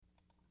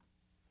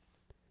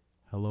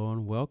Hello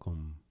and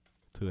welcome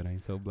to It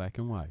Ain't So Black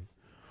and White.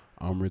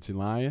 I'm Richie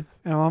Lyons.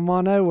 And I'm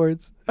on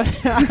Edwards.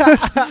 Let's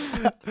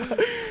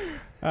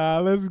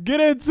get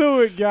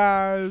into it,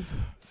 guys.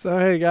 So,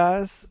 hey,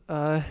 guys.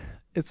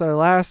 It's our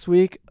last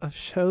week of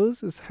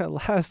shows. It's our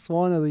last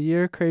one of the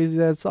year. Crazy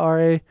that it's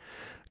already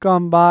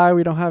gone by.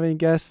 We don't have any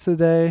guests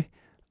today.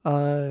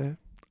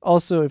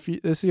 Also, if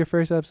this is your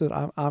first episode,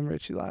 I'm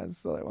Richie Lyons.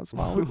 So like once in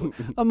a while,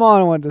 I'm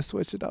on. I wanted to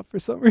switch it up for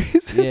some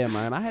reason. Yeah,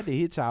 man. I had to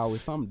hit y'all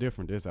with something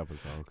different this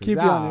episode. Keep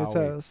you on your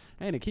toes.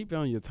 And to keep you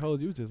on your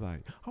toes, you was just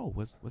like, oh,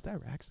 was that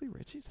actually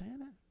Richie saying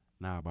that?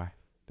 Nah, bye.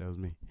 That was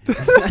me.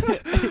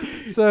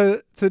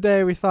 So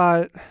today we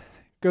thought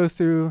go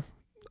through,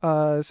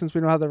 since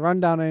we don't have the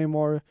rundown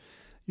anymore,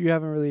 you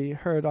haven't really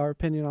heard our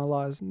opinion on a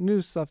lot of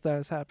news stuff that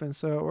has happened.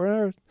 So we're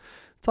going to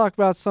talk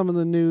about some of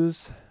the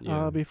news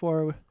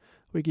before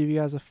we give you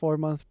guys a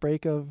 4-month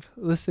break of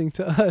listening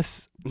to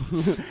us.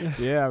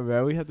 Yeah,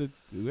 man. We had to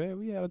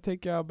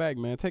take y'all back,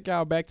 man. Take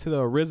y'all back to the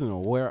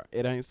original where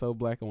It Ain't So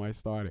Black and White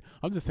started.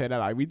 I'm just saying that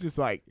like we just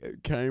like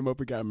came up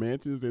and got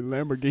mansions and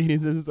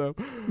Lamborghinis and stuff.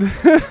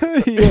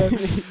 Yeah.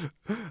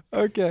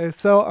 Okay,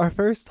 so our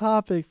first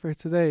topic for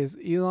today is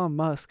Elon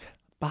Musk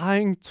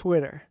buying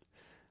Twitter.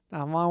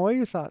 Now, Mom, what are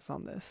your thoughts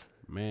on this?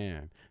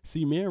 Man,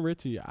 see, me and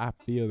Richie, I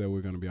feel that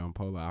we're going to be on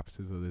polar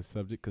opposites of this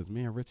subject because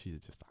me and Richie are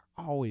just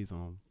always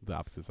on the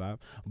opposite side.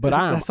 But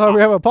that's why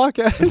we have a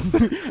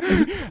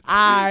podcast.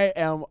 I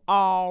am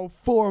all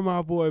for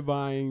my boy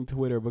buying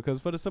Twitter because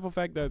for the simple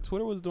fact that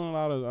Twitter was doing a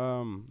lot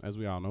of, as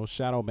we all know,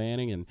 shadow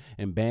banning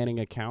and banning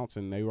accounts,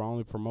 and they were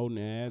only promoting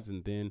ads,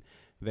 and then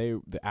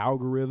the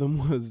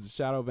algorithm was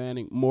shadow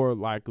banning more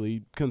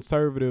likely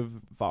conservative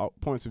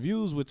points of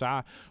views, which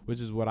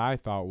is what I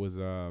thought was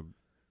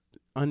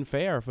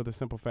unfair for the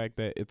simple fact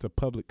that it's a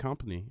public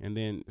company, and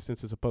then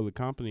since it's a public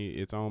company,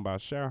 it's owned by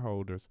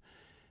shareholders.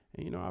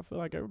 And, I feel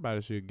like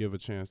everybody should get a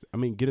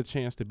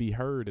chance to be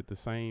heard at the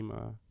same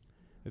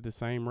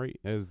rate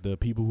as the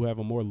people who have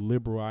a more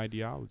liberal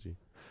ideology.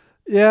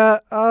 Yeah,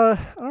 I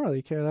don't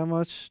really care that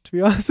much, to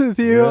be honest with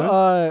you. Really?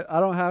 I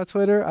don't have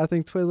Twitter. I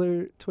think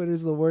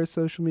Twitter's the worst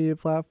social media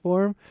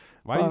platform.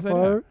 Why do you say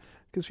that?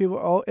 Because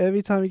people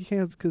every time you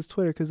cancel because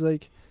Twitter, because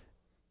like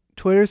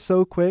Twitter's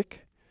so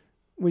quick.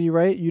 When you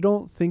write, you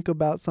don't think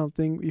about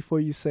something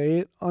before you say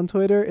it on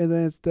Twitter, and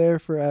then it's there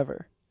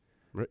forever.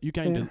 You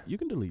can't. You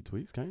can delete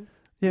tweets, can't you?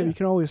 Yeah, you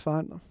can always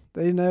find them.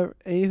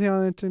 Anything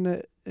on the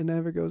internet, it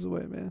never goes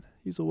away, man.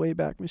 Use a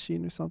Wayback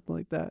Machine or something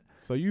like that.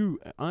 So you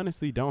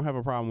honestly don't have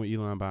a problem with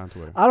Elon buying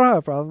Twitter? I don't have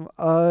a problem.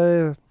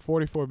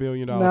 $44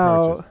 billion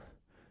purchase.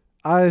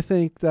 I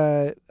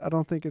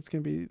don't think it's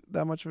gonna be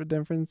that much of a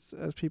difference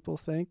as people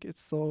think.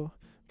 It's still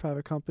a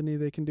private company.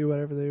 They can do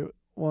whatever they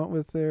want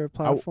with their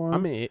platform. I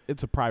mean,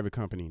 it's a private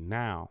company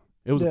now.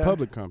 It was a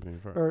public company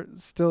first. Or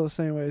still the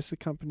same way. It's a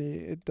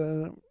company.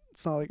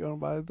 It's not like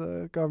owned by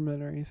the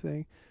government or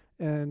anything.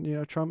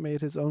 And, Trump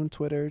made his own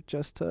Twitter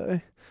just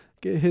to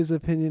get his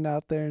opinion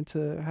out there and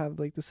to have,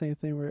 like, the same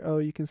thing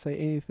where, you can say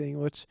anything,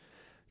 which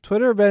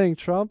Twitter banning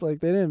Trump, like,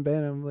 they didn't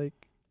ban him,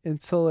 like,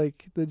 until,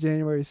 like, the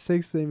January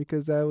 6th thing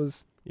because that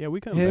was we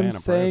couldn't ban a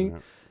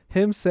president.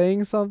 Him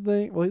saying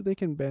something. Well, they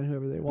can ban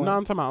whoever they want. No,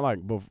 I'm talking about, like,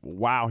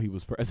 while he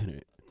was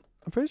president.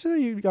 I'm pretty sure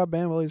he got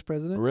banned while he was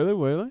president. Really?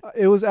 Really?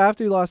 It was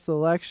after he lost the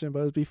election, but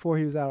it was before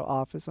he was out of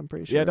office, I'm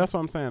pretty sure. Yeah, that's what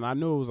I'm saying. I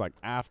knew it was like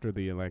after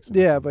the election.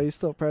 Yeah, but he's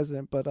still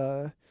president.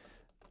 But,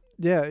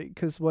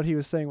 because what he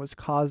was saying was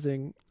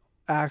causing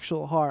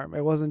actual harm.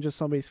 It wasn't just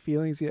somebody's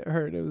feelings get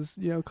hurt. It was,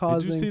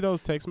 causing. Did you see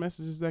those text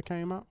messages that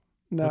came out?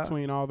 No.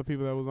 Between all the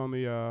people that was on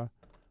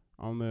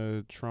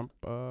the Trump,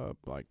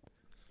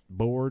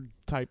 board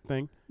type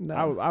thing?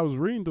 No. I was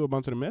reading through a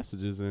bunch of the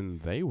messages,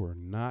 and they were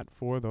not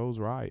for those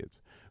riots.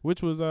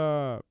 Which was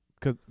the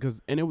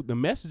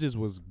messages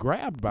was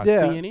grabbed by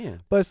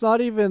CNN. But it's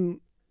not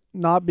even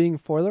not being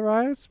for the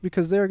riots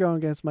because they were going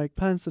against Mike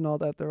Pence and all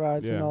that, the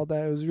riots and all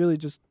that. It was really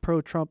just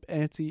pro-Trump,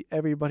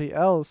 anti-everybody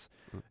else.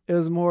 It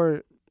was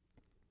more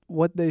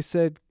what they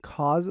said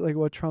caused it, like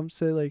what Trump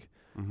said, like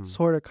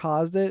sort of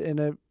caused it,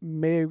 and it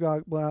may have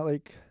got blown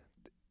out.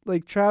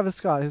 Like Travis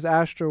Scott, his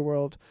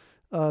Astroworld,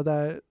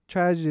 that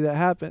tragedy that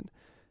happened.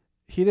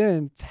 He didn't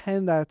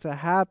intend that to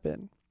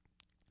happen.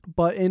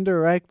 But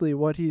indirectly,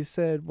 what he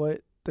said,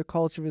 what the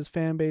culture of his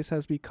fan base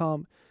has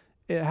become,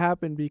 it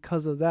happened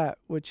because of that,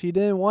 which he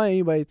didn't want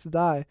anybody to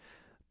die.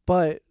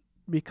 But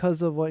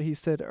because of what he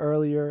said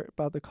earlier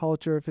about the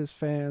culture of his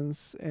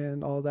fans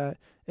and all that,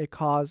 it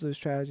caused those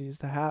tragedies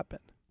to happen.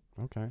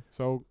 Okay.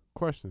 So,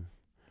 question.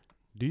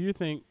 Do you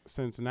think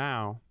since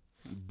now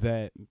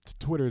that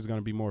Twitter is going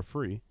to be more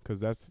free,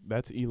 because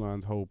that's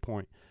Elon's whole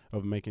point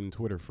of making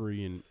Twitter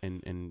free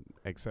and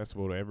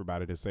accessible to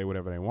everybody to say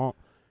whatever they want,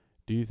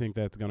 do you think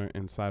that's going to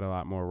incite a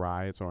lot more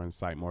riots or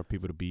incite more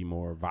people to be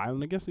more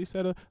violent against each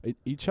other?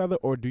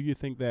 Or do you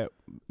think that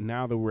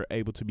now that we're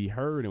able to be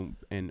heard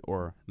and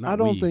or not, I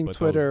don't think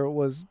Twitter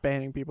was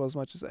banning people as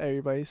much as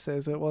everybody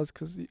says it was,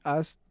 because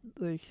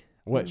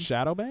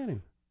shadow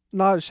banning?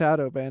 Not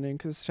shadow banning,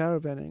 because shadow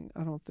banning,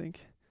 I don't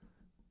think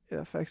it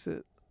affects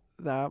it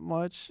that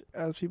much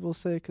as people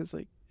say, because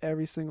like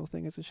every single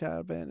thing is a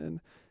shadow ban,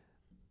 and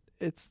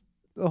it's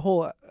a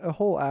whole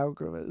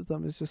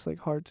algorithm is just like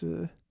hard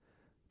to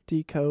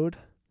decode.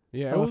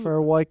 Yeah, For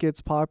what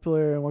gets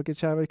popular and what gets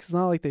shadow banned, because it's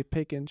not like they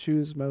pick and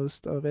choose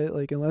most of it.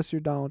 Like unless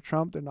you're Donald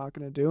Trump, they're not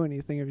going to do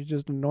anything if you're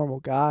just a normal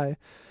guy.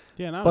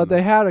 yeah, But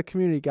they had a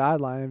community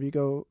guideline. If you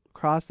go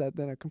across that,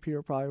 then a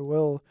computer probably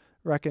will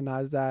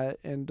recognize that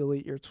and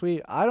delete your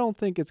tweet. I don't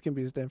think it's going to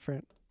be as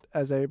different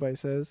as everybody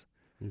says.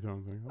 You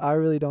don't think? I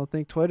really don't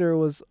think. Twitter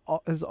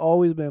has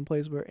always been a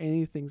place where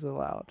anything's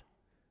allowed.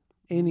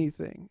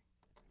 Anything.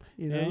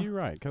 You know? Yeah, you're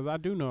right. Because I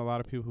do know a lot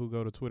of people who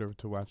go to Twitter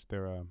to watch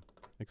their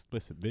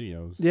explicit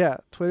videos. Yeah,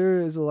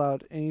 Twitter is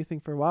allowed anything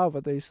for a while,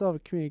 but they still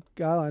have community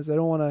guidelines. They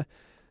don't want to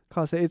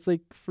cause it. It's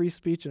like free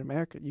speech in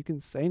America. You can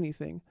say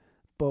anything,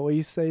 but what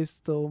you say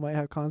still might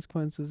have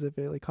consequences if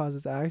it like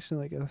causes action,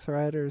 like a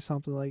threat or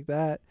something like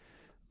that.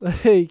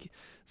 Like,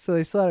 so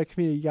they still have a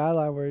community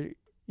guideline where,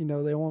 you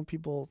know, they want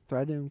people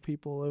threatening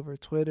people over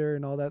Twitter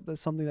and all that.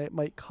 That's something that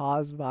might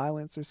cause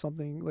violence or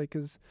something, like,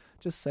 because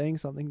just saying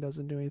something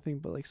doesn't do anything,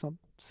 but like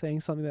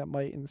saying something that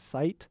might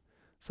incite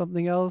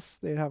something else,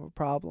 they'd have a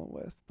problem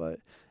with.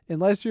 But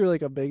unless you're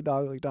like a big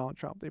dog like Donald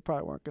Trump, they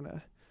probably weren't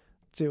gonna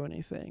do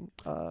anything.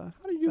 How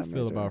do you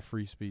feel about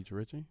free speech,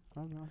 Richie?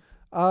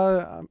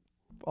 I'm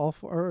all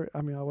for.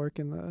 I mean, I work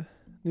in the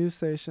news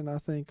station. I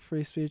think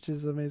free speech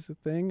is an amazing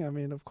thing. I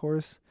mean, of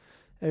course,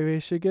 everybody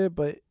should get it,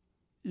 but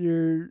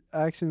your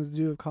actions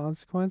do have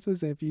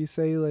consequences. And if you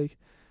say like,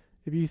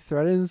 if you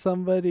threaten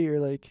somebody or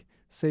like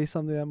say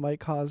something that might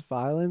cause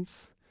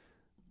violence,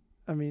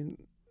 I mean,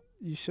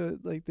 you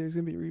should, like, there's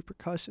going to be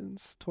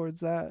repercussions towards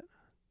that.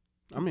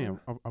 I mean,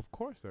 of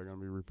course there are going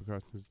to be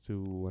repercussions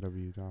to whatever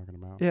you're talking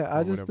about. Yeah,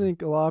 I just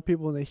think a lot of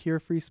people, when they hear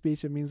free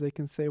speech, it means they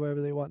can say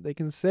whatever they want. They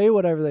can say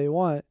whatever they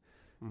want,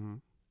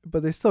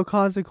 but there's still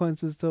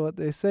consequences to what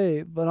they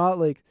say, but not,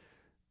 like,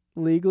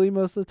 legally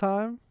most of the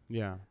time.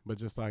 Yeah, but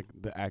just, like,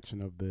 the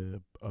action of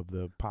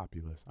the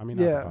populace. I mean,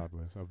 not the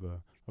populace, of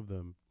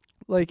the...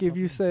 Like, if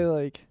you say,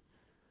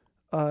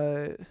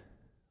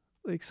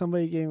 like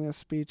somebody giving a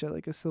speech at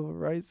like a civil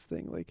rights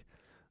thing, like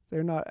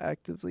they're not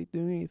actively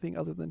doing anything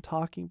other than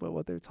talking, but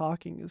what they're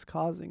talking is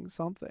causing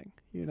something,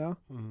 you know?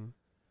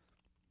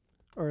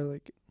 Or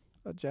like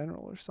a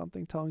general or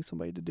something telling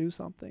somebody to do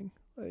something.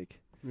 Like,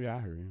 yeah, I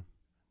hear you.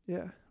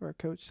 Yeah, or a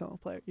coach telling a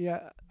player.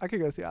 Yeah, I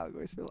could go through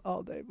allegories for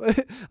all day,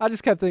 but I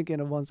just kept thinking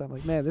of ones. I'm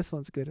like, man, this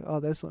one's good.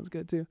 Oh, this one's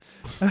good too.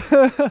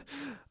 The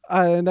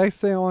next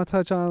thing I want to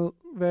touch on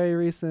very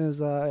recent is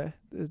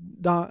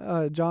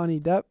Johnny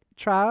Depp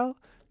trial.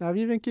 Now, have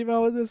you been keeping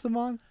up with this,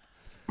 Amon?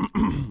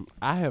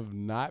 I have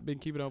not been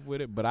keeping up with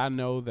it, but I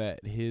know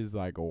that his,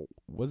 like,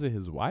 was it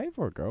his wife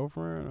or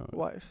girlfriend?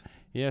 Wife.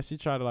 Yeah, she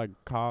tried to, like,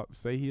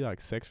 say he,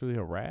 like, sexually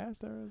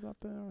harassed her or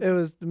something. It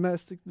was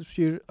domestic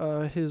dispute.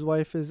 His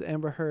wife is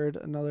Amber Heard,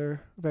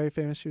 another very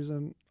famous. She was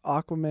in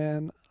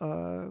Aquaman,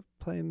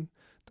 playing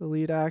the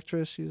lead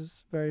actress.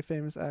 She's a very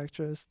famous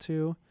actress,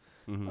 too.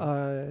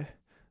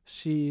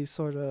 She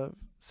sort of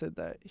said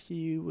that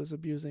he was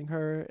abusing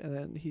her, and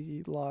then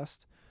he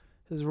lost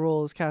his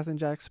role as Captain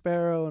Jack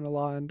Sparrow and a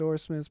lot of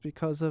endorsements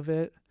because of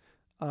it.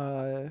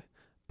 But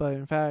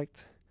in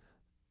fact,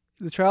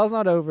 the trial's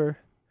not over,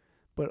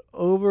 but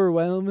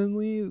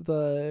overwhelmingly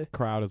the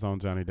crowd is on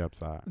Johnny Depp's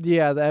side.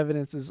 Yeah, the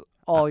evidence is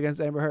all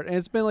against Amber Heard. And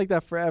it's been like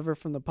that forever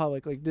from the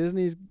public. Like,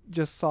 Disney's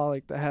just saw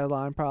like the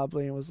headline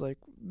probably and was like,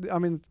 I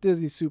mean,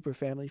 Disney's super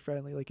family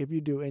friendly. Like, if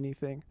you do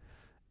anything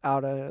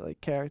out of like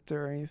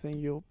character or anything,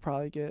 you'll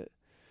probably get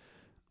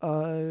I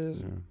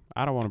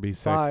don't want to be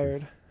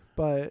fired. Sexist.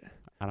 But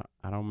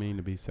I don't mean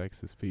to be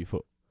sexist,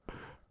 people,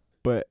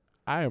 but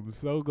I am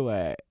so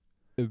glad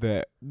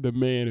that the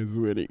man is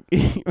winning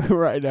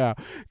right now,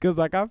 because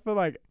like I feel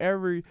like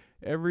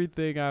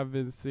everything I've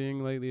been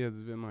seeing lately has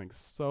been like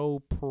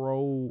so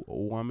pro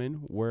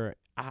woman, where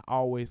I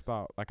always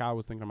thought, like, I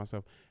was thinking to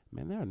myself,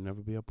 man, there'll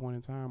never be a point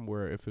in time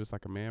where if it's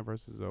like a man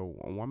versus a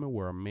woman,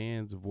 where a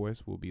man's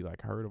voice will be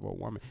like heard of a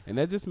woman. And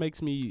that just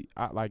makes me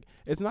like,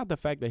 it's not the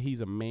fact that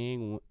he's a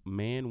man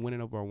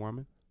winning over a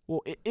woman.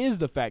 Well, it is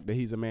the fact that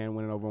he's a man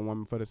winning over a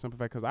woman, for the simple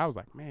fact, because I was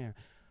like, man,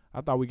 I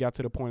thought we got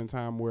to the point in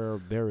time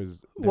where there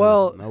is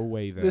no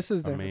way that this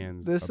is a different.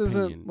 man's this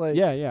opinion. Isn't like,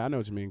 yeah, I know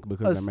what you mean,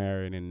 because they're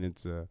married and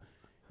it's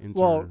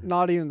well,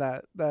 not even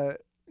that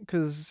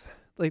because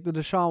like the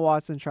Deshaun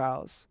Watson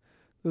trials,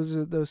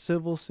 those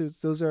civil suits,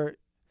 those are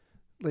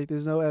like,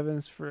 there's no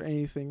evidence for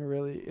anything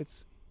really.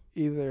 It's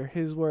either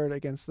his word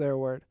against their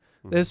word.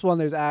 This one,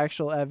 there's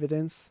actual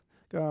evidence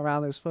going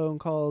around. There's phone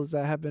calls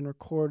that have been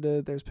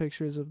recorded. There's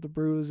pictures of the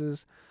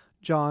bruises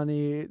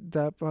Johnny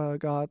Depp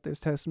got. There's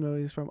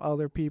testimonies from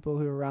other people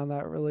who are around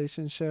that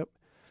relationship.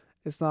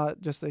 It's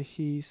not just a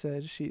he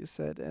said, she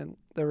said. And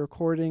the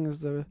recordings,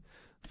 the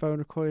phone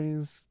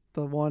recordings,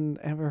 the one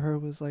Amber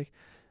Heard was like,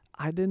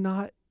 I did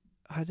not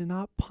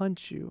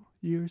punch you.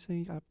 You were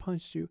saying I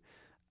punched you.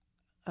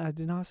 I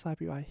did not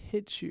slap you. I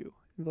hit you.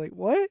 You're like,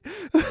 what?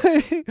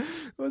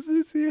 What's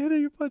this? You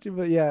hitting and punching?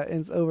 But yeah,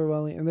 it's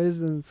overwhelming. And there's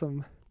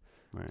some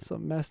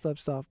messed up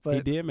stuff. But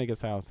he did make it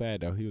sound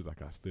sad though. He was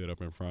like, I stood up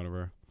in front of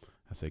her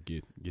I said,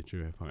 get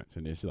you a punch.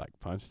 And then she like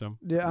punched him.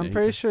 Yeah, I'm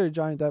pretty sure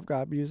Johnny Depp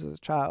got abused as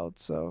a child,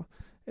 so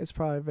it's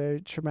probably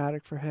very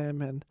traumatic for him.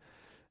 And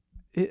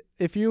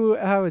if you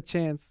have a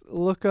chance,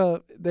 look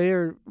up. They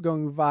are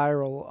going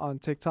viral on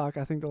TikTok.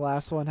 I think the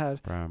last one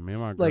had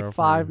like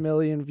 5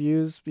 million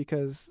views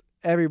because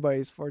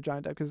everybody's for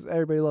Johnny Depp because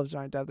everybody loves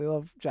Johnny Depp. They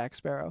love Jack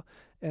Sparrow.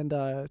 And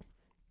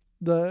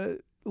the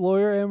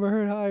lawyer Amber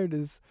Heard hired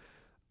is,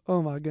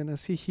 oh my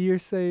goodness, he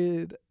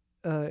hearsayed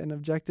and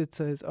objected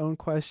to his own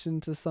question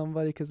to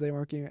somebody because they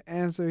weren't getting an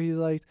answer he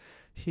liked.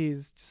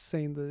 He's just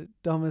saying the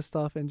dumbest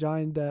stuff, and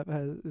Johnny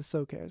Depp is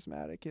so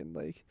charismatic and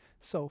like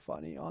so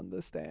funny on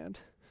the stand.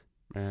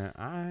 Man,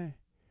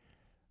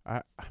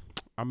 I've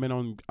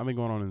been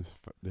going on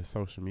this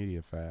social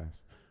media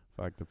fast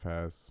for like the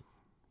past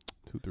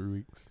 2-3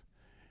 weeks,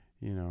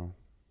 you know.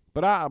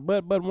 But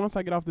once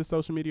I get off this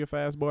social media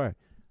fast, boy,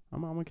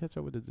 I'm gonna catch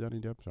up with the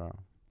Johnny Depp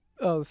trial.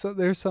 Oh, so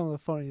there's some of the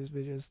funniest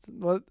videos.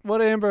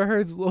 What Amber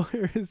Heard's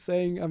lawyer is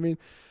saying. I mean,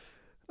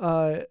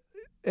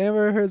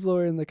 Amber Heard's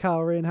lawyer and the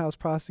Kyle Rittenhouse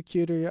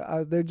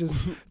prosecutor, they're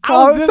just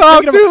talk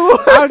too.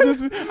 I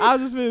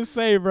was just been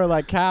saying, bro,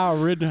 like Kyle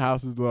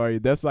Rittenhouse's lawyer.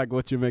 That's like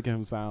what you're making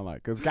him sound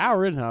like. Because Kyle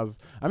Rittenhouse,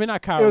 I mean,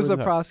 not Kyle. It was the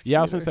prosecutor. Yeah,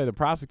 I was gonna say the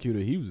prosecutor.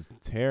 He was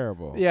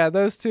terrible. Yeah,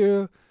 those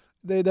two.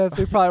 They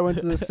definitely probably went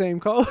to the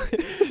same college.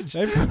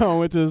 They probably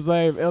went to the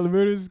same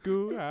elementary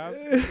school.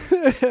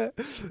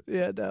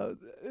 Yeah, no,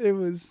 it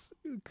was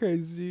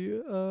crazy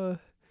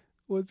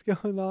what's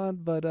going on.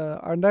 But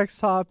our next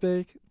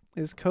topic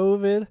is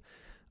COVID.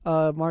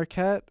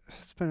 Marquette,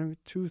 it's been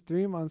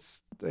 2-3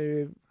 months.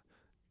 They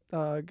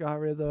got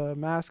rid of the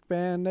mask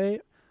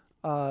mandate.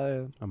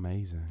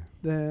 Amazing.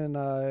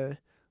 Then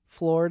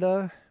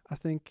Florida. I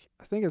think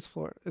it's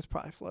Florida. It's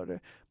probably Florida.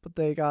 But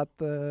they got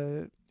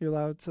you're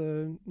allowed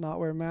to not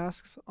wear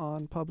masks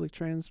on public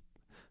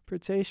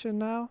transportation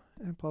now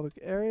in public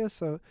areas.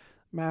 So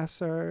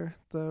the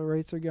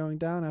rates are going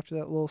down after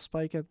that little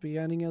spike at the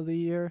beginning of the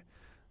year.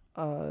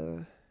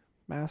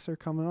 Masks are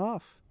coming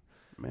off.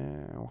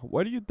 Man,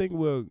 what do you think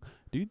will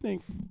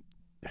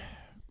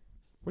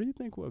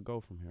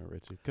go from here,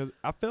 Richie? Because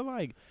I feel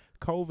like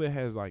COVID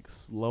has like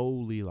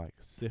slowly like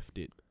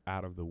sifted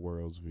out of the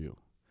world's view.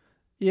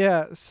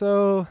 Yeah,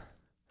 so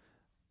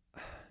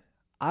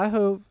I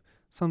hope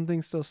some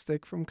things still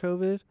stick from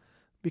COVID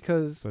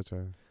because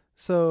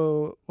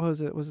so what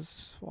was it? Was it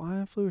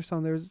swine flu or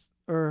something?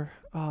 Or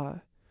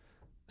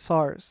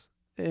SARS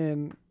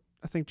in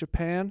I think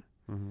Japan.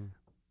 Mm-hmm.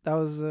 That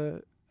was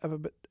a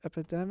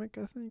epidemic.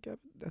 I think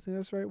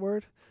that's the right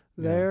word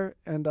there.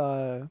 And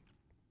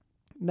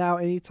now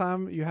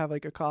anytime you have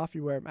like a cough,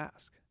 you wear a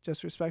mask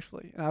just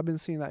respectfully. And I've been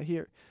seeing that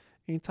here.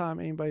 Anytime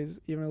anybody's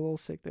even a little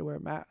sick, they wear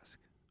a mask.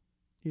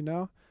 You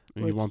know?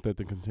 And you want that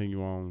to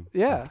continue on?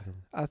 Yeah.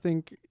 I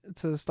think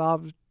to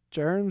stop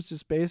germs,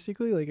 just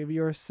basically, like if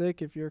you're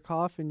sick, if you're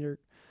coughing, you're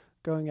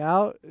going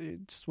out, you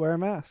just wear a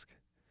mask.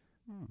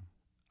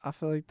 I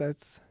feel like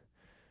that's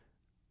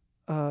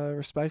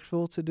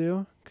respectful to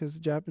do because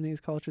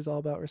Japanese culture is all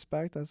about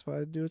respect. That's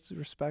why I do. It's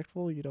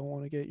respectful. You don't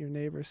want to get your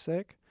neighbor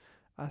sick.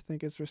 I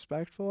think it's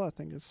respectful. I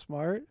think it's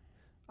smart.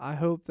 I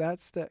hope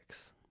that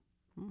sticks.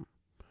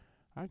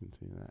 I can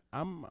see that.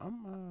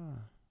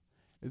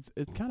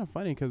 It's kind of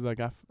funny because like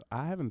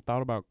I haven't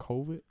thought about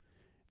COVID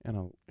in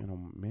a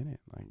minute.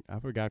 Like I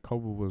forgot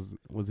COVID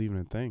was even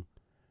a thing.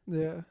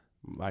 Yeah.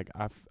 Like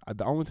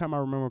the only time I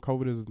remember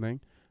COVID is a thing.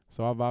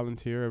 So I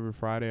volunteer every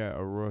Friday at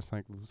Aurora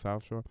St. Louis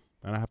South Shore,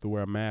 and I have to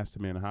wear a mask to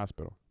be in the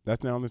hospital. That's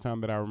the only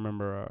time that I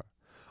remember.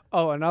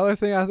 Another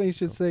thing I think you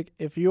should say: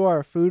 if you are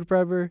a food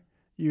prepper,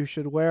 you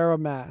should wear a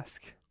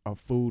mask. A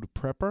food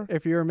prepper?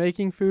 If you're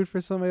making food for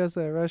somebody else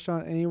at a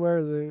restaurant,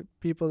 anywhere, the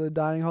people at the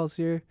dining halls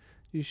here,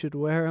 you should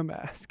wear a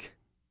mask.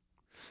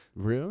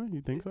 Really?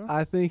 You think so?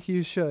 I think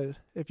you should.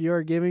 If you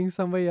are giving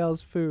somebody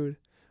else food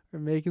or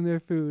making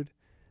their food,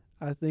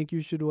 I think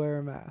you should wear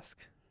a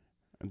mask.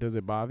 Does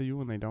it bother you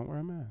when they don't wear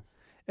a mask?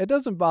 It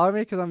doesn't bother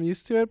me because I'm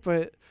used to it,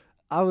 but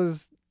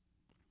the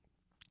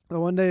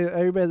one day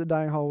everybody at the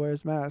dining hall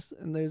wears masks,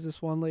 and there's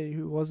this one lady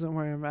who wasn't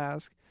wearing a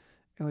mask,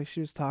 and like she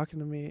was talking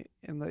to me,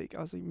 and like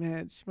I was like,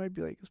 man, she might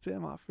be like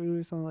spitting my food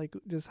or something, like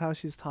just how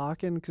she's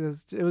talking,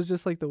 because it was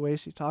just like the way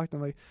she talked.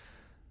 I'm like,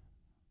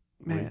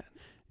 man,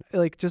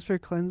 like just for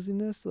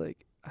cleanliness,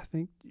 like I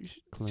think you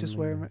should just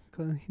wear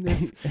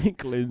cleanliness.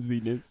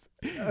 Cleanliness.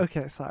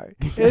 Okay, sorry.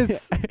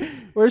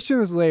 We're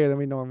shooting this later than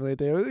we normally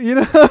do, you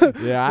know?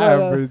 Yeah, I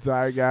am pretty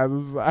tired, guys.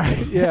 I'm sorry.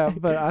 Yeah,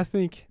 but I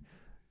think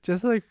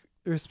just like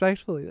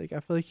respectfully, like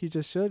I feel like you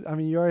just should. I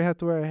mean, you already have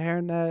to wear a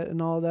hairnet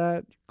and all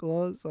that,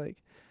 gloves,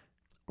 like.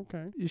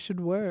 Okay. You should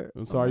wear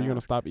it. So are you going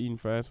to stop eating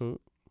fast food?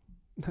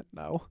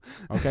 No.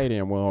 Okay,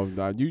 then. Well,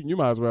 you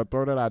might as well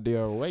throw that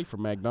idea away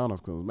from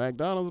McDonald's, because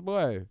McDonald's,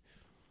 boy,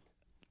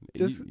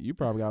 you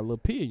probably got a little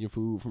pee in your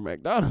food from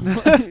McDonald's.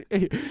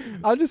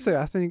 I'll just say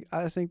I think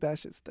that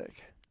should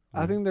stick.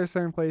 I think there's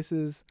certain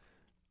places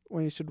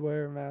when you should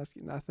wear a mask,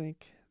 and I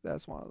think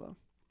that's one of them.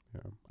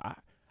 Yeah.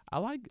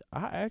 I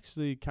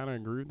actually kind of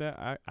agree with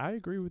that. I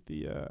agree with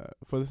the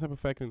for the simple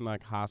fact in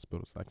like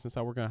hospitals. Like since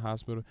I work in a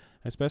hospital,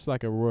 especially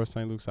like at Royal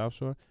St. Luke South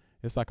Shore,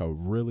 it's like a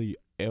really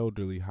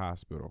elderly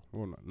hospital.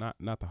 Well,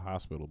 not the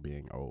hospital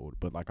being old,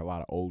 but like a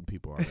lot of old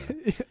people are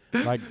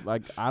there.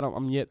 like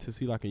I'm yet to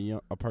see like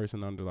a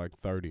person under like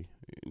 30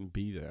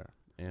 be there,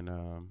 and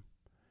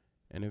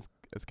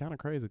it's kind of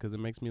crazy because it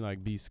makes me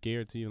like be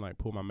scared to even like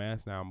pull my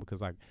mask down because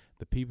like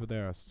the people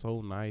there are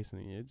so nice,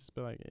 and it just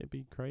be like it'd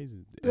be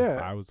crazy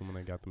if I was the one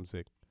that got them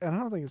sick. And I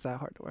don't think it's that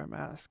hard to wear a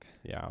mask.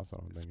 Yeah,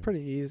 it's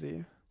pretty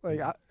easy.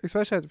 Like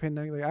especially at the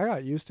pandemic, like I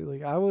got used to.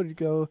 Like I would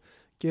go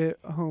get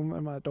home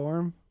in my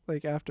dorm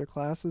like after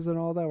classes and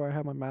all that, where I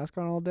have my mask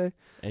on all day,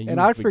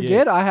 and I'd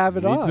forget I have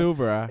it on. Me too,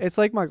 bro. It's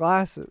like my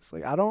glasses.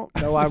 Like I don't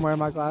know I'm wearing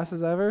my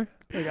glasses ever.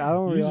 Like I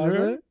don't realize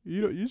it.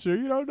 You sure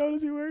you don't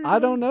notice you wearing? I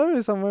don't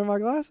notice I'm wearing my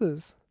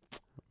glasses.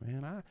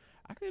 Man,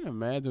 I couldn't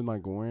imagine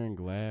like wearing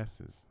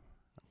glasses.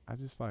 I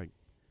just like,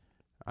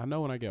 I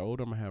know when I get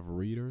older I'm gonna have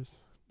readers.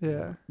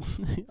 Yeah.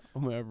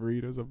 I'm gonna have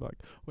readers. I'm like,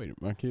 wait,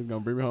 my kid's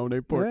gonna bring me home their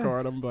report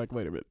card. I'm like,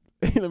 wait a minute.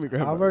 Let me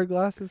grab. I wear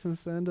glasses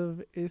since the end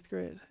of 8th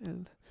grade.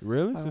 And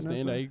really? Since the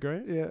end of 8th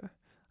grade? Yeah.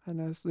 I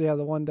know. Yeah,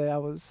 the one day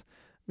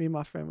me and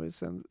my friend we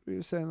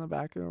were sitting in the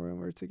back of the room,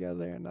 we were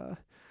together, and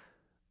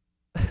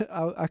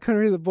I couldn't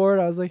read the board.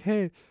 I was like,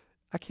 hey,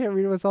 I can't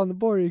read what's on the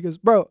board. He goes,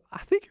 bro, I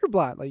think you're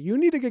blind. Like, you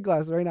need to get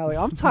glasses right now. Like,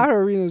 I'm tired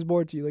of reading this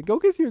board to you. Like, go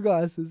get your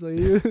glasses. Like,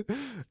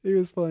 he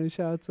was funny.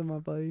 Shout out to my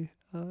buddy.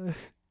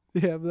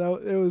 Yeah,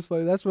 but it was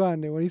funny. That's what I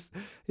knew when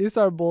he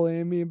started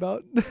bullying me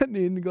about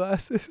needing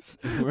glasses.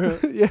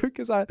 Really? Yeah,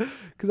 because I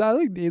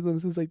like need them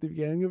since like the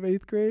beginning of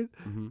 8th grade,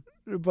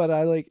 but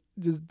I like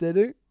just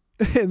didn't.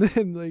 And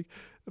then like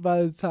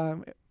by the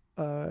time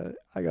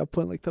I got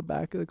put in like the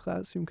back of the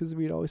classroom because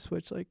we'd always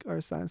switch like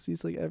our science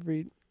seats like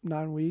every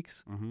 9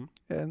 weeks,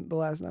 and the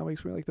last 9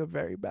 weeks we were like the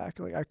very back.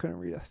 Like I couldn't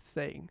read a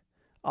thing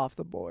off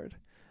the board,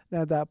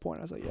 and at that point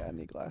I was like, yeah, I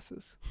need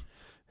glasses.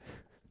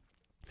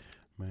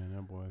 Man,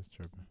 that boy is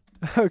tripping.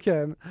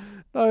 Okay,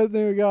 another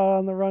thing we got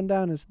on the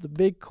rundown is the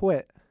big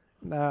quit.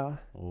 Now,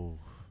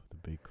 the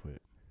big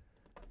quit.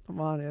 Come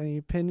on, any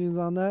opinions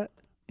on that?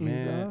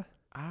 Man,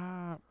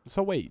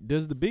 so wait,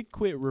 does the big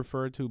quit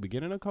refer to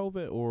beginning of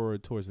COVID or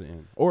towards the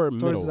end or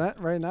middle? Towards that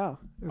right now.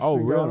 It's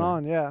been really going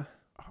on, yeah.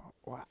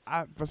 Well,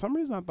 for some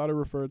reason I thought it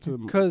referred to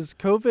because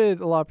COVID.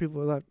 A lot of people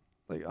are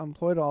like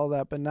unemployed, all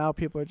that, but now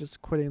people are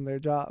just quitting their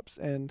jobs.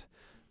 And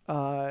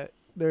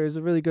there is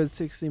a really good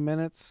 60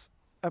 Minutes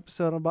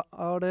episode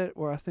about it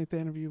where I think the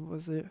interview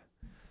was it.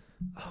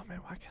 Oh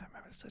man, why can't I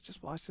remember this? I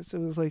just watched this. It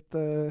was like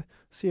the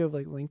CEO of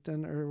like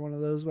LinkedIn or one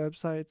of those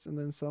websites, and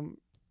then some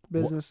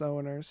business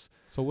owners.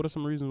 So what are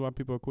some reasons why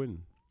people are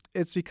quitting?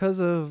 It's because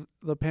of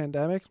the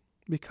pandemic,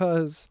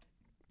 because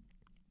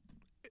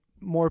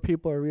more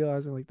people are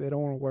realizing like they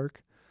don't want to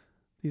work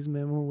these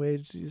minimum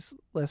wage, these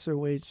lesser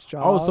wage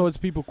jobs. Oh, so it's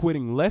people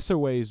quitting lesser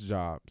wage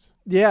jobs.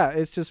 Yeah,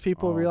 it's just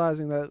people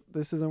realizing that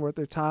this isn't worth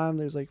their time.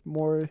 There's like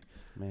more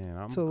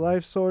to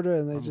life sort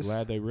of, and I'm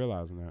glad they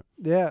realizing that.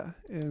 Yeah,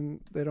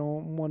 and they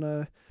don't want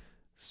to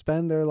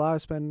spend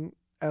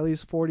at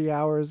least 40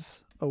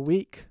 hours a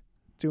week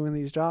doing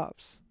these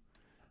jobs.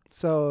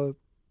 So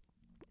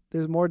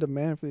there's more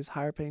demand for these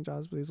higher paying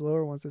jobs, but these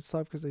lower ones, it's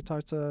tough because they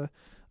talk to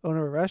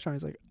owner of a restaurant.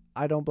 He's like,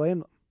 I don't blame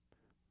them,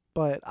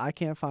 but I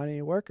can't find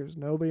any workers.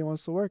 Nobody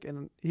wants to work.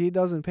 And he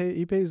doesn't pay.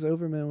 He pays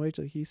over minimum wage.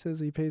 Like he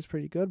says he pays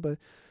pretty good, but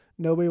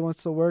nobody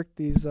wants to work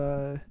these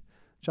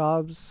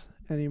jobs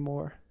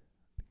anymore.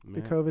 Man.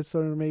 The COVID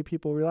sort of made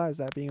people realize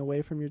that being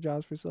away from your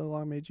jobs for so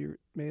long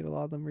made a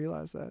lot of them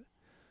realize that.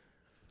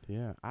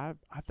 Yeah, I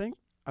think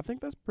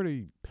that's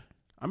pretty.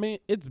 I mean,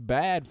 it's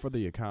bad for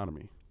the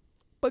economy,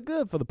 but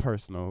good for the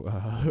personal.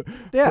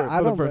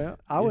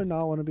 I would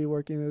not want to be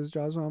working those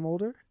jobs when I'm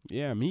older.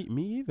 Yeah, me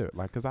either.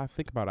 Like, cause I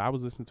think about it. I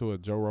was listening to a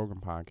Joe Rogan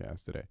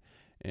podcast today,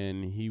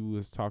 and he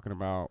was talking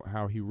about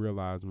how he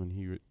realized when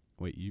he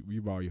wait,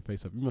 you ball your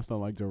face up. You must not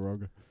like Joe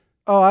Rogan.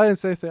 Oh, I didn't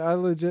say anything. I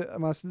legit,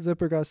 my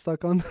zipper got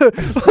stuck on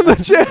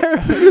the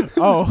chair.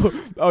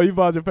 Oh, you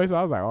balled your face up.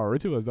 I was like,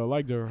 Richie don't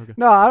like Joe Rogan.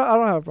 No, I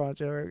don't have a problem with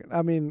Joe Rogan.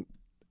 I mean,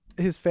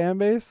 his fan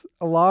base,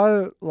 a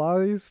lot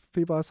of these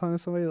people, I was talking to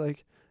somebody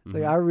like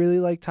I really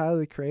like Tyler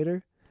the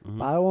Creator,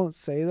 but I won't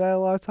say that a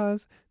lot of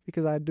times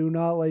because I do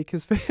not like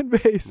his fan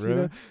base. Really?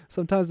 You know,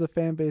 sometimes the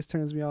fan base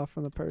turns me off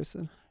from the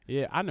person.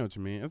 Yeah, I know what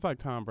you mean. It's like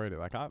Tom Brady.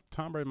 Like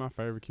Tom Brady, my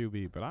favorite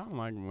QB, but I don't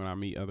like when I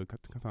meet other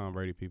Tom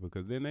Brady people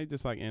because then they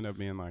just like end up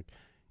being like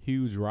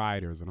huge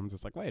riders, and I'm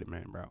just like, wait a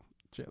minute, bro,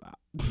 chill out.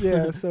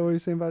 Yeah. So what are you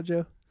saying about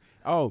Joe?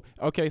 Oh,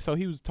 okay. So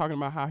he was talking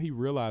about how he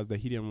realized that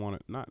he didn't want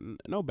to,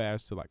 no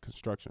badge to like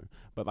construction,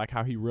 but like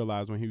how he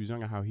realized when he was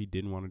younger how he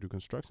didn't want to do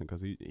construction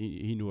because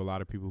he knew a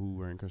lot of people who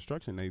were in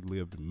construction. They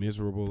lived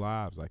miserable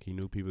lives. Like he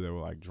knew people that were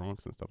like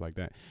drunks and stuff like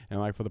that. And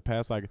like for the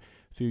past like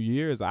few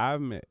years,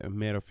 I've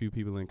met a few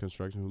people in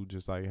construction who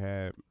just like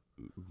had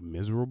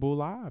miserable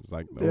lives,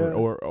 like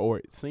or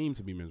it seemed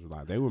to be miserable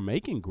lives. They were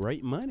making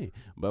great money,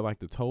 but like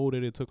the toll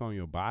that it took on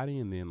your body,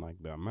 and then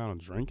like the amount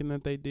of drinking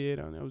that they did,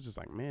 and it was just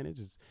like, man, it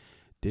just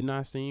did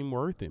not seem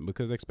worth it,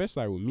 because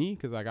especially like with me,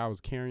 because like I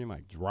was carrying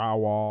like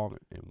drywall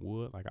and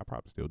wood. Like I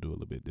probably still do a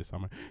little bit this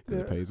summer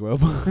because it pays well.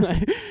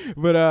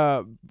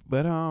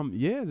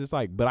 Yeah, just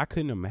like, but I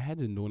couldn't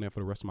imagine doing that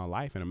for the rest of my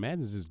life, and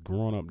imagine just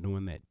growing up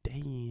doing that day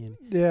in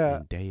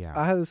and day out.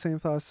 I had the same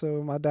thought.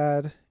 So my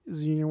dad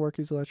is a union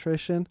worker, he's an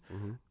electrician.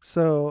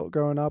 So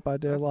growing up, I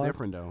did a lot.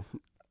 Different though.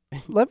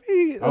 Let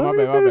me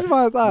finish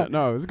my thought.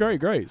 No, it's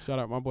great. Shout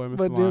out my boy, Mr.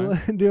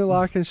 But doing a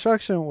lot of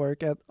construction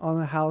work on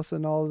the house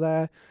and all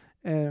that,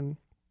 and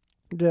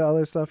did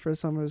other stuff for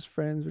some of his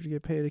friends, which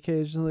get paid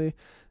occasionally.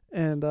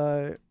 And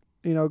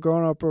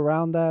growing up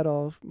around that,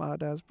 all of my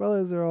dad's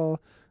brothers, they're all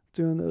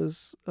doing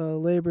those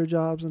labor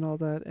jobs and all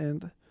that.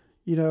 And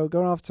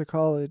going off to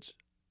college,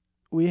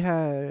 we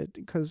had,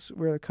 because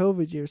we're the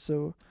COVID year,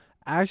 so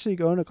actually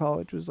going to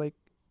college was like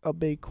a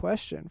big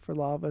question for a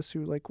lot of us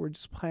who like were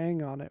just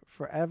planning on it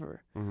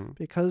forever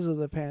because of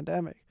the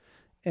pandemic.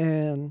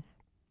 And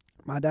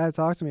my dad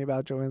talked to me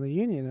about joining the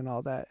union and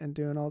all that and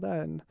doing all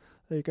that, and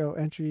they go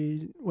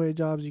entryway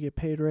jobs, you get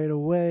paid right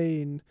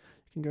away and you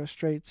can go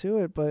straight to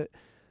it. But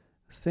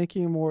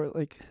thinking more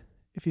like,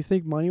 if you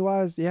think money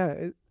wise,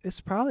 it's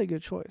probably a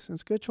good choice. And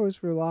it's a good choice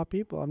for a lot of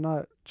people. I'm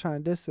not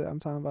trying to diss it, I'm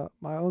talking about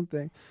my own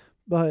thing.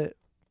 But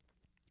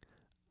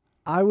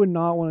I would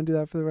not want to do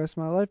that for the rest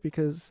of my life,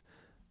 because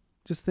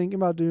just thinking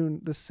about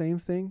doing the same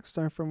thing,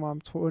 starting from when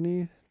I'm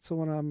 20 to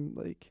when I'm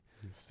like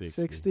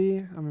 60.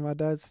 I mean, my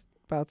dad's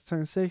about to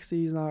turn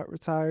 60. He's not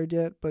retired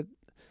yet, but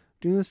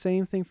doing the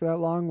same thing for that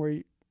long,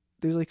 where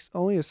there's like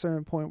only a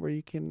certain point where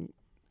you can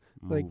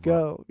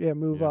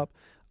move up.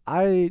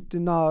 I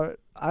didn't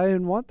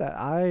want that.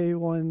 I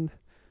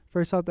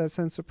first out that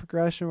sense of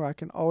progression where I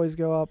can always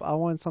go up. I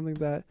wanted something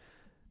that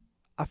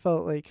I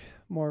felt like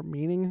more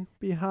meaning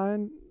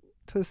behind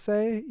to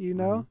say,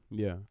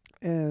 Yeah.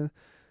 And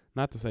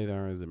not to say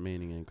there isn't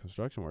meaning in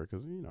construction work,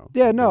 because I'm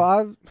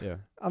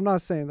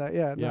not saying that.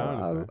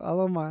 I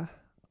love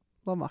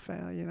my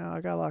family.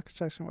 I got a lot of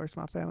construction workers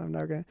in my family. I'm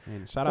never gonna.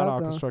 And shout out all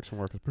construction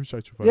workers.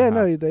 Appreciate you for the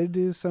house. They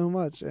do so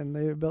much, and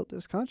they built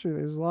this country.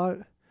 There's a lot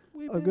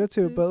of good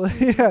to it,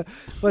 but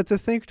but to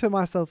think to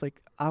myself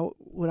like,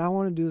 would I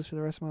want to do this for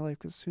the rest of my life?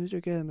 Because as soon as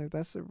you're getting there,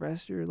 that's the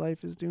rest of your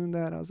life is doing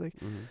that. I was like,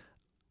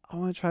 I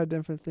want to try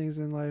different things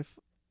in life.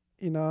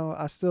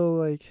 I still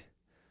like.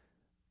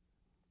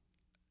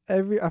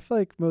 I feel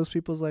like most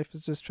people's life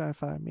is just trying to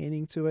find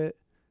meaning to it.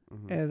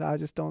 And I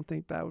just don't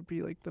think that would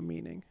be like the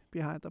meaning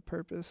behind the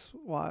purpose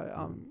why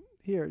I'm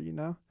here,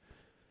 Yeah,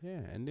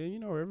 and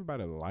then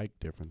everybody like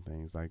different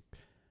things. Like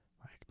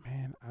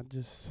man,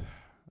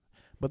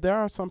 but there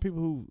are some people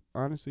who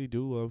honestly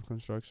do love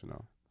construction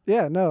though.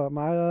 Yeah, no,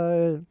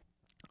 my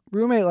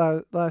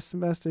roommate last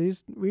semester,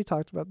 we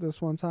talked about this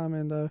one time,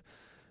 and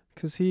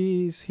cuz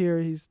he's here,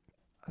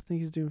 I think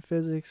he's doing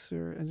physics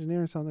or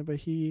engineering or something, but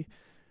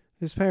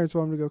his parents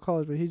want him to go to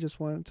college, but he just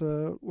wanted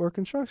to work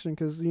construction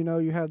because,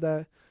 you have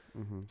that,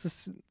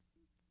 just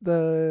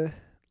a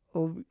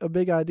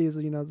big idea is,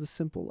 the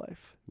simple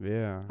life.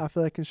 Yeah. I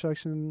feel like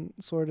construction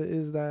sort of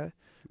is that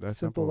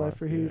simple life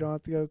for you. You don't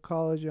have to go to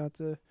college. You don't have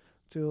to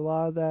do a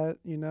lot of that,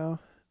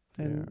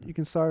 and you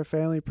can start a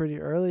family pretty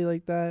early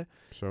like that.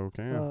 Sure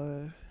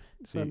can.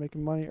 Start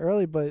making money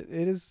early, but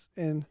it is,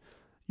 and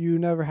you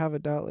never have a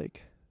doubt,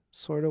 like,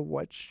 sort of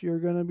what you're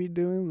going to be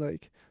doing.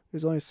 Like,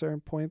 there's only a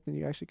certain point that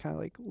you actually kind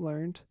of like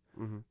learned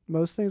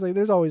most things. Like,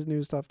 there's always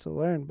new stuff to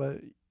learn,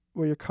 but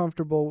where you're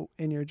comfortable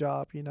in your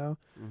job,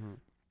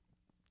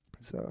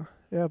 So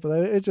yeah,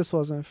 but it just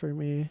wasn't for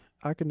me.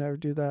 I could never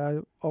do that. I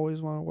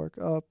always want to work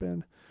up,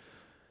 and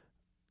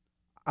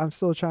I'm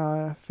still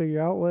trying to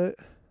figure out what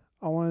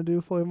I want to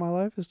do for my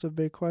life. It's a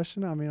big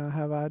question. I mean, I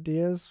have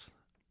ideas,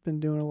 been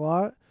doing a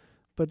lot,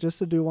 but just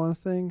to do one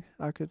thing,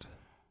 I could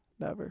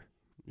never.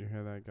 You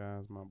hear that,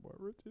 guys? My boy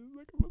Rich is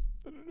looking for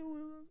something to do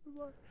with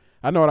it.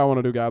 I know what I want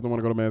to do, guys. I want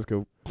to go to med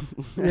school.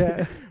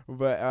 Yeah.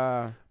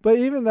 But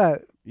even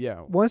that.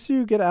 Yeah. Once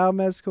you get out of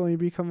med school and you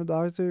become a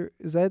doctor,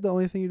 is that the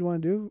only thing you'd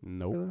want to do?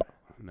 Nope. Really?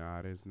 No,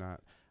 it is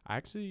not. I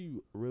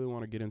actually really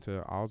want to get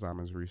into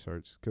Alzheimer's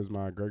research because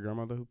my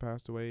great-grandmother who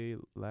passed away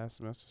last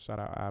semester, shout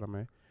out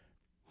Adam.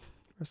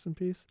 Rest in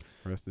peace.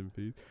 Rest in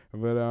peace.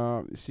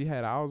 But she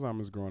had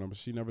Alzheimer's growing up, but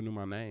she never knew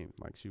my name.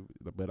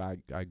 But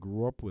I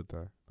grew up with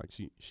her. Like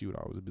she would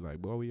always be like,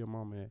 "Boy, where your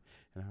mom at?"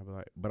 And I'd be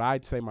like, but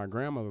I'd say my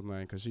grandmother's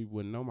name because she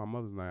wouldn't know my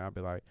mother's name. I'd be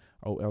like,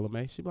 "Oh, Ella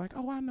Mae." She'd be like,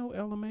 "Oh, I know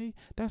Ella Mae.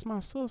 That's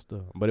my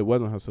sister." But it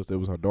wasn't her sister; it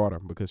was her daughter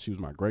because she was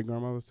my great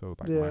grandmother. So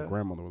my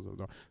grandmother was her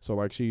daughter.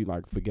 So she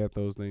forget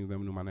those things,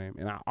 never knew my name,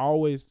 and I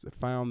always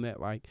found that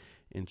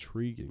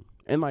intriguing.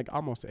 And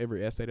almost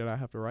every essay that I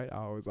have to write, I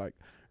always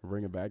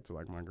bring it back to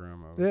my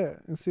grandmother. Yeah,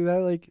 and see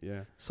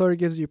that sort of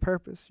gives you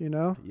purpose,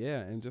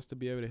 Yeah, and just to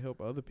be able to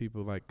help other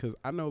people, because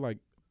I know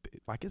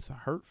it's a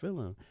hurt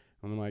feeling.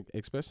 I mean,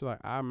 especially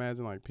I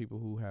imagine people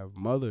who have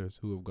mothers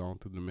who have gone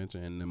through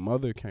dementia and the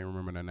mother can't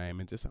remember their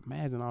name, and just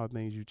imagine all the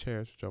things you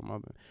cherish with your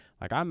mother.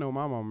 I know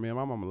my mama, me and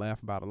my mama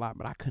laugh about a lot,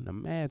 but I couldn't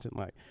imagine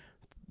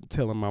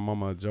telling my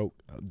mama a joke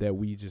that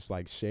we just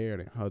shared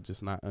and her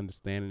just not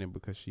understanding it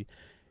because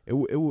it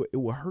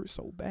will hurt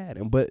so bad.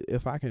 But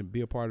if I can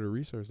be a part of the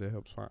research that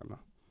helps find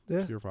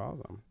a cure for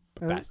Alzheimer's.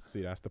 But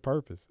that's the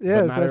purpose.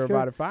 Yeah, but not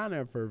everybody find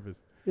that purpose.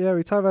 Yeah,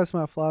 we talk about this in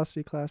my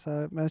philosophy class.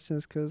 I mentioned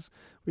this because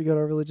we go to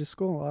a religious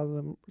school. And a lot of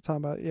them were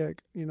talking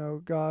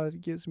about,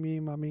 God gives me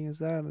my meaning is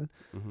that,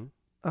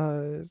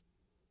 and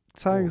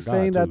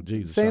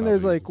saying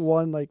there's like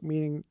one like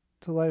meaning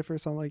to life or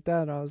something like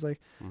that. And I was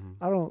like,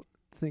 I don't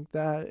think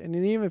that. And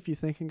then even if you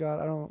think in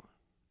God,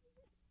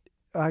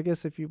 I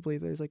guess if you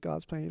believe there's like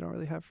God's plan, you don't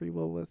really have free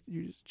will with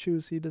you just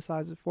choose. He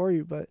decides it for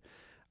you, but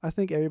I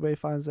think everybody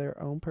finds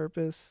their own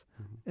purpose,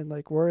 and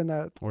like we're in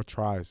that, or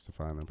tries to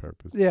find a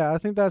purpose. Yeah, I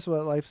think that's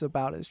what life's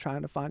about, is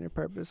trying to find your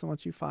purpose, and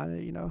once you find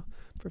it,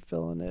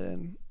 fulfilling it,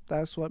 and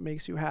that's what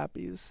makes you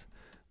happy, is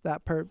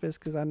that purpose.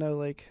 Because I know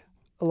like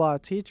a lot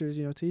of teachers,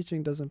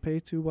 teaching doesn't pay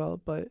too well,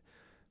 but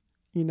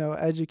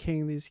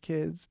educating these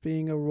kids,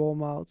 being a role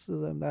model to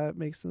them, that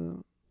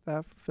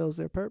fulfills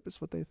their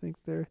purpose, what they think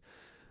they're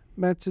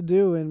meant to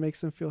do, and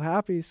makes them feel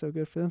happy. So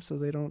good for them, so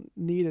they don't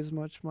need as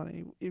much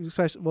money.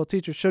 Especially,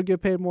 teachers should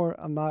get paid more.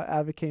 I'm not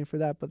advocating for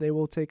that, but they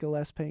will take a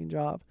less paying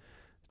job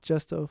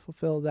just to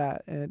fulfill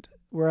that. And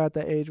we're at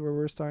the age where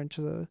we're starting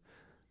to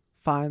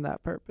find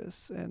that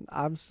purpose, and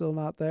I'm still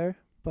not there,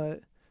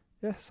 but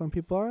yeah, some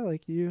people are,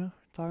 like you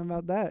talking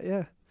about that.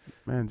 Yeah,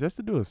 man, just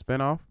to do a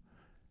spinoff,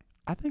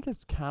 I think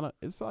it's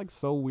like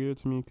so weird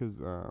to me,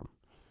 because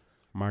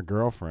my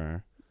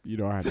girlfriend,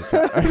 I had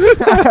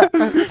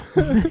to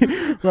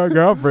my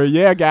girlfriend.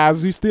 Yeah,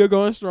 guys, we still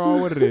going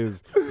strong. What it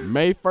is,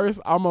 May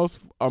 1st, almost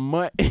a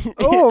month.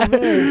 Oh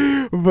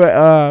man!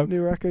 But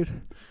new record.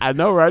 I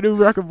know, right? New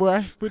record,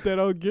 boy. Put that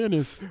on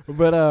Guinness.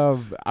 But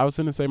I was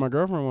gonna say my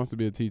girlfriend wants to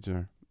be a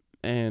teacher,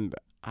 and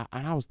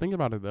I was thinking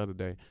about it the other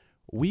day.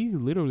 We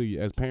literally,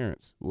 as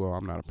parents, well,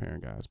 I'm not a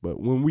parent, guys, but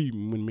when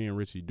me and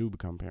Richie do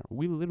become parents,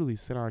 we literally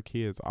send our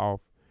kids off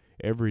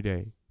every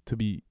day to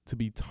be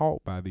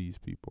taught by these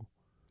people.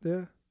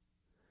 Yeah.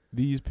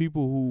 These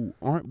people who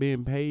aren't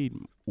being paid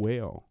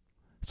well.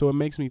 So it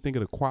makes me think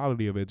of the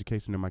quality of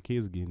education that my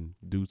kids are getting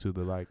due to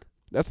the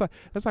that's like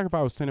if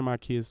I was sending my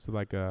kids to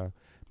like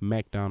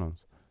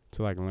McDonald's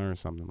to like learn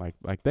something.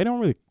 Like they don't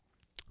really,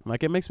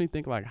 like, it makes me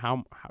think like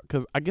how,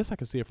 because I guess I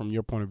can see it from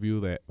your point of view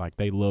that like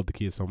they love the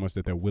kids so much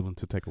that they're willing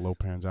to take a low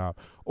paying job,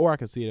 or I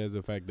can see it as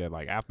the fact that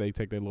like after they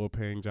take their low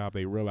paying job,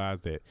 they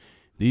realize that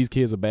these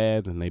kids are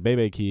bad and they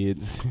baby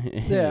kids.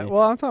 Yeah,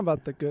 well, I'm talking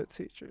about the good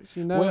teachers,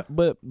 Well,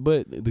 but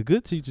the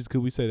good teachers,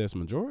 could we say that's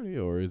majority,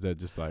 or is that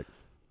just like?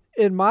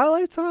 In my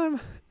lifetime,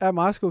 at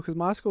my school, because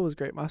my school was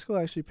great. My school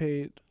actually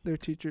paid their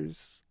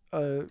teachers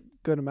a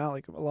good amount.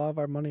 Like, a lot of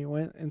our money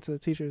went into the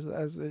teachers,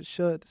 as it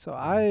should. So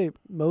I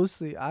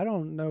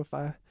don't know if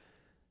I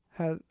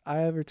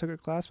ever took a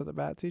class with a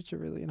bad teacher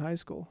really in high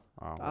school.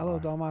 Oh, I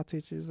loved all my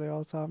teachers. They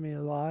all taught me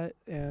a lot,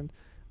 and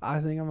I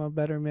think I'm a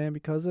better man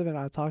because of it. And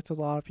I talked to a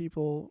lot of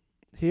people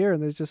here,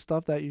 and there's just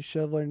stuff that you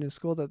should have learned in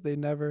school that they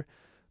never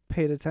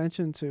paid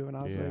attention to. And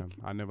I was like,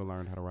 I never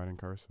learned how to write in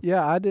cursive.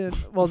 Yeah, I did.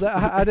 Well,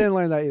 I didn't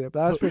learn that either,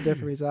 but that was for a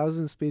different reason. I was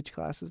in speech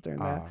classes during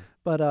that.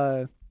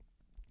 But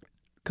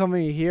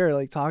coming here,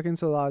 like talking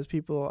to a lot of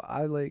people,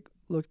 I like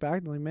look back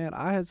and like, man,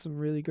 I had some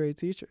really great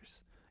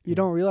teachers. You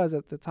don't realize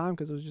at the time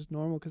because it was just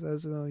normal, because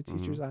those were the only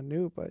teachers I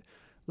knew. But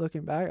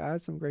looking back, I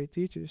had some great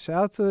teachers.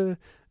 Shout out to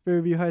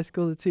Riverview High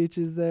School, the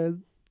teachers there.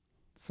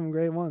 Some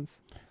great ones.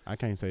 I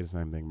can't say the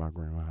same thing about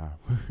Greenwood High.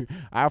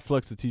 Our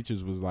flux of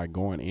teachers was like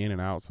going in and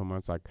out so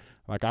much. Like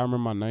I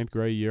remember my 9th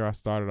grade year, I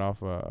started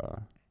off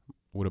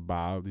with a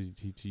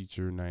biology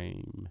teacher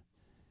named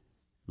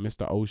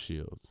Mr.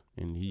 O'Shields,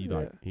 and he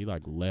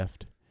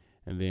left,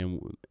 and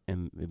then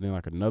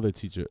like another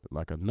teacher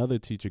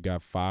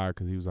got fired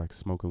because he was like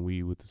smoking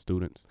weed with the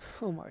students.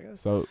 Oh my God!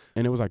 So,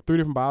 and it was like 3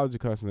 different biology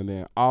classes, and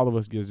then all of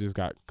us just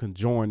got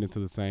conjoined into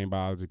the same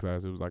biology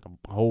class. It was like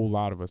a whole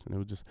lot of us, and it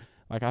was just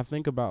like, I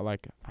think about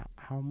like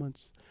how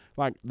much,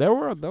 like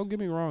don't get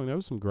me wrong, there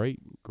was some great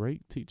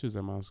teachers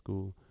at my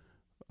school.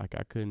 Like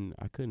I couldn't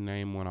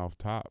name one off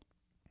top.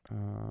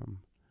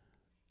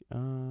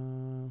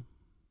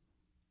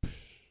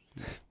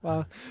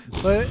 Wow,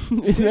 but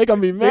they're gonna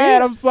be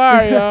mad. I'm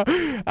sorry, y'all.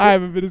 I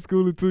haven't been to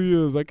school in 2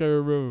 years. I can't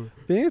remember.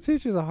 Being a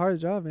teacher is a hard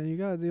job, man. You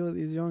gotta deal with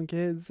these young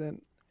kids,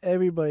 and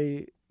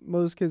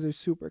most kids are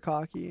super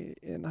cocky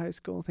in high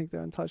school and think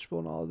they're untouchable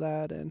and all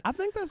that. And I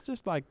think that's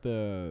just like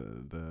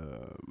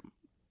the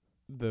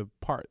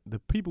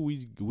people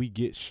we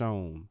get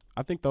shown.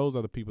 I think those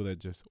are the people that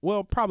just,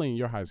 well, probably in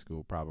your high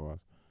school probably was.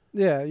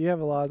 Yeah, you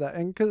have a lot of that,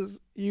 and because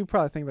you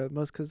probably think that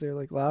most because they're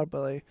like loud,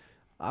 but like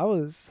I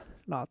was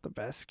not the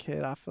best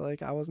kid. I feel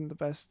like I wasn't the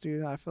best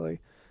student. I feel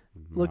like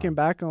looking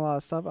back on a lot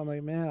of stuff, I'm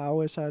like, man, I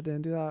wish I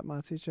didn't do that.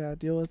 My teacher had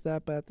to deal with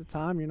that, but at the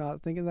time, you're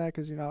not thinking that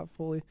because you're not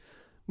fully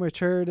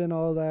matured and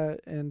all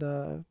that.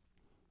 And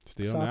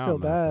still so now I feel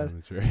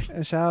bad.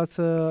 And shout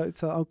out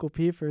to Uncle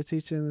Pete for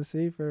teaching the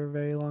C for a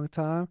very long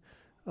time.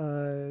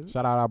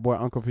 Shout out our boy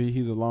Uncle Pete.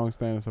 He's a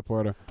long-standing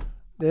supporter.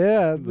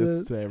 Yeah,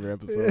 listen to every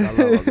episode. I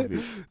love Uncle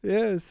Pete.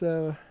 Yeah,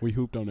 so we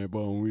hooped on that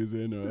ball when we was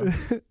in.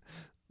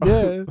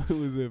 Yeah. It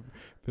was in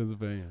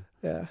Pennsylvania.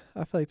 Yeah,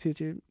 I feel like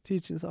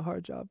teaching's a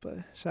hard job, but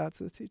shout out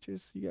to the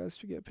teachers. You guys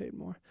should get paid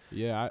more.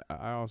 Yeah,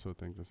 I also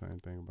think the same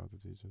thing about the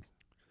teachers.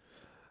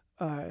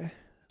 All right.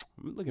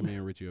 Look at me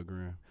and Richie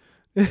agreeing.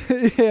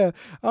 Yeah,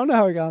 I don't know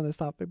how we got on this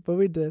topic, but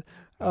we did.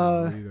 I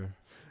don't know either.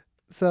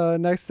 So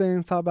next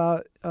thing, talk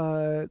about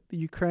the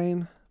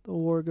Ukraine, the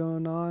war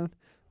going on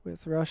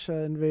with Russia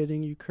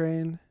invading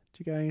Ukraine. Do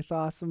you got any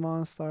thoughts,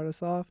 Amon? Start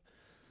us off.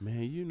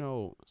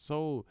 Man,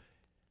 so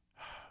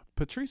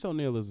Patrice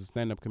O'Neal is a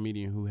stand-up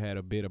comedian who had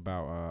a bit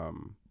about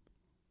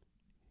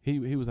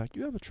he was like,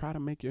 you ever try to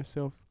make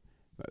yourself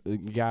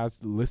guys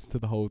listen to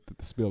the whole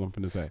spiel I'm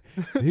finna say.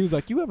 He was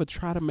like, you ever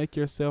try to make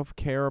yourself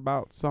care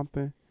about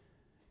something?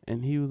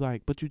 And he was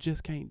like, but you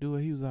just can't do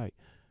it. He was like,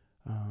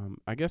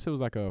 I guess it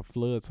was like a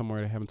flood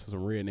somewhere that happened to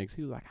some rednecks.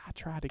 He was like, I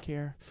tried to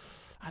care,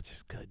 I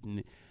just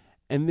couldn't.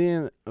 And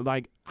then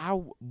I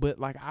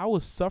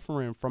was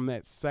suffering from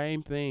that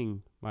same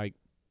thing like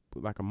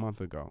a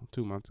month ago,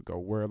 2 months ago,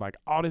 where like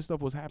all this stuff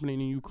was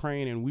happening in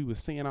Ukraine and we was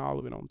seeing all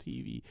of it on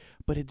TV,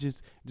 but it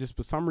just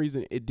for some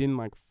reason it didn't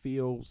like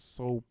feel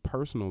so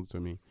personal to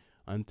me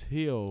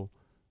until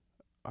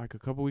like a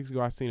couple weeks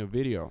ago I seen a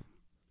video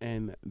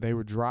and they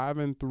were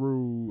driving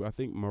through, I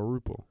think,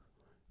 Mariupol,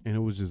 and it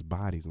was just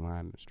bodies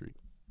lying in the street.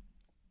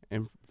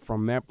 And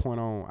from that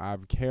point on,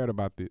 I've cared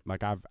about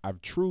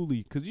I've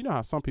truly, because you know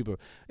how some people,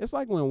 it's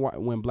like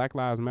when Black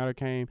Lives Matter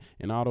came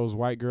and all those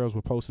white girls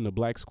were posting the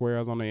black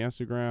squares on their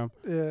Instagram.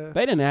 Yeah.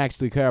 They didn't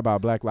actually care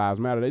about Black Lives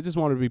Matter. They just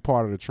wanted to be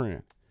part of the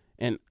trend.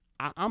 And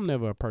I'm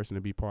never a person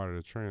to be part of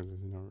the trend,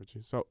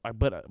 Richie. So,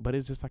 but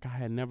it's just like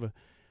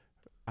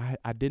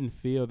I didn't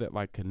feel that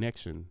like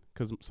connection,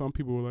 because some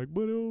people were like,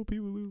 but old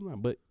people lose life.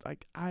 But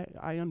like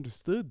I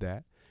understood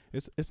that.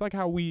 It's like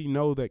how we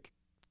know that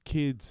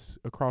kids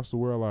across the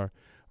world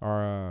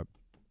are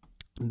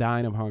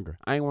dying of hunger.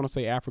 I ain't want to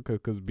say Africa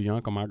because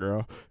Bianca, my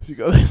girl, she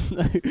goes,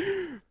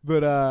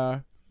 but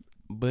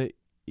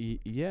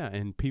yeah,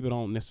 and people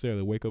don't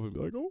necessarily wake up and be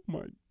like, oh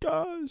my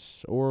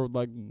gosh, or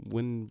like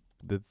when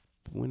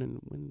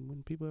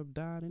people have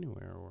died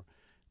anywhere, or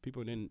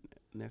people didn't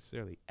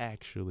necessarily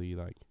actually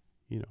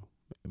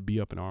be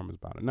up in arms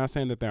about it. Not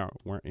saying that there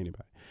weren't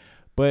anybody,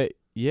 but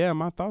yeah,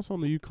 my thoughts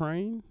on the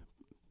Ukraine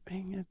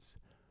thing.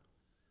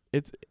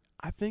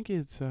 I think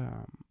it's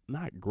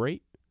not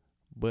great,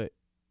 but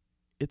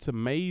it's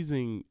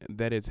amazing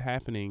that it's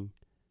happening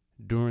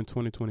during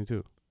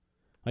 2022.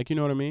 Like, you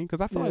know what I mean? Because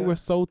I feel like we're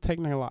so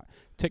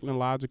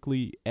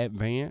technologically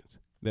advanced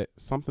that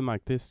something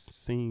like this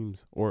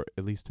seems, or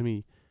at least to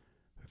me,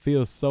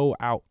 feels so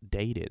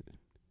outdated.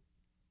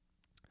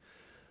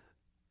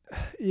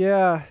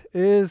 Yeah,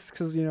 it is,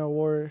 because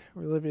we're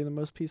living in the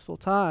most peaceful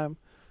time.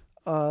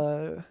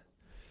 It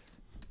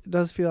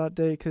does feel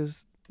outdated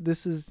because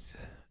this is.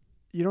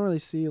 You don't really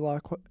see a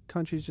lot of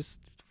countries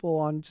just full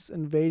on just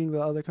invading the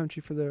other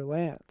country for their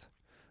land.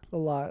 A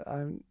lot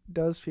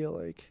does feel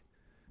like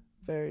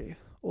very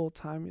old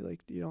timey.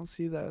 Like you don't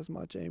see that as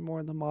much anymore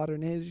in the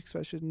modern age,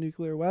 especially with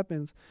nuclear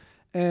weapons.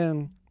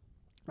 And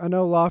I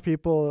know a lot of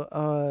people.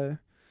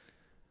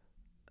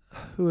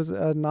 Who was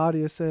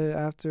Nadia said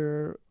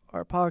after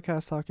our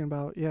podcast talking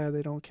about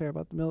they don't care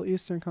about the Middle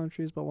Eastern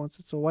countries, but once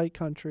it's a white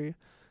country,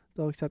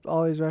 they'll accept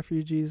all these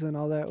refugees and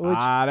all that. Which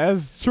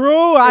that's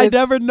true. I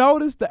never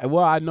noticed that.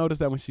 Well, I noticed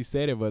that when she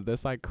said it, but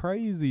that's like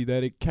crazy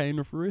that it came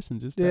to fruition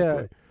just that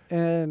way.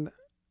 And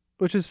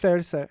which is fair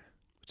to say.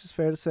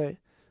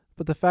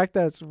 But the fact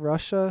that it's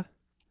Russia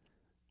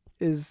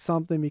is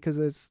something, because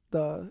it's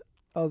the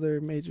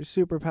other major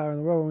superpower in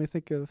the world. When we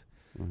think of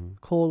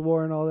Cold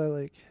War and all that,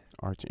 like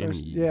arch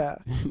enemies. Yeah.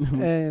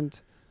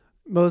 And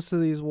most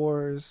of these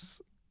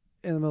wars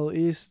in the Middle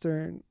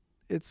Eastern,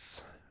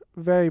 it's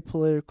very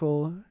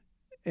political.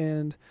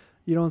 And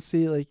you don't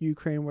see like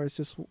Ukraine, where it's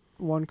just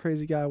one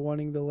crazy guy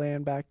wanting the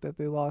land back that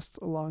they lost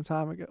a long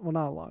time ago. Well,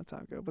 not a long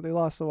time ago, but they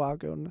lost a while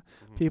ago. And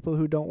people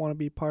who don't want to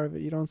be part of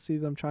it, you don't see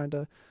them trying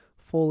to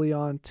fully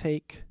on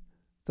take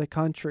the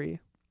country.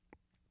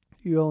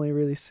 You only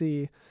really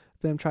see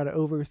them try to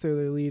overthrow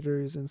their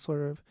leaders and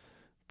sort of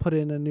put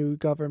in a new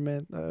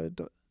government.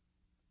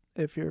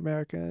 If you're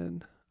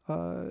American,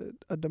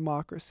 a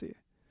democracy.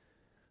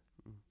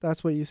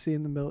 That's what you see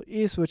in the Middle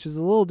East, which is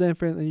a little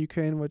different than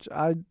Ukraine, which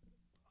I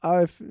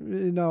have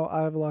a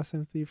lot of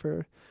sympathy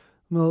for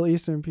Middle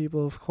Eastern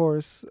people. Of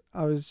course,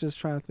 I was just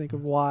trying to think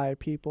of why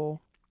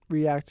people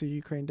react to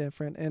Ukraine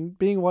different. And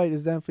being white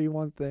is definitely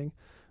one thing,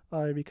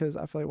 because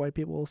I feel like white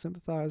people will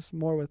sympathize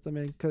more with them,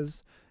 and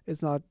because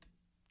it's not,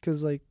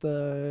 because like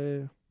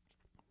a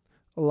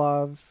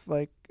lot of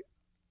like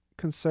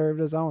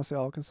conservatives, I don't want to say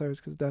all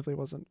conservatives because it definitely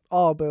wasn't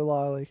all, but a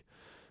lot of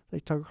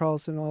like Tucker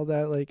Carlson and all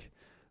that, like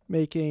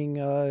making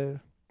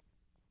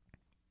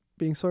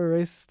being sort of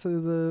racist to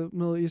the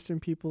Middle Eastern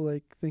people,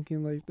 like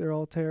thinking like they're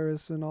all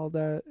terrorists and all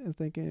that, and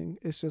thinking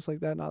it's just like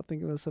that, not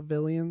thinking of the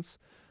civilians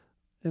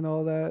and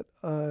all that.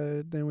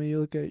 Then when you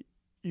look at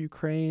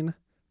Ukraine,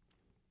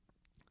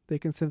 they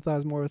can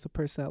sympathize more with the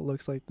person that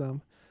looks like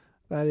them,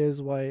 that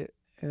is white,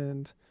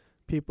 and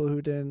people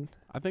who didn't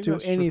do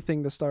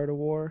anything to start a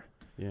war.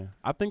 Yeah,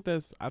 I think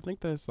that's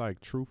like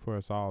true for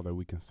us all, that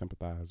we can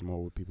sympathize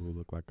more with people who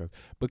look like us,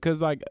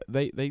 because like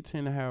they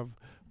tend to have,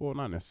 well,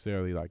 not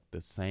necessarily like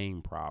the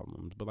same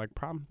problems, but like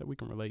problems that we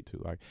can relate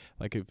to.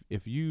 Like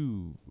if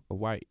you, a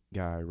white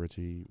guy,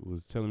 Richie,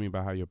 was telling me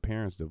about how your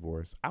parents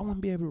divorced, I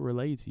wouldn't be able to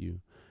relate to you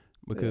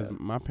because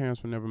my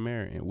parents were never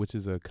married, which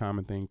is a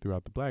common thing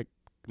throughout the black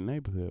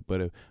neighborhood.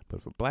 But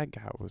if a black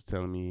guy was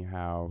telling me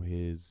how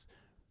his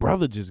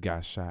brother just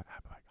got shot,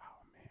 I'd be like,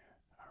 oh man,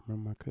 I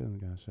remember my cousin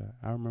got shot.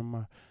 I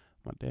remember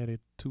my daddy,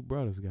 2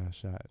 brothers got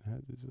shot.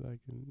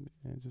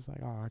 It's just like,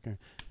 oh, I can.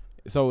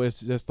 So it's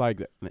just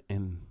like,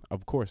 and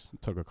of course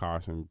Tucker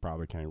Carlson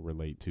probably can't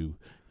relate to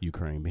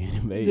Ukraine being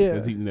invaded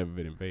because he's never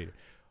been invaded.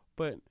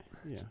 But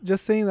yeah,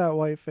 just seeing that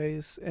white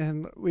face,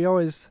 and we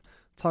always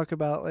talk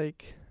about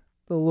like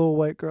the little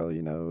white girl.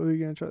 You know, who are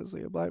you gonna trust,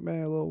 like a black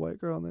man or a little white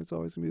girl? And it's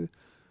always gonna be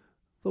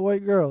the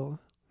white girl.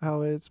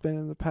 How it's been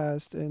in the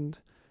past, and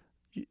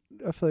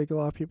I feel like a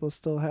lot of people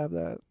still have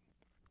that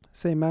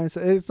same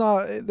mindset. It's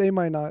not, they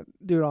might not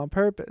do it on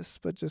purpose,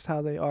 but just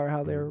how they are,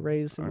 how they were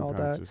raised and all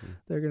that.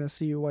 They're going to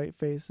see you white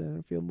face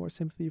and feel more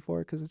sympathy for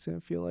it, because it's going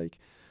to feel like,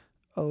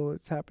 oh,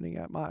 it's happening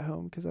at my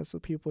home, because that's the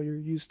people you're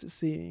used to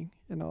seeing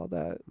and all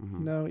that. You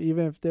know,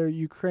 even if they're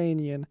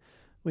Ukrainian,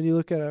 when you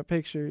look at a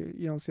picture,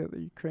 you don't see that they're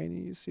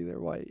Ukrainian, you see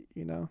they're white,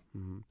 you know?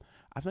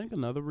 I think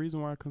another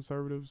reason why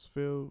conservatives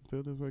feel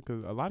this way,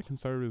 because a lot of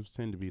conservatives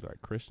tend to be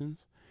like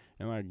Christians.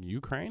 And like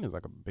Ukraine is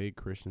like a big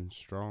Christian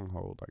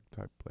stronghold, like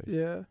type place.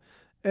 Yeah,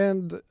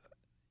 and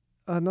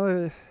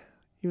another,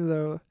 even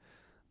though,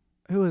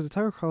 who was it?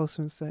 Tucker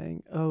Carlson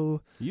saying,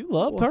 "Oh, you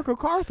love Tucker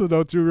Carlson,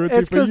 don't you, Richie?"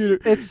 It's because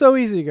it's so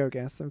easy to go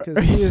against him,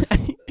 because he is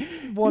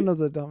one of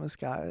the dumbest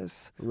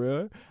guys.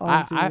 Really?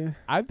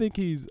 I think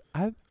he's.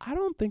 I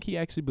don't think he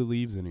actually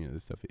believes any of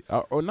this stuff,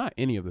 or not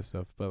any of this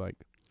stuff, but like.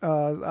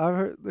 I've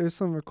heard there's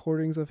some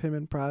recordings of him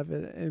in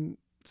private and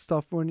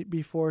stuff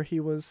before he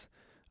was.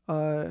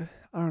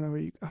 I don't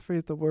know. I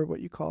forget the word,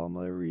 what you call him,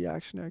 a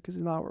reactionary, because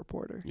he's not a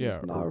reporter. He's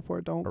not a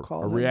reporter. Don't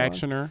call him a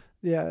reactioner.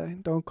 Yeah,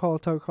 don't call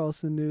Tucker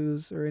Carlson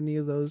news or any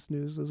of those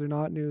news. Those are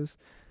not news.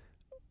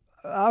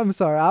 I'm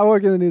sorry. I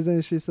work in the news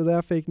industry, so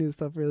that fake news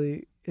stuff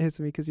really hits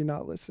me, because you're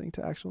not listening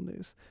to actual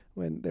news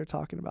when they're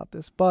talking about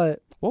this.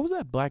 But what was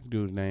that black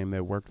dude's name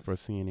that worked for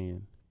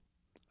CNN?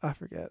 I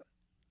forget.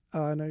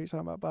 I know what you're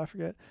talking about, but I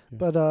forget. Yeah.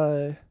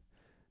 But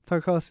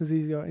Tucker Carlson's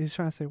easy going. He's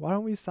trying to say, why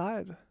don't we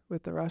side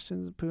with the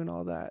Russians and Putin and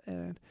all that?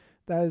 And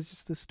that is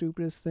just the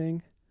stupidest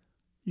thing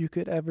you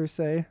could ever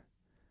say,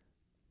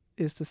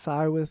 is to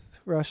side with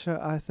Russia,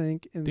 I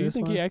think. Do you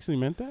think he actually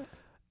meant that?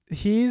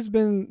 He's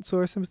been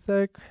sort of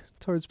sympathetic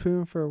towards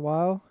Putin for a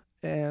while,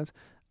 and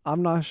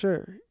I'm not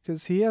sure,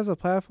 because he has a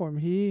platform.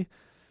 A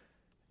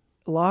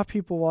lot of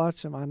people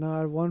watch him. I know I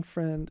had one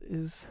friend,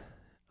 his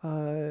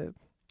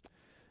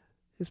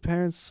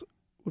parents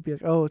would be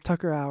like, oh,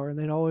 Tucker Hour, and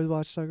they'd always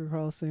watch Tucker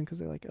Carlson, because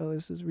they're like, oh,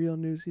 this is real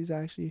news. He's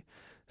actually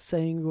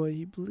saying what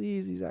he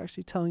believes. He's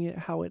actually telling it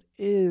how it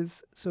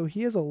is. So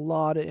he has a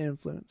lot of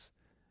influence.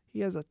 He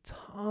has a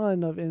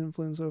ton of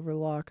influence over a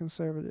lot of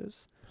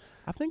conservatives.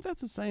 I think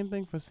that's the same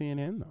thing for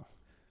CNN, though.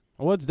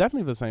 Well, it's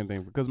definitely the same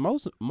thing, because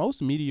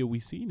most media we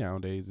see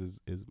nowadays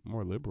is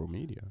more liberal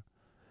media.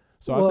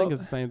 So I think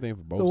it's the same thing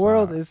for both sides. The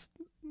world is,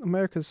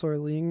 America's sort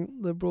of leaning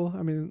liberal.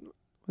 I mean,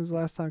 when's the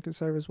last time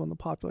conservatives won the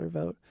popular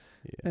vote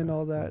and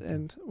all that?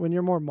 And when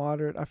you're more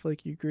moderate, I feel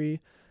like you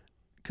agree.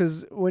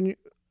 Because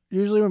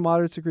usually when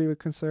moderates agree with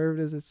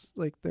conservatives, it's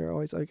like they're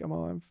always like,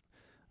 I'm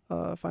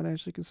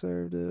financially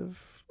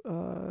conservative,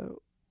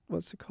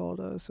 what's it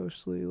called,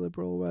 socially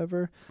liberal,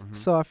 whatever.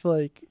 So I feel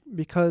like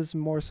because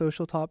more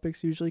social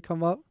topics usually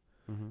come up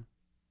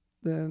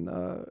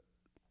than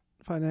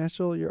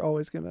financial, you're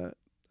always going to,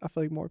 I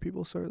feel like more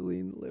people sort of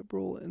lean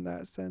liberal in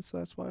that sense. So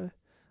that's why,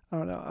 I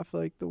don't know, I feel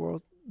like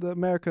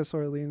America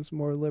sort of leans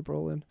more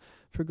liberal and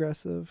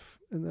progressive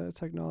in the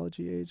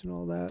technology age and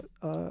all that.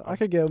 I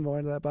could get more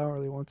into that, but I don't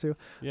really want to.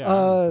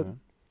 Yeah.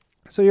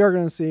 So you're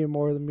going to see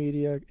more of the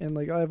media, and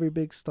like every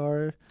big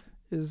star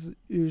is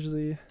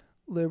usually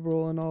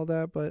liberal and all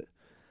that, but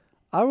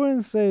I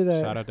wouldn't say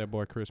that. Shout out that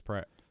boy Chris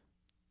Pratt.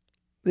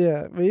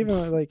 Yeah, but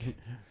even like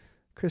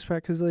Chris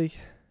Pratt, because like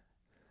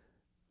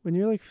when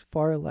you're like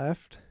far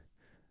left,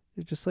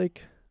 you're just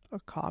like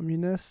a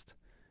communist,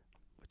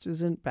 which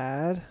isn't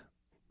bad.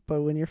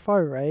 But when you're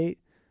far right,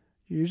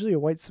 you're usually a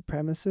white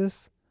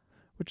supremacist,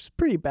 which is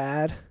pretty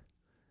bad.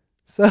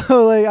 So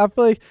like I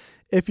feel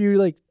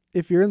like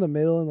if you're in the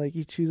middle and like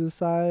you choose a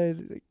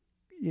side, like,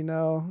 you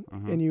know,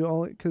 and you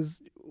only,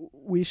 because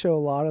we show a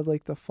lot of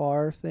like the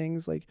far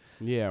things, like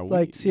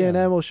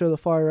CNN will show the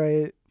far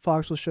right,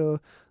 Fox will show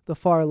the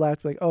far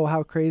left, like, oh,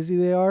 how crazy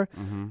they are.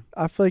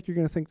 I feel like you're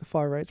gonna think the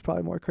far right's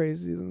probably more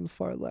crazy than the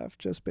far left,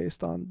 just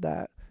based on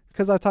that,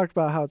 because I talked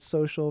about how it's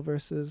social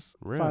versus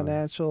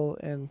financial.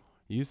 And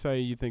you say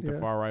you think the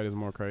far right is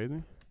more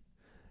crazy?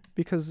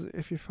 Because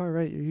if you're far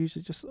right, you're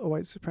usually just a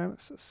white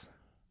supremacist.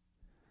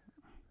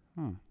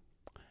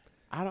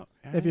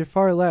 If you're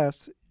far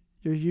left,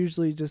 you're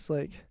usually just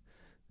like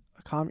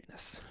a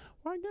communist.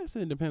 Well, I guess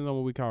it depends on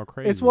what we call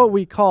crazy. It's what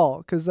we call,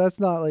 because that's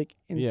not like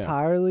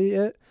entirely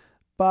it.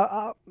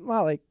 But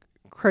not like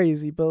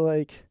crazy, but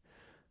like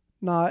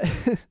not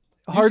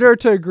harder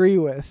to agree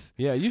with.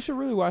 Yeah, you should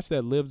really watch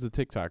that Libs of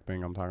TikTok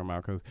thing I'm talking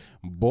about, because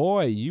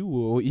boy, you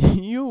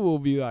will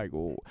be like,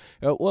 well,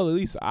 at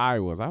least I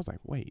was like,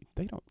 wait,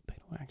 they don't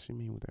actually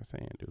mean what they're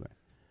saying, do they?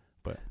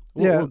 But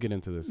we'll get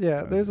into this.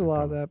 Yeah, there's a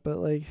lot of that, but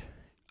like,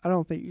 I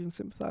don't think you can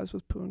sympathize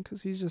with Poon,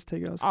 because he's just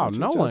taking us. Oh,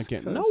 no one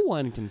can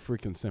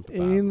freaking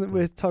sympathize. And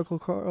with Tucker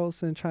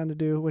Carlson trying to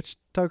do, which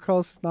Tucker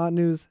Carlson's not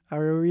news. I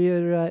will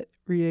reiterate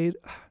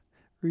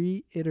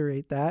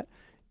that.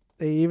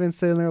 They even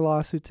said in their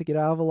lawsuit to get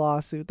out of a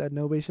lawsuit that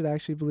nobody should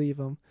actually believe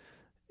them,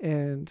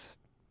 and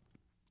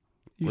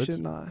you should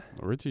not.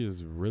 Richie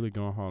is really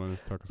going hard on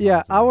this Tucker.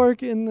 Yeah, I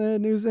work in the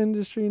news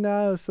industry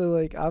now, so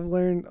like I've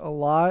learned a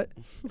lot,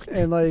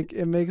 and like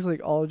it makes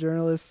like all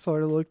journalists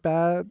sort of look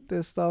bad at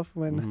this stuff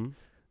when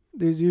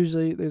there's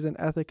an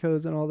ethic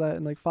codes and all that,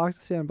 and like Fox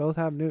and CNN both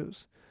have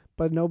news,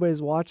 but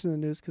nobody's watching the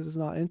news because it's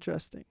not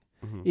interesting.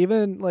 Mm-hmm.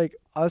 Even like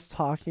us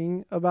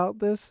talking about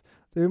this,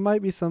 there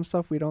might be some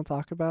stuff we don't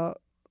talk about,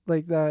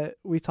 like that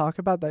we talk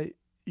about that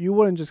you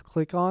wouldn't just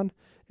click on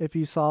if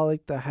you saw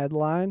like the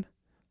headline.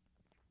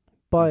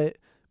 But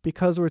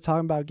because we're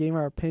talking about giving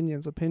our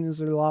opinions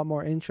are a lot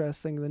more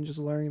interesting than just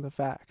learning the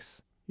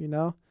facts, you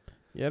know?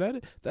 Yeah,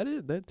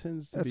 that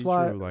tends to be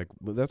true. Like,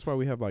 that's why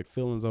we have like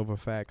feelings over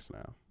facts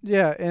now.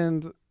 Yeah,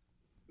 and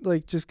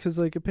like just because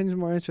like opinions are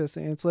more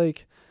interesting. It's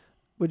like,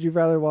 would you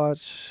rather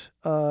watch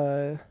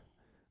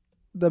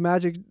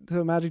Magic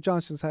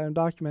Johnson's had a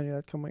documentary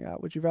that's coming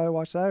out? Would you rather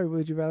watch that, or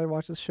would you rather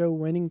watch the show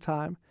Winning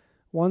Time?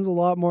 One's a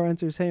lot more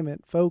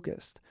entertainment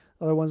focused.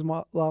 The other one's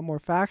a lot more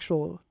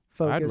factual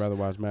focused. I'd rather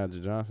watch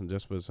Magic Johnson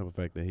just for the simple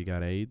fact that he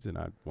got AIDS, and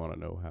I want to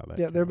know how that.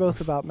 Yeah, they're both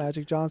about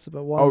Magic Johnson,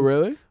 but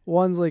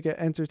one's like an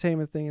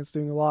entertainment thing. It's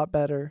doing a lot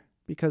better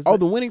because.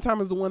 The Winning Time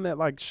is the one that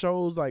like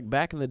shows like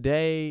back in the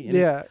day.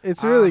 And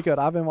it's really good.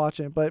 I've been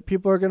watching it, but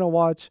people are gonna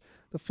watch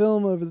the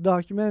film over the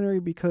documentary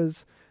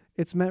because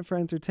it's meant for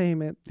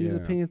entertainment. These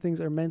opinion things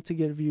are meant to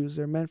get views.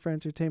 They're meant for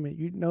entertainment.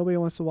 Nobody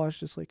wants to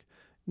watch just like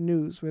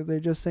news where they're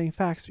just saying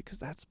facts because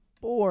that's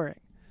boring.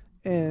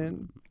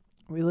 And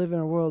we live in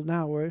a world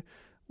now where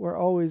we're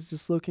always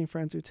just looking for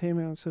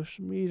entertainment on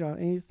social media, on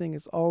anything.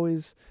 It's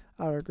always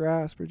out of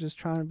grasp. We're just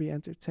trying to be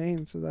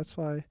entertained. So that's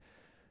why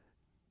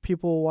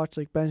people watch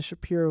like Ben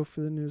Shapiro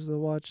for the news. They'll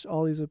watch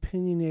all these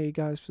opinionated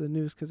guys for the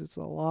news because it's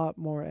a lot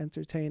more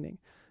entertaining.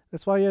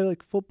 That's why you have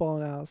like football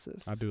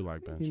analysis. I do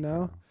like Ben Shapiro. You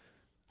know?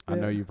 I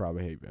know you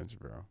probably hate Ben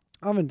Shapiro.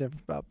 I'm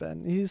indifferent about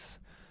Ben. He's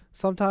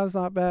sometimes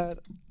not bad.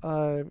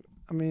 I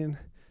mean,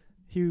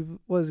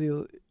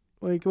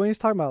 like when he's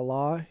talking about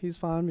law, he's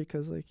fine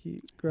because like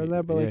he grew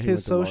that. But like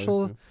his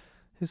social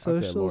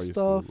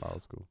stuff,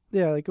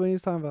 yeah, like when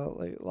he's talking about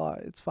like law,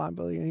 it's fine.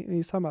 But like, when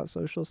he's talking about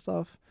social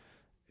stuff,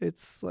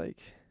 it's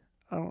like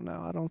I don't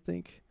know. I don't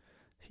think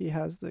he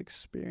has the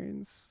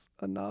experience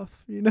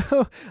enough. You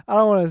know, I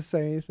don't want to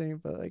say anything,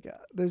 but like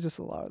there's just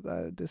a lot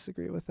that I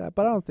disagree with that.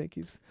 But I don't think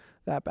he's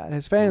that bad.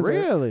 His fans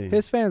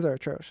are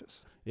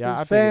atrocious. Yeah,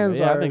 his fans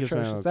are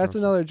atrocious. That's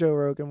another Joe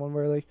Rogan one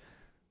where like.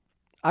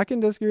 I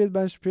can disagree with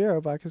Ben Shapiro,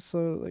 but I can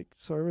sort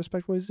of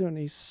respect what he's doing.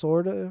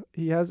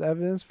 He has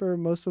evidence for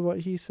most of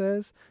what he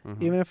says,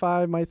 even if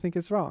I might think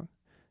it's wrong.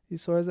 He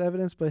sort of has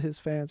evidence, but his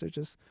fans are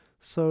just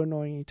so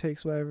annoying. He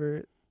takes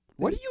whatever.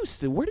 What do you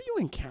see? Where do you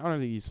encounter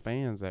these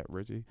fans at,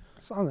 Richie?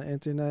 It's on the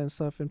internet and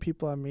stuff, and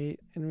people I meet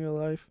in real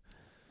life.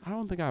 I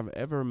don't think I've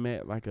ever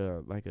met like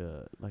a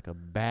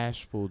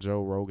bashful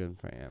Joe Rogan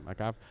fan. Like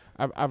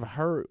I've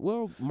heard.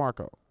 Well,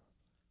 Marco.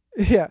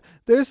 Yeah,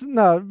 there's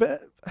no.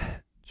 But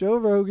Joe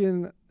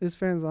Rogan, his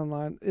fans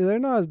online, they're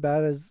not as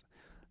bad as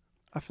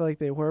I feel like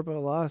they were, but a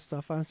lot of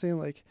stuff I'm seeing,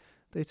 like,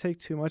 they take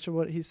too much of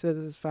what he says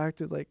as fact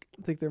to, like,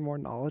 think they're more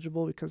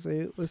knowledgeable because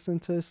they listen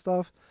to his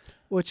stuff,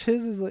 which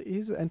his is, like,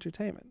 he's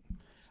entertainment.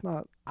 It's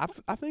not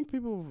I think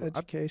people...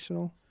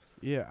 educational.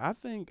 I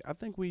think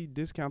we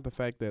discount the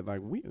fact that,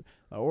 like,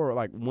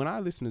 when I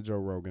listen to Joe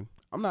Rogan,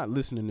 I'm not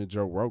listening to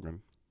Joe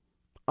Rogan.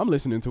 I'm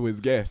listening to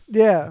his guests.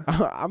 Yeah.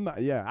 I'm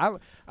not. Yeah.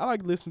 I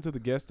like listening to the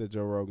guests that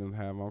Joe Rogan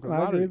have on.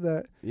 I agree with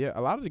that. Yeah.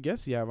 A lot of the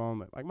guests he have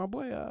on, like my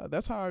boy,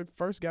 that's how I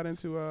first got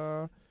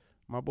into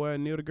my boy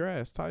Neil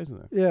deGrasse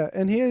Tyson. Yeah.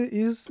 And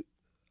he's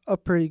a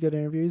pretty good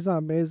interview. He's not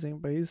amazing,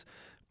 but he's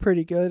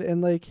pretty good.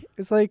 And like,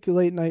 it's like a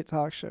late night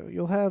talk show.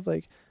 You'll have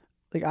like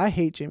I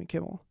hate Jimmy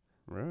Kimmel.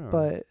 Really?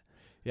 But.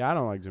 Yeah, I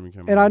don't like Jimmy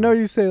Kimmel. And I know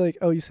you say like,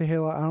 oh, you say hate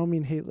a lot. I don't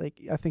mean hate. Like,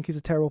 I think he's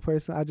a terrible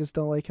person. I just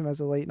don't like him as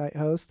a late night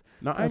host.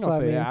 No, I ain't gonna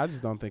say that. I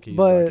just don't think he's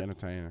like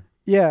entertaining.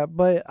 Yeah,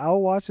 but I'll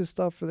watch his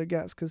stuff for the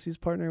guests because he's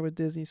partnered with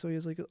Disney, so he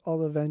has like all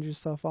the Avengers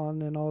stuff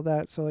on and all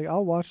that. So like,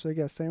 I'll watch the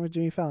guests. Same with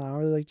Jimmy Fallon. I don't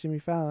really like Jimmy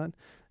Fallon,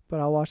 but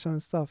I'll watch some of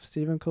his stuff.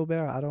 Stephen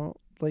Colbert. I don't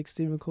like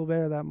Stephen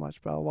Colbert that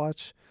much, but I'll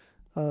watch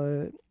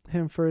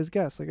him for his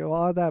guests. Like a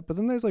lot of that. But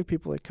then there's like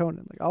people like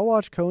Conan. Like I'll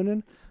watch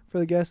Conan for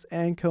the guests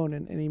and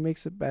Conan, and he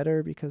makes it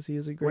better because he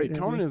is a great. Wait,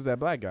 Conan is that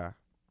black guy?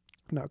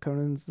 No,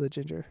 Conan's the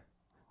ginger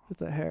with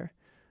the hair.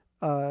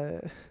 I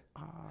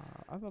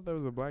thought there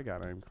was a black guy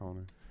named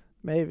Conan.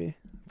 Maybe,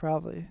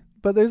 probably.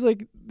 But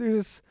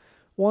there's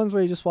ones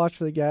where you just watch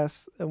for the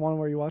guest and one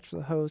where you watch for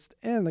the host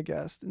and the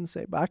guest and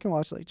say, but I can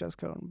watch like just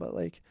Conan, but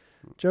like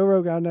Joe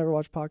Rogan, I've never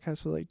watched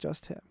podcasts with like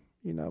just him,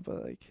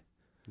 but like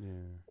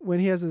when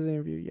he has his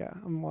interview, yeah,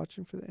 I'm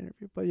watching for the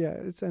interview. But yeah,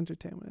 it's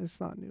entertainment. It's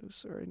not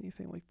news or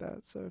anything like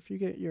that. So if you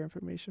get your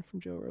information from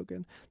Joe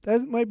Rogan,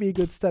 that might be a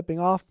good stepping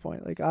off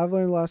point. Like I've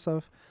learned a lot of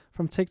stuff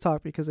from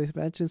TikTok because they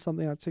mentioned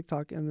something on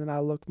TikTok and then I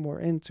look more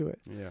into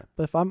it. Yeah.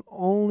 But if I'm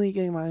only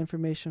getting my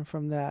information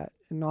from that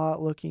and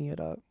not looking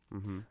it up,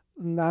 and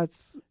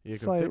that's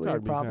slightly TikTok a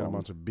be saying a problem.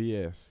 bunch of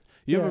BS.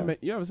 You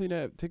ever seen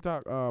that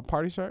TikTok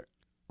party shirt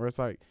where it's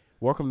like,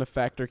 "Welcome to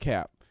Factor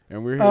Cap,"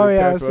 and we're here to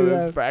test whether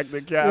it's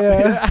Factor Cap.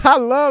 Yeah. I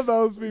love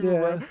those people,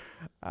 bro.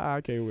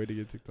 I can't wait to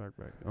get TikTok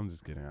back. I'm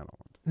just kidding. I don't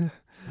want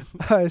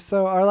All right,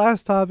 so our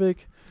last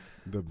topic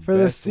for the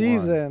best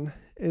season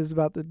is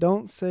about the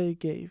Don't Say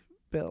Gay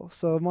bill.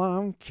 So, Mon,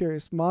 I'm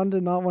curious. Mon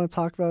did not want to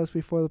talk about this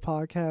before the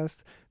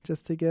podcast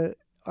just to get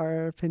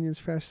our opinions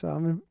fresh. So,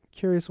 I'm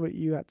curious what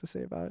you have to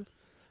say about it.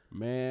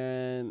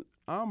 Man,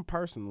 I'm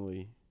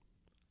personally,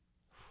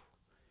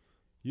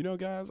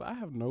 guys, I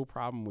have no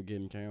problem with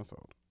getting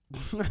canceled.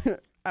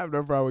 I have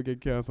no problem with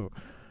getting canceled.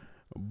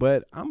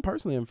 But I'm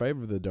personally in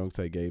favor of the Don't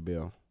Say Gay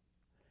bill.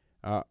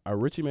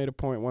 Richie made a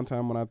point one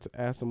time when I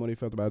asked him what he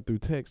felt about it through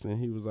text, and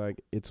he was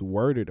like, it's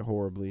worded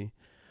horribly.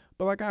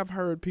 But like I've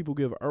heard people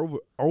give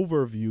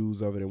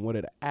overviews of it and what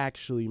it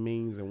actually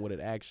means and what it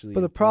actually.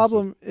 But the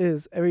problem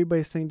is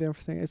everybody's saying different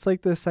things. It's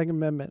like the Second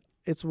Amendment.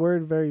 It's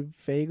worded very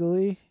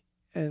vaguely,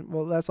 and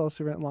well, that's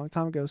also written a long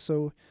time ago.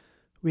 So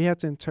we have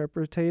to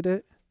interpretate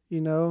it.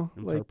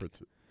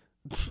 Interpretate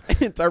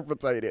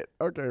it.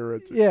 Okay,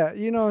 Richard. Yeah,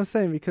 you know what I'm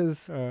saying,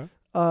 because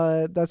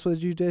that's what the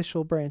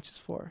judicial branch is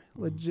for.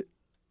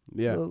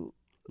 Yeah.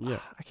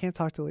 I can't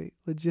talk to late.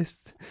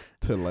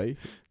 To lay.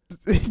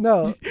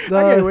 No, I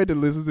can't wait to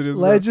listen to this.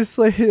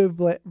 Legislative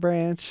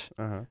branch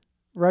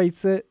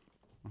writes it.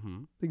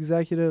 Mm-hmm. The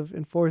executive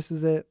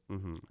enforces it.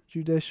 Mm-hmm.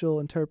 Judicial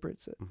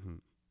interprets it. Mm-hmm.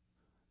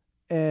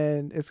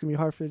 And it's gonna be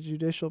hard for the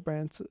judicial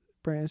branch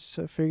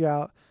to figure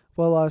out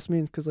what all this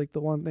means, because like the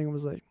one thing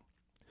was like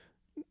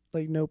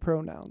no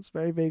pronouns,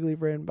 very vaguely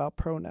written about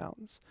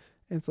pronouns.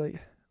 And it's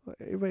like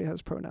everybody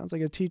has pronouns.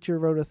 Like a teacher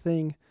wrote a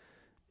thing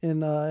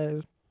in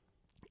going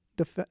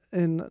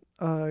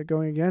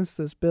against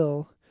this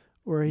bill,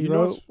 where he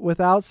wrote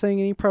without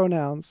saying any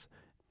pronouns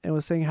and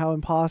was saying how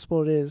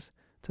impossible it is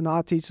to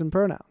not teach them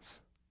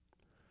pronouns.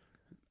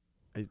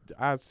 I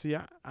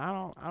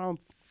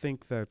don't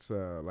think that's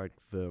like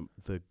the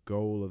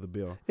goal of the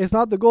bill. It's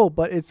not the goal,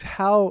 but it's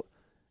how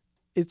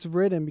it's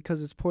written,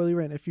 because it's poorly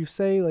written. If you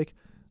say like,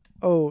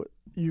 oh,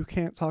 you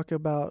can't talk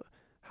about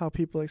how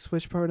people like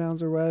switch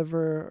pronouns or whatever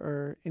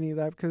or any of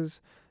that,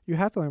 because you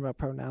have to learn about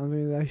pronouns. I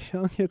mean, that you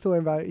don't get to learn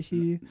about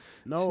he.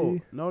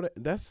 No,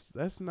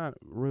 that's not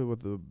really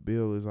what the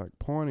bill is like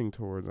pointing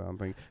towards. I don't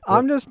think.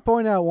 I'm just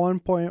pointing out one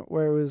point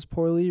where it was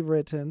poorly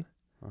written,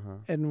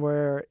 and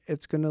where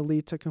it's going to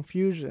lead to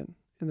confusion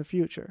in the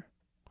future.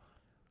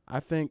 I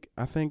think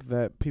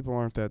that people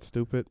aren't that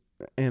stupid,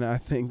 and I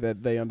think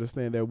that they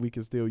understand that we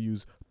can still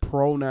use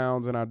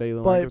pronouns in our daily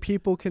language. But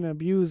people can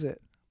abuse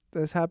it.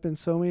 This happened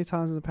so many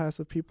times in the past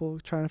of people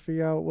trying to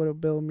figure out what a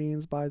bill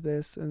means by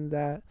this and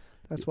that.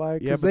 That's why,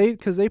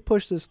 because they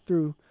push this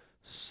through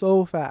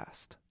so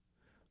fast.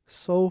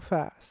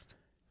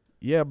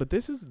 Yeah, but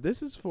this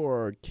is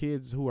for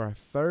kids who are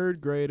third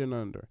grade and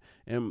under.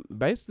 And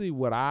basically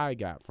what I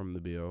got from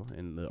the bill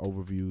and the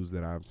overviews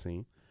that I've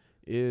seen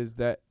is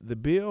that the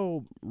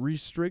bill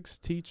restricts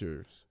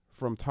teachers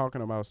from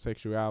talking about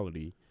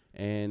sexuality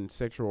and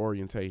sexual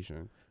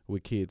orientation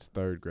with kids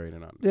third grade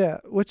and under. Yeah,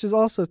 which is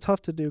also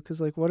tough to do, because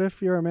like, what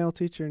if you're a male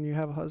teacher and you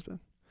have a husband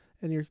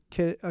and your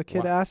kid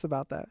asks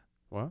about that?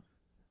 What?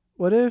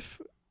 What if,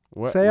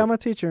 say I'm a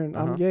teacher and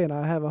Uh-huh. I'm gay and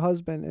I have a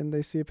husband and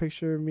they see a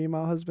picture of me and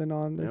my husband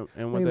on the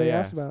and what thing they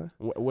ask ask about?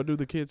 What do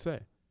the kids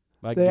say?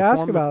 Like They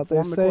ask about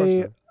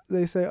it.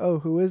 They say, oh,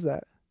 who is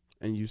that?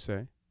 And you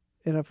say?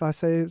 And if I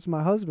say it's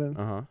my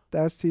husband,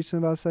 that's teaching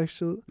about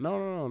sexual.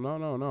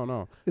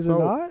 No. Is it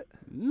not?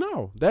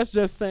 No, that's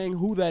just saying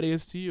who that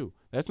is to you.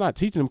 That's not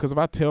teaching them, because if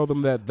I tell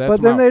them that's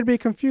but then they'd be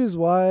confused.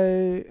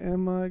 Why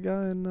am I a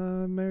guy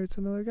and married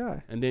to another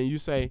guy? And then you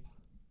say,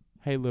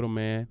 hey, little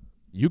man,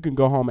 you can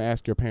go home and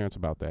ask your parents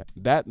about that.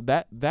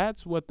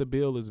 That's what the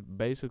bill is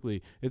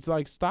basically. It's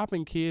like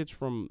stopping kids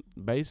from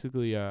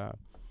basically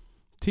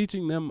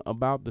teaching them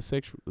about the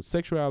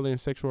sexuality and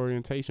sexual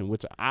orientation,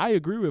 which I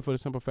agree with, for the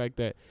simple fact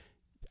that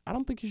I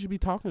don't think you should be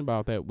talking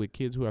about that with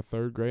kids who are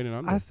third grade and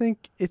under. I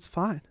think it's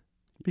fine,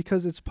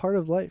 because it's part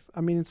of life. I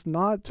mean, it's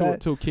not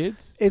to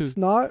kids. It's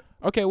not.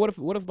 Okay,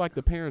 what if like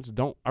the parents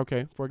don't?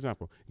 Okay, for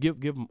example,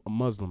 give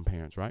Muslim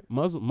parents, right?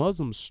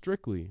 Muslims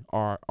strictly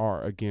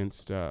are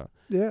against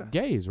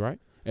gays, right?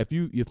 If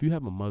you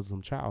have a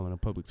Muslim child in a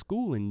public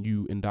school and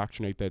you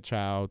indoctrinate that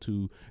child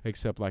to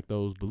accept like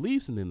those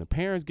beliefs, and then the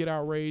parents get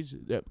outraged,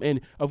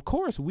 and of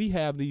course we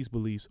have these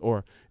beliefs,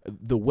 or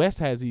the West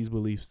has these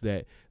beliefs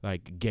that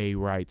like gay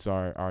rights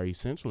are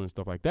essential and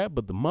stuff like that,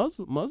 but the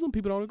Muslim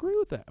people don't agree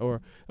with that,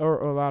 or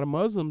a lot of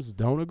Muslims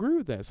don't agree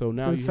with that. So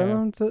now don't send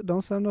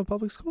them to a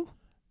public school.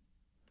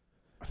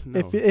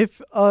 No.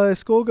 If a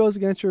school goes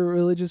against your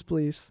religious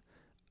beliefs,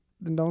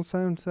 then don't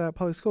send them to that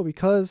public school,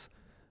 because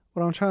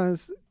what I'm trying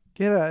to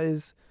get at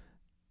is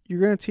you're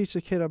going to teach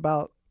a kid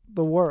about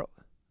the world,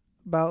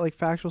 about like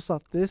factual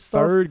stuff. This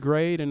stuff, third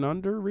grade and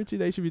under, Richie,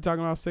 they should be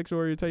talking about sexual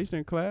orientation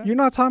in class. You're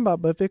not talking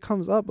about, but if it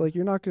comes up, like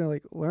you're not going to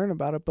like learn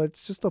about it, but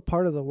it's just a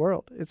part of the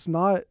world. It's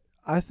not,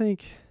 I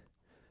think.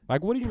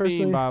 Like, what do you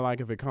mean by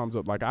like if it comes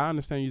up? Like, I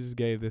understand you just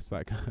gave this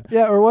like.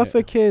 Yeah, or what if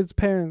a kid's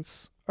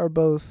parents are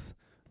both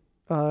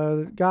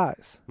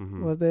guys?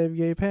 Mm-hmm. What if they have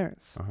gay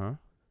parents? Uh-huh.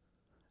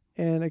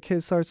 And a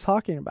kid starts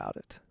talking about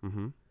it.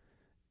 Mm-hmm.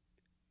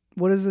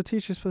 What is the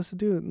teacher supposed to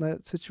do in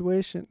that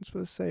situation? It's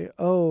supposed to say,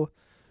 "Oh,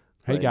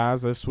 hey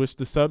guys, let's switch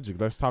the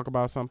subject. Let's talk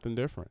about something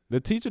different." The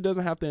teacher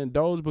doesn't have to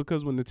indulge,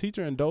 because when the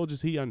teacher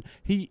indulges,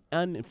 he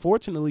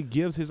unfortunately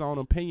gives his own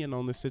opinion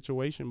on the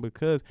situation,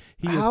 because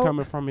he is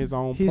coming from his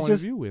own point of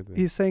view with it.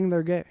 He's saying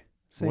they're gay.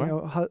 Saying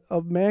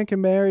a man can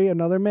marry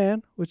another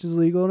man, which is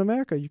legal in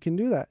America. You can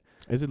do that.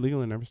 Is it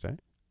legal in every state?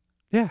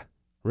 Yeah.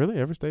 Really?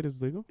 Every state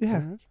is legal?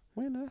 Yeah.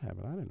 When did that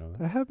happen? I didn't know that.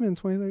 That happened in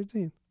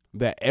 2013.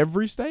 That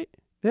every state?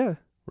 Yeah.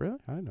 Really?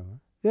 I didn't know that.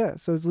 Yeah.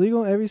 So it's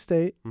legal in every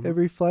state. Mm-hmm. It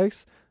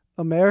reflects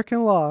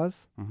American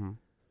laws. Mm-hmm.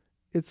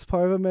 It's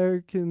part of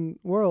American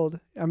world.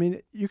 I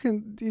mean, you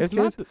can, these it's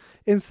kids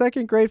in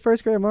second grade,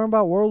 first grade, learn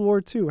about World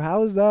War II.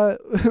 How is that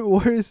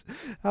worse?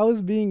 How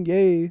is being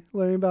gay,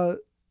 learning about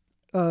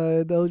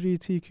the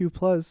LGBTQ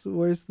plus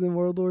worse than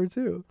World War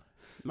II?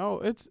 No,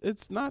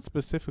 it's not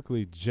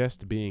specifically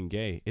just being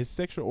gay. It's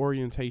sexual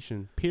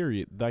orientation,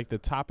 period. Like the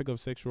topic of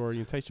sexual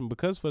orientation,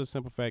 because for the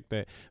simple fact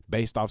that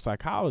based off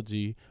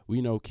psychology, we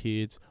know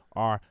kids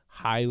are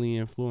highly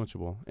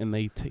influenceable, and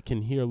they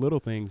can hear little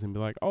things and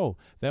be like, "Oh,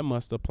 that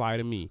must apply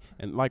to me."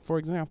 And like, for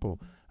example,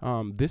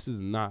 this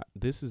is not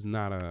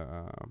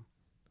a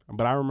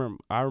but I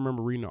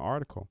remember reading an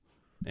article,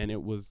 and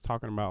it was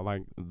talking about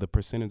like the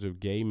percentage of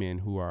gay men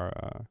who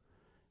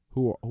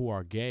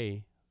are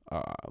gay.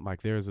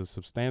 Like there's a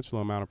substantial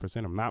amount of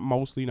percent of them, not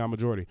mostly, not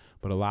majority,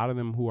 but a lot of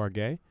them who are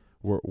gay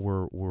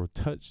were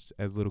touched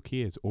as little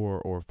kids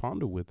or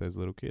fondled with as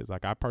little kids.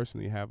 Like I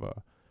personally have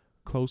a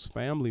close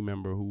family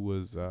member who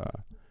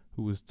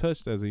was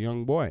touched as a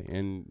young boy,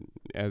 and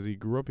as he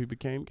grew up, he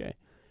became gay.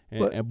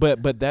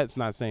 But that's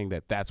not saying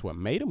that that's what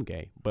made him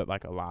gay. But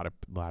like a lot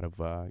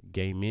of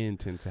gay men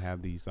tend to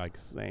have these like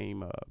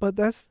same. But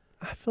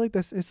I feel like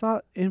it's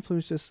not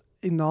influence, just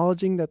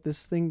acknowledging that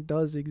this thing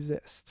does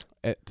exist.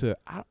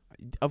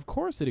 Of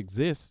course it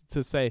exists.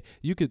 To say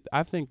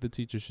I think the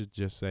teacher should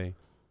just say,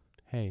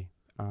 "Hey,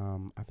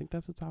 I think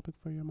that's a topic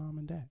for your mom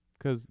and dad."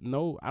 Because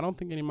I don't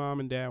think any mom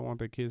and dad want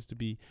their kids to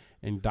be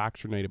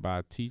indoctrinated by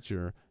a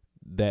teacher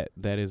that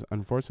is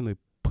unfortunately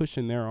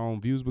pushing their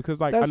own views.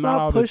 Because like that's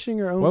not pushing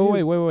your own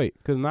views. Wait.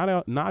 Because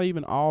not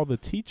even all the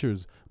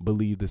teachers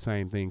believe the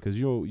same thing. Because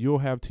you'll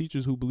have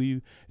teachers who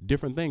believe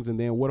different things, and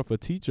then what if a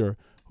teacher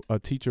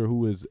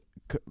who is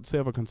say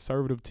of a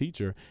conservative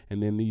teacher,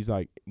 and then these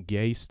like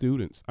gay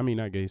students, I mean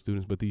not gay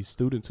students, but these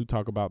students who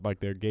talk about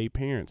like their gay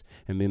parents,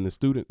 and then the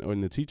student or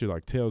the teacher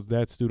like tells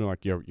that student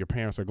like your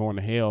parents are going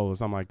to hell or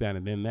something like that,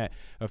 and then that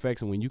affects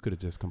them when you could have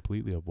just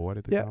completely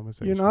avoided the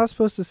conversation. You're not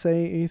supposed to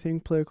say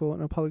anything political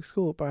in a public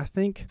school, but I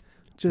think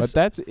just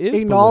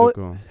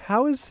political.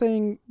 How is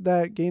saying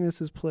that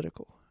gayness is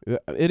political?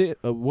 It is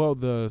well,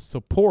 the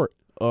support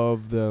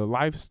of the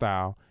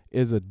lifestyle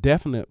is a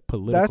definite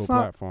political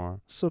platform.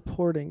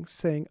 Supporting,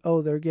 saying,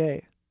 "Oh, they're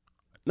gay."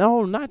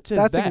 No, not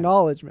just that's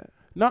acknowledgement.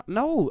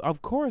 No,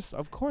 of course,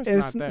 and not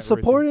it's that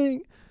supporting.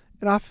 Richie.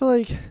 And I feel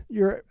like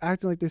you're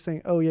acting like they're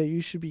saying, "Oh yeah,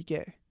 you should be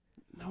gay."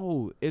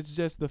 No, it's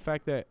just the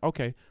fact that,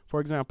 okay,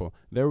 for example,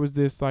 there was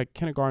this like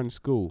kindergarten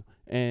school,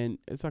 and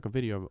it's like a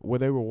video where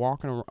they were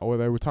walking around, or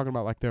they were talking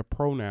about like their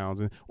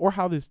pronouns, or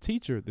how this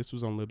teacher, this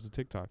was on Libs of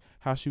TikTok,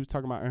 how she was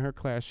talking about in her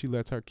class, she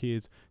lets her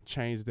kids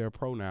change their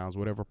pronouns,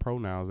 whatever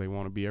pronouns they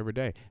want to be every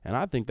day. And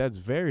I think that's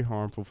very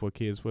harmful for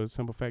kids, for the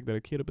simple fact that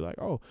a kid will be like,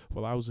 "Oh,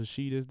 well, I was a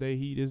she this day,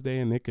 he this day,"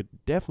 and it could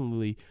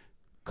definitely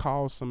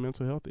cause some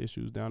mental health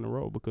issues down the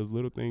road, because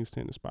little things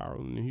tend to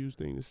spiral into huge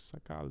things. This is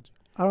psychology.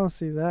 I don't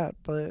see that,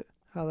 but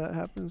how that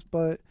happens.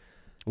 But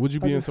would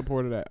you be in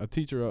support of that? A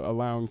teacher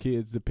allowing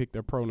kids to pick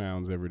their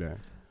pronouns every day?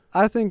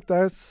 I think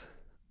that's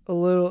a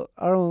little.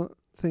 I don't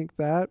think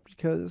that,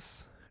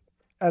 because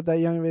at that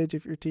young age,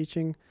 if you're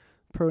teaching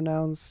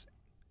pronouns,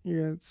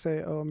 you're gonna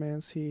say, "Oh, a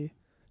man's he,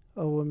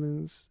 a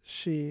woman's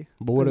she."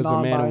 But what is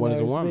a man and what is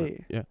a woman?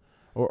 They. Yeah.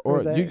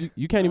 Or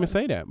you can't even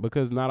say that,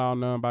 because not all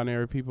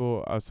non-binary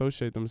people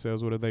associate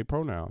themselves with a they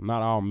pronoun.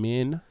 Not all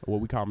men,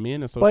 what we call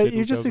men, associate themselves with But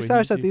you just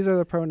established that these are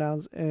the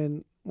pronouns,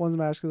 and one's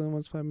masculine,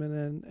 one's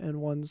feminine, and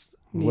one's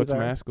neither. What's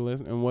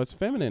masculine and what's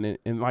feminine,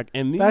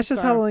 and that's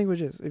just how the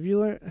language is. If you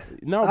learn,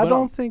 no, I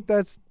don't think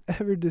that's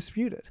ever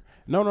disputed.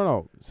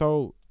 No.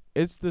 So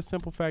it's the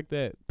simple fact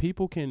that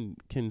people can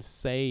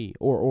say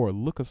or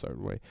look a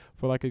certain way.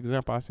 For like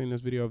example, I seen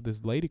this video of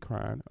this lady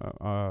crying,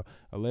 a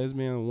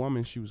lesbian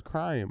woman. She was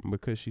crying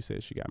because she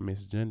said she got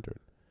misgendered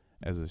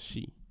as a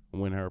she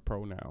when her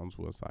pronouns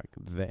was like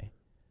they.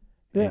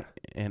 Yeah,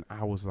 and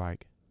I was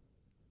like,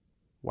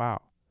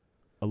 wow.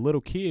 A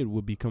little kid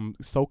would become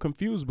so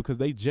confused because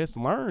they just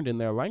learned in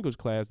their language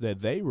class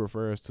that they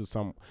refers to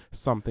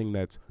something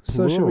that's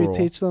plural. So should we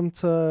teach them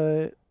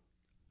to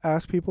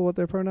ask people what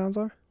their pronouns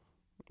are?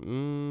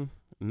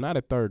 Not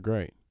at third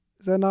grade.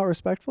 Is that not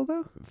respectful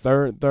though?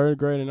 Third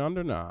grade and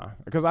under, nah.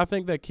 Because I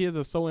think that kids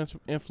are so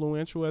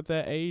influential at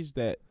that age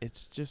that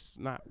it's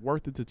just not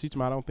worth it to teach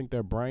them. I don't think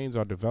their brains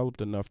are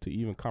developed enough to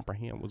even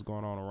comprehend what's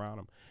going on around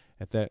them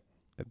at that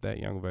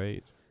young of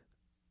age.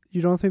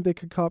 You don't think they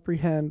could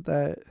comprehend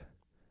that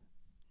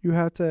you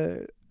have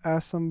to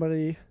ask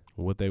somebody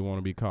what they want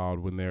to be called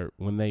when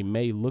they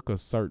may look a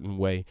certain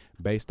way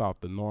based off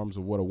the norms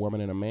of what a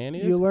woman and a man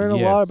is? You learn a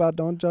lot about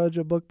don't judge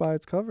a book by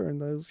its cover in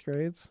those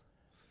grades.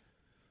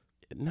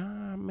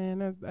 Nah,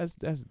 man,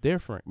 that's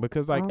different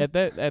because like at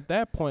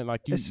that point,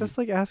 like it's just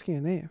like asking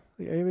a name.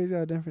 Like everybody's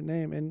got a different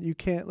name, and you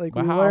can't like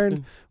when we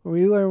learned when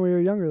we were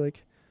younger.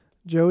 Like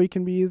Joey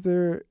can be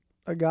either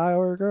a guy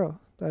or a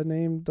girl. That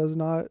name does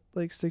not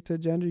like stick to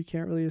gender. You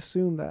can't really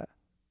assume that.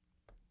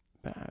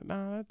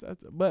 Nah,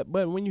 that's but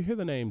when you hear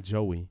the name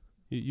Joey,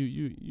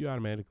 you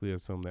automatically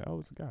assume that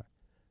it's a guy.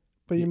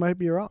 But you might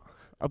be wrong.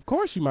 Of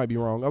course you might be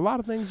wrong. A lot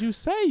of things you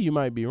say you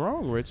might be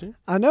wrong, Richie.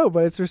 I know,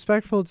 but it's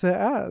respectful to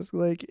ask.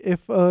 Like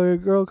if a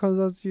girl comes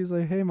up to you and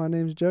like, "Hey, my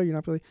name's Joe," you're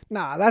not really,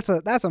 "Nah, that's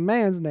a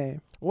man's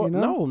name." Well, you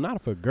know? No, not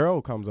if a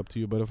girl comes up to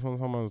you, but if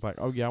someone was like,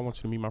 "Oh yeah, I want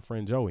you to meet my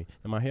friend Joey,"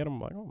 in my head I'm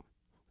like, "Oh,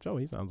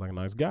 Joey, he sounds like a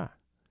nice guy."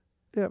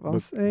 Yeah, but I'm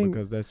saying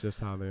because that's just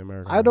how the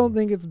American. I don't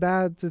think it's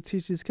bad to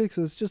teach these kids.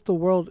 'Cause it's just the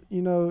world.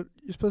 You know,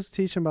 you're supposed to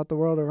teach them about the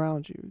world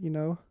around you. You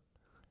know,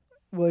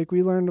 like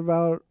we learned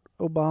about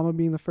Obama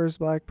being the first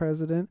black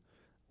president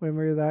when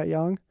we were that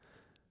young.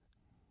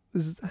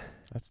 That's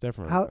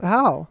different.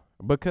 How?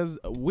 Because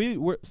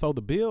so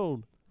the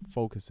bill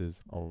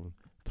focuses on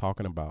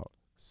talking about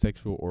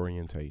sexual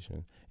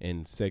orientation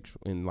and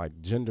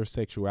like gender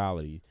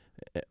sexuality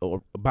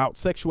or about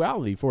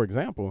sexuality, for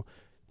example.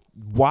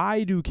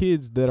 Why do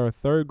kids that are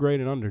third grade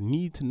and under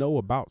need to know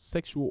about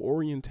sexual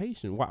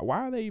orientation? Why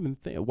are they even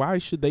why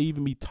should they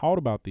even be taught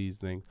about these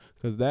things?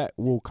 Because that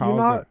will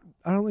cause.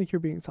 I don't think you're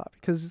being taught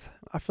because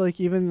I feel like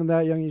even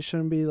that young you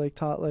shouldn't be like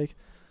taught like,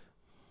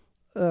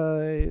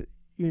 like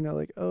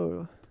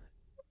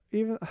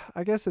even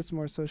I guess it's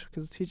more social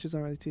because teachers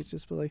don't really teach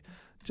this, but like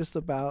just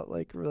about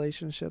like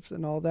relationships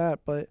and all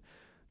that. But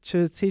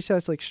to teach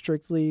that's like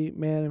strictly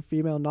man and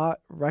female, not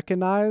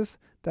recognize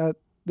that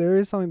there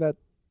is something that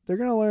they're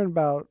going to learn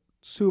about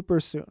super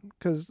soon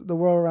because the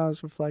world around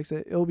us reflects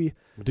it. It'll be.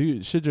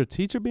 Should your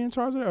teacher be in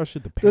charge of it or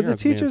should the parents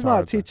the teacher's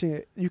not teaching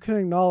it. You can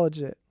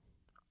acknowledge it.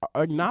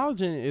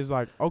 Acknowledging it is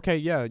like, okay,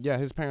 yeah,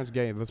 his parents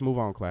gay. Let's move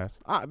on, class.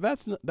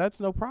 That's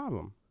no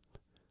problem.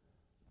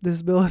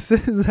 This bill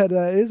says that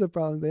is a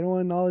problem. They don't want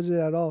to acknowledge it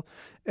at all.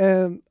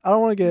 And I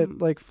don't want to get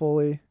like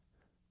fully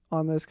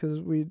on this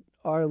because we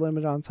are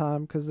limited on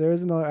time because there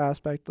is another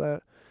aspect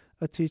that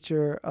a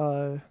teacher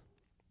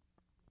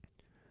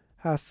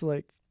has to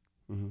like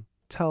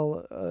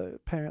tell a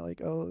parent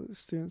like, oh, the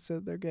student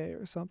said they're gay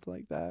or something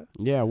like that.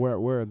 Yeah,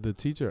 where the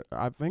teacher,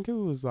 I think it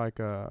was like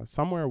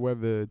somewhere where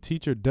the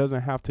teacher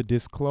doesn't have to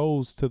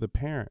disclose to the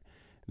parent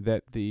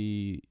that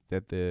the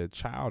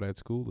child at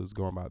school is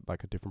going by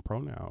like a different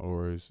pronoun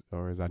or is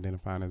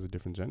identifying as a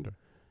different gender.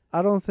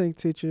 I don't think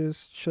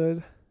teachers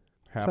should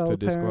have to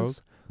disclose.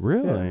 Parents.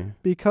 Really? Yeah,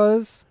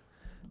 because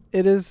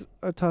it is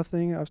a tough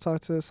thing. I've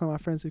talked to some of my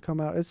friends who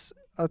come out. It's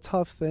a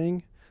tough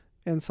thing.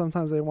 And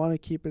sometimes they want to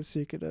keep it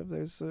secretive.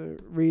 There's a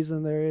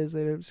reason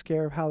they're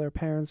scared of how their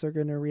parents are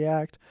going to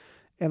react.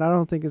 And I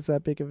don't think it's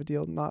that big of a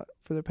deal not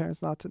for their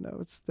parents not to know.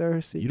 It's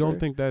their secret. You don't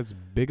think that's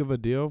big of a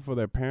deal for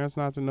their parents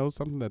not to know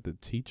something that the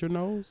teacher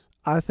knows?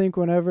 I think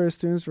whenever a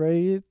student's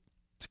ready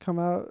to come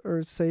out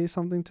or say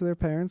something to their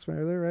parents,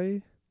 whenever they're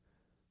ready,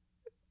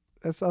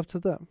 it's up to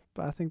them.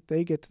 But I think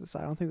they get to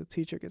decide. I don't think the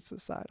teacher gets to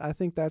decide. I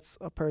think that's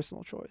a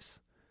personal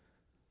choice.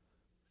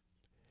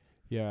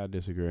 Yeah, I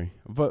disagree.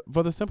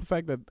 For the simple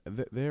fact that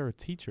they're a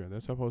teacher, they're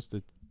supposed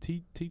to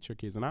teach your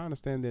kids, and I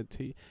understand that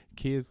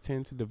kids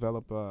tend to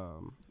develop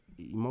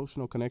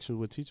emotional connections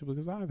with teachers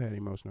because I've had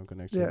emotional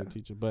connections with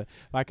teachers. But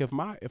like if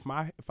I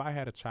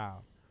had a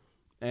child,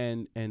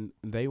 and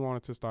they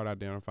wanted to start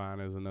identifying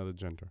as another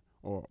gender,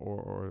 and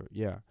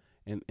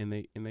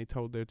they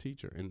told their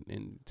teacher,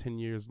 and 10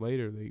 years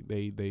later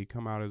they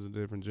come out as a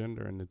different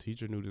gender, and the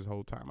teacher knew this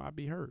whole time, I'd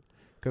be hurt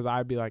because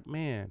I'd be like,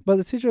 man. But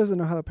the teacher doesn't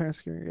know how the parents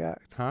are going to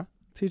react. Huh?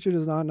 Teacher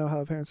does not know how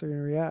the parents are going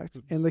to react.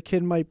 And the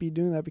kid might be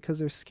doing that because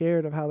they're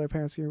scared of how their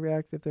parents are going to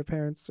react if their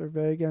parents are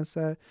very against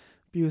that,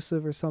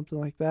 abusive or something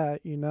like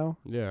that, you know?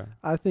 Yeah.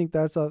 I think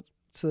that's up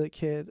to the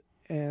kid.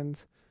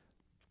 And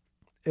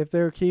if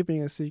they're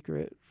keeping a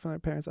secret from their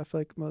parents, I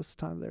feel like most of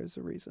the time there's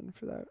a reason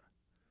for that.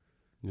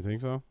 You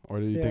think so? Or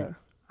do you think?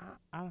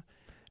 I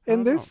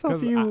And there's know,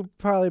 stuff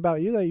probably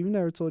about you that you've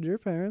never told your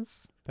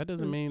parents. That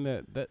doesn't mean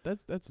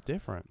that's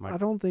different. Like, I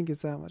don't think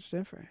it's that much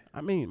different.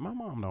 I mean, my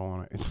mom don't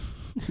want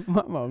to.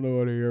 My mom don't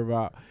want to hear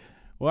about.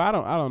 Well, I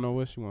don't know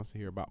what she wants to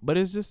hear about. But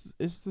it's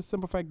the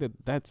simple fact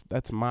that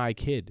that's my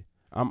kid.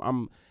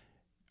 I'm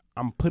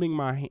putting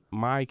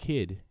my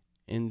kid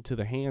into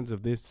the hands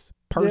of this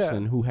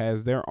person who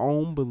has their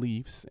own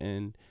beliefs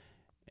and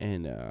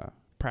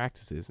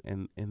practices,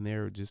 and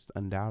they're just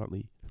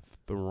undoubtedly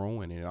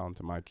throwing it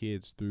onto my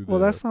kids through. Well,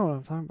 that's not what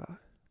I'm talking about.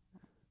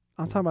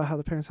 I'm talking about how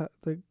the parents,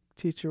 the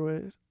teacher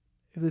would,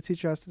 if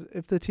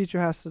the teacher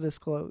has to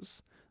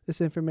disclose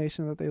this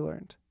information that they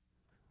learned.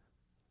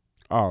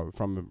 Oh,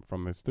 from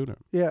the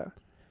student. Yeah.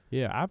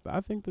 Yeah, I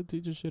think the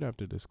teacher should have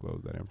to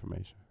disclose that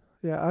information.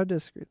 Yeah, I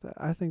disagree with that.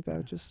 I think that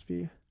would just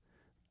be.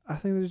 I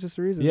think there's just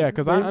a reason. Yeah,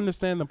 because I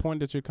understand the point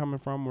that you're coming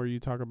from, where you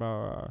talk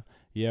about,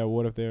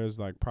 what if there's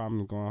like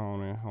problems going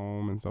on at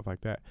home and stuff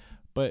like that,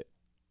 but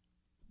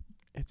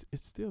it's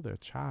still their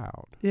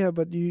child. Yeah,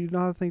 but you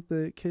not think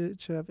the kid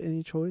should have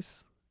any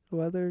choice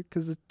whether,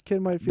 because the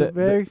kid might feel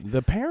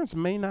the parents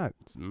may not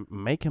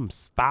make him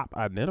stop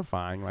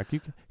identifying. Like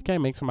you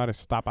can't make somebody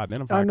stop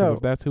identifying, because if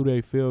that's who they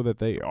feel that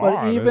they are.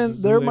 But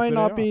even there might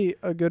not be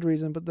a good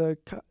reason, but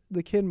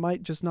the kid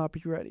might just not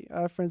be ready.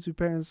 I have friends whose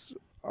parents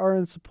are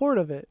in support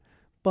of it,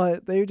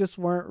 but they just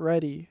weren't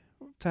ready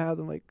to have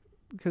them, like,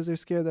 because they're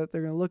scared that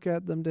they're going to look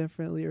at them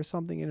differently or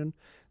something, and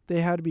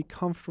they had to be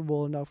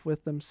comfortable enough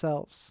with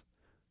themselves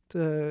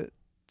to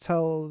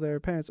tell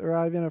their parents. Or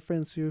I even have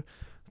friends who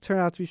turn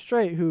out to be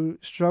straight who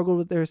struggled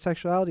with their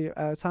sexuality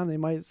at a time. They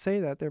might say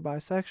that they're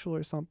bisexual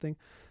or something,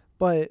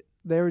 but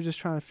they were just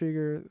trying to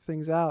figure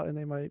things out, and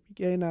they might be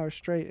gay now or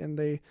straight, and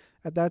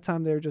at that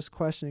time they were just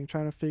questioning,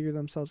 trying to figure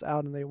themselves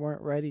out, and they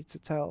weren't ready to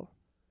tell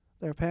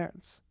their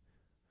parents.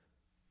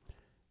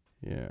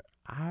 Yeah,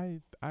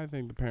 I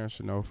think the parents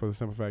should know, for the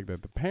simple fact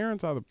that the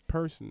parents are the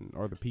person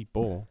or the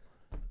people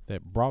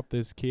that brought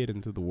this kid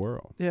into the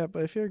world. Yeah,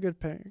 but if you're a good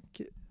parent,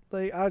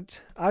 like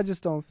I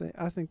just don't think,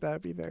 I think that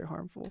would be very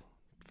harmful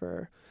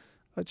for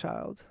a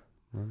child.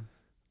 Right.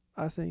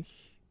 I think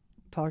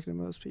talking to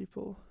most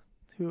people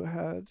who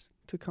had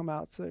to come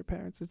out to their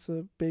parents, it's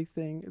a big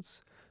thing.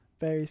 It's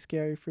very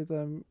scary for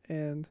them,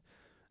 and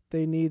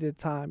they needed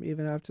time.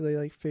 Even after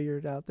they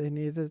figured it out, they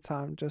needed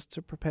time just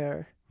to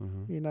prepare,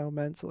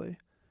 mentally,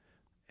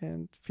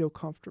 and feel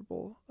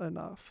comfortable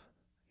enough,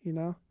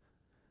 And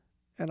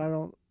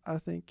I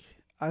think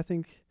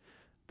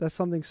that's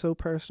something so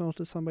personal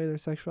to somebody. Their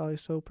sexuality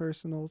is so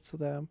personal to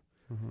them.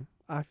 Mm-hmm.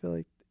 I feel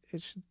like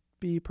it should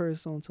be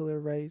personal until they're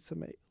ready to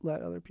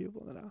let other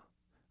people know,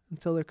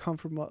 until they're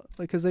comfortable.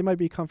 Because they might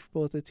be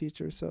comfortable with the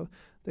teacher, so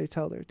they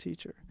tell their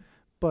teacher,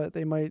 but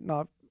they might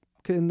not,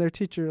 and their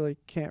teacher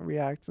can't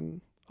react in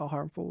a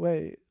harmful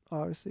way,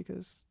 obviously,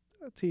 because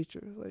a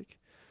teacher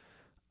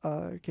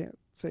can't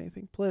say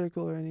anything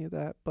political or any of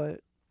that.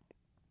 But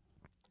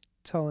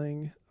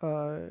telling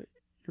your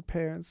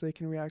parents, they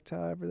can react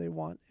however they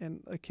want,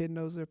 and a kid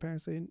knows their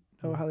parents, they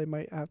know how they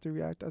might have to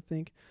react. I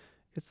think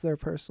it's their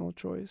personal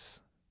choice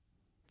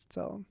to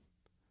tell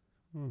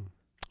them.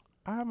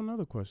 I have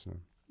another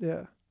question.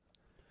 Yeah.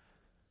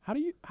 How do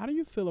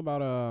you feel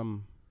about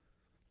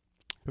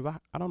because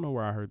I don't know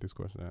where I heard this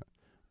question at.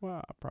 Well,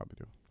 I probably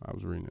do. I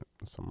was reading it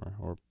somewhere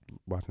or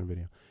watching a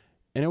video,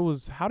 and it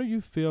was, how do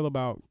you feel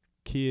about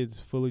kids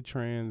fully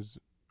trans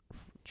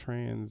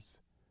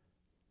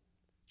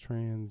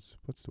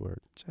what's the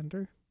word?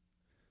 Gender?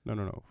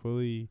 No.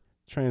 Fully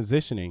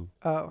transitioning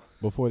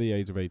before the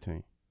age of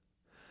 18.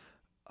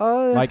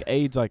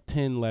 Age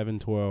 10, 11,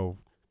 12,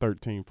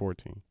 13,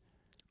 14.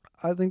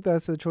 I think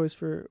that's a choice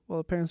for,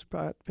 the parents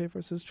probably have to pay for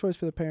it, so it's a choice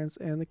for the parents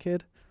and the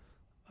kid.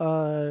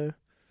 No,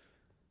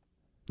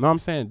 I'm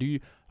saying, do you,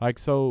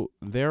 so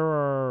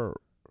there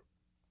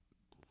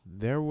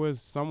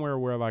was somewhere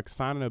where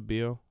signing a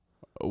bill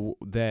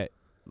that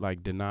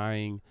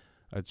denying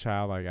a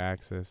child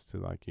access to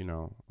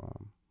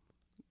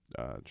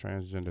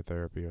transgender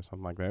therapy or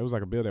something like that. It was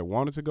a bill that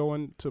wanted to go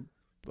into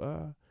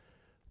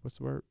what's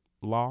the word,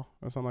 law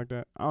or something like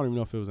that. I don't even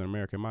know if it was in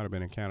America. It might have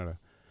been in Canada,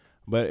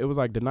 but it was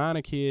denying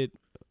a kid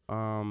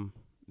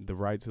the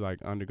right to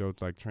undergo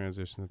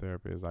transition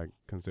therapy is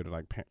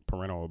considered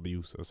parental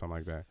abuse or something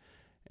like that.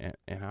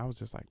 And I was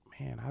just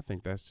man, I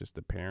think that's just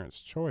the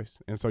parent's choice.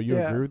 And so you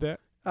agree with that?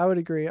 I would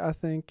agree. I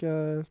think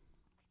it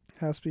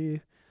has to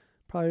be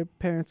probably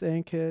parents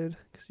and kid,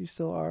 because you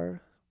still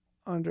are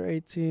under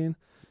 18.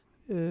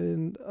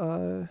 And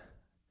I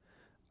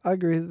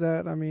agree with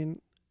that. I mean,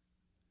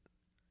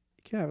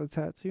 you can have a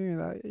tattoo, and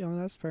that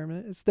that's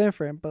permanent. It's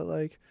different, but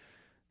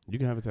you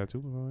can have a tattoo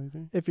before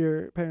 18 if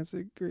your parents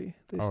agree.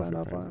 They sign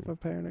off on it. If a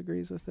parent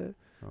agrees with it,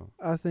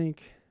 I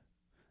think.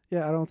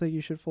 Yeah, I don't think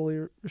you should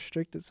fully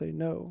restrict it. Say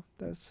no,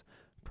 that's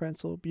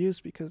parental abuse,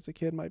 because the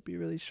kid might be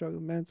really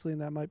struggling mentally,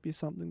 and that might be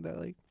something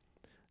that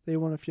they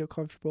want to feel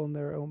comfortable in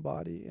their own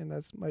body, and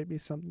that might be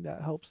something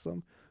that helps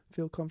them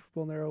feel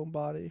comfortable in their own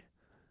body.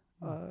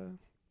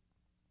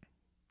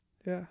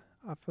 Yeah,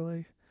 I feel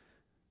like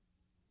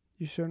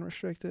you shouldn't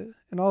restrict it.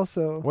 And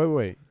also,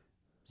 Wait.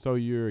 So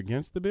you're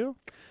against the bill?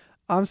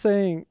 I'm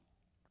saying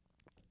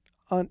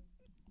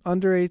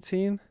under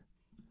 18,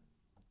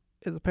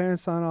 if the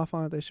parents sign off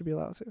on it, they should be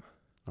allowed to.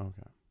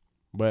 Okay.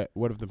 But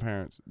what if the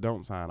parents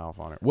don't sign off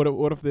on it?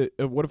 What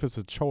if it's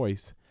a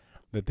choice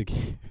that the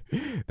kid,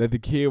 that the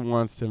kid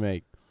wants to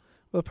make?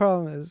 Well, the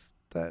problem is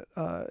that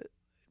it'd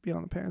be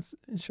on the parents'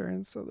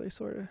 insurance, so they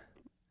sort of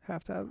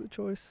have to have the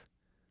choice,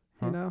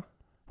 you know?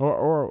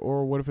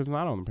 Or what if it's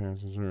not on the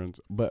parents' insurance?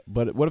 But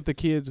what if the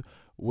kids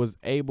was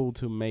able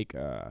to make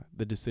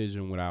the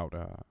decision without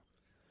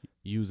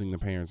using the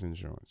parents'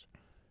 insurance?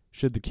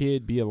 Should the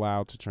kid be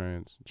allowed to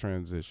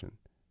transition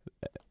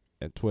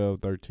at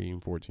 12, 13,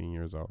 14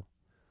 years old?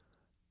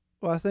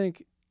 Well, I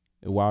think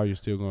while you're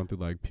still going through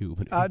like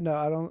puberty. No,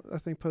 I don't. I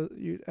think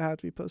you have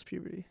to be post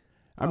puberty.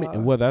 I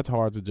mean, well, that's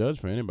hard to judge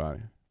for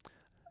anybody.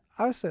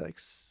 I would say like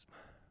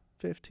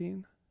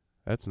 15.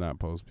 That's not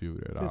post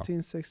puberty at all.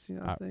 15, 16,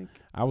 I think.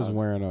 I was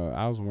wearing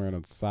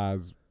a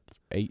size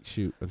 8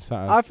 shoe.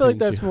 I feel like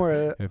that's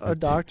more a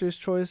doctor's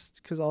choice,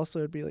 because also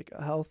it'd be like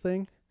a health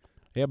thing.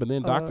 Yeah, but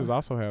then doctors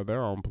also have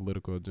their own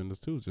political agendas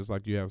too, just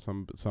like you have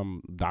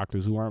some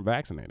doctors who aren't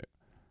vaccinated.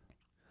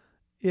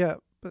 Yeah,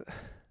 but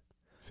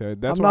so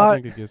that's why I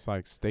think it gets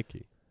like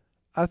sticky.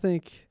 I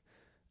think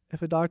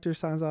if a doctor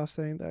signs off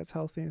saying that it's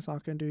healthy and it's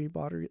not going to do you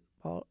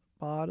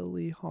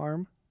bodily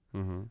harm,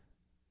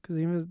 because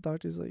even if the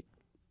doctor's like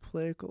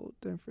political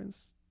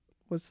difference,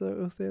 what's the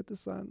oath they have to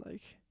sign?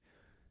 Like,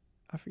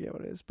 I forget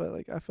what it is, but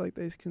like I feel like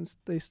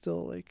they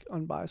still like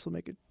unbiased will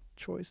make a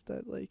choice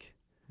that like,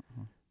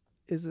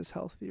 is this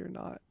healthy or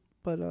not?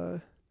 But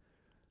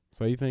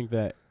so you think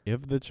that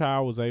if the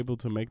child was able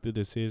to make the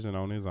decision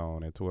on his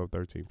own at 12,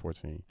 13,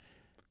 14,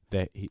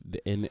 that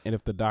and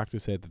if the doctor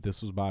said that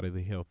this was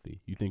bodily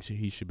healthy, you think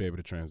he should be able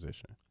to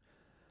transition?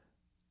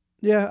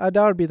 Yeah, I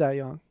doubt it'd be that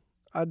young.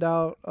 I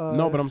doubt.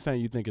 No, but I'm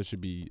saying you think it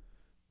should be,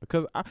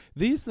 because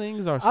these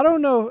things are. I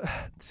don't know.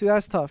 See,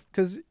 that's tough,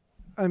 because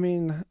I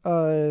mean,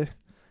 at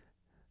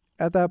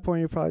that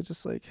point you're probably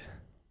just like,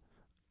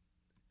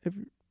 if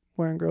you're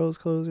wearing girls'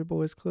 clothes or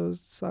boys'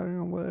 clothes, deciding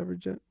on whatever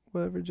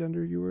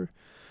gender you were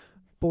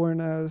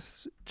born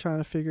as, trying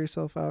to figure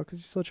yourself out, because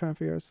you're still trying to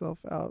figure yourself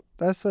out.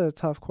 That's a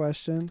tough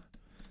question.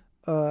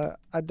 I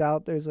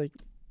doubt there's like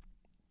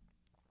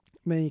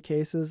many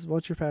cases.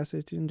 Once you're past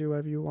 18, you can do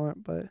whatever you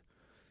want, but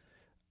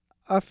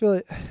I feel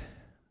like,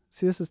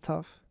 see, this is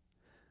tough.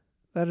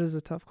 That is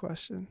a tough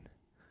question,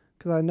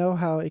 because I know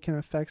how it can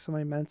affect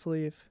somebody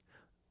mentally if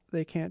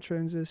they can't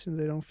transition,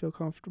 they don't feel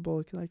comfortable.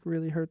 It can like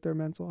really hurt their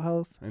mental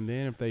health. And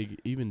then if they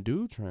even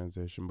do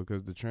transition,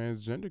 because the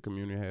transgender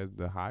community has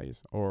the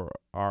highest, or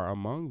are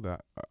among the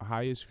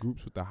highest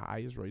groups with the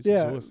highest rates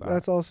of suicide. Yeah,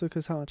 that's also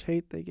because how much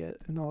hate they get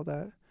and all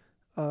that.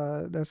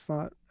 That's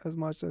not as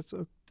much. That's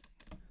a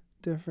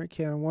different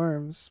can of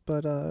worms.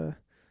 But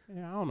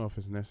yeah, I don't know if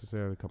it's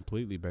necessarily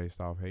completely based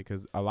off hate,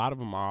 because a lot of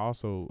them are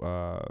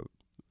also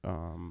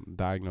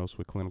diagnosed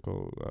with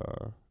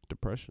clinical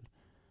depression.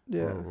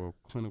 Yeah. Or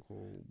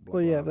clinical.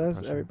 Well, yeah, but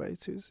that's everybody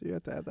too. So you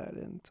have to add that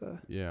in.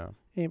 Yeah.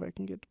 Anybody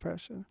can get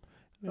depression.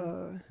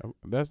 Yeah.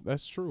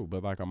 That's true,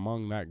 but like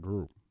among that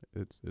group,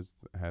 it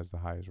has the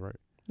highest rate.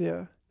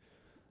 Yeah.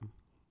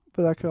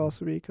 But that could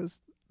also be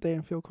because they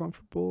didn't feel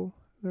comfortable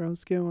in their own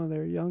skin when they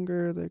were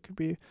younger. There could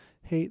be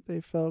hate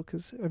they felt.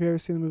 Cause have you ever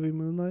seen the movie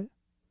Moonlight?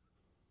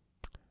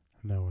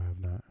 No, I have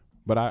not.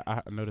 But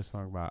I know the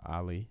song about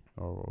Ali,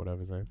 or whatever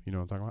his name. You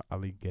know what I'm talking about?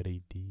 Ali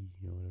Geddy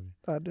or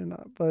whatever. I do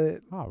not,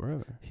 but oh,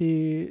 really?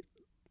 He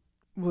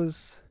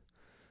was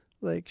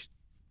like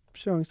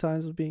showing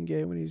signs of being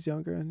gay when he was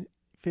younger, and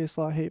faced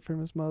a lot of hate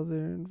from his mother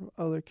and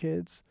other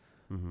kids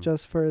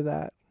just for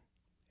that.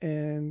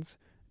 And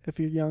if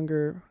you're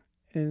younger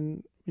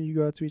and you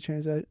go out to be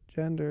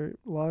transgender,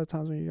 a lot of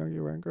times when you're younger,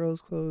 you're wearing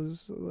girls'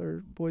 clothes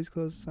or boys'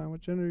 clothes. It's not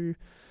what gender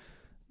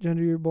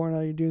you're born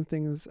out. You're doing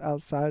things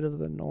outside of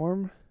the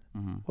norm.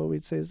 What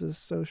we'd say is the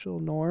social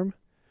norm,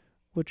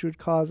 which would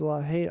cause a lot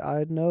of hate.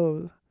 I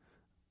know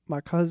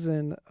my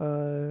cousin,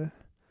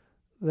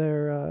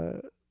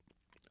 they're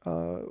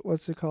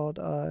what's it called?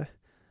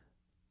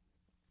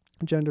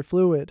 Gender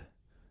fluid,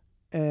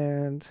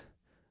 and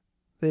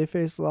they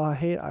face a lot of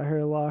hate. I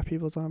heard a lot of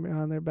people talking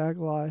behind their back,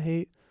 a lot of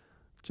hate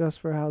just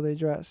for how they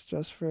dress,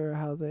 just for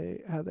how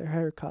they had their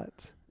hair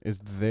cut. Is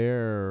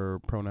their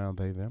pronoun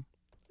they, them?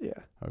 Yeah.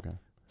 Okay.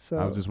 So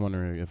I was just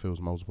wondering if it was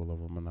multiple of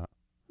them or not.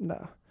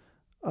 No.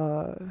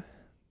 In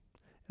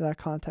that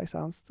context, I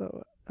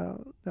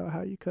don't know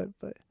how you could,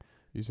 but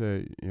you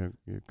said your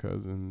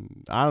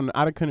cousin.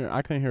 I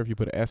couldn't hear if you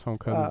put an S on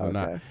cousins or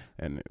not,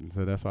 and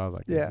so that's why I was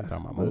like, yeah,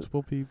 talking about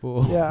multiple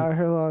people. Yeah, I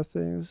heard a lot of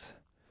things.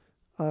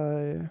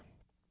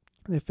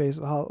 They face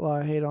a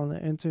lot of hate on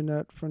the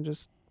internet from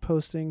just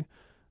posting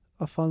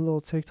a fun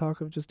little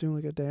TikTok of just doing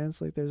like a dance,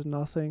 like there's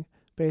nothing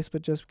based,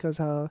 but just because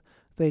how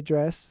they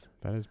dressed.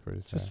 That is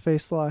pretty sad. Just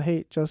faced a lot of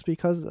hate just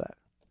because of that.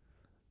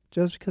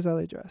 Just because how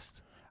they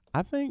dressed.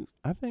 I think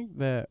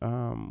that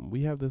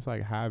we have this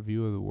like high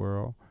view of the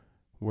world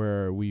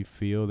where we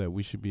feel that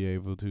we should be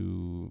able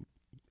to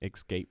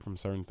escape from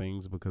certain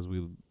things because we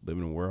live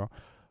in a world.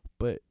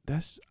 But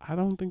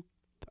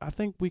I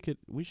think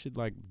we should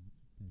like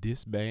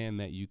disband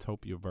that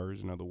utopia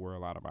version of the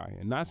world out of our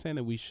head. Not saying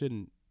that we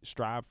shouldn't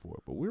strive for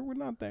it, but we're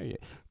not there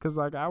yet. Cause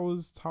like I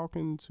was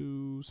talking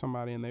to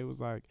somebody and they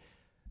was like,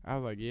 I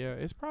was like, yeah,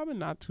 it's probably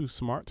not too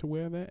smart to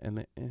wear that.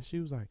 And she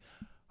was like,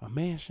 a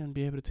man shouldn't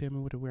be able to tell me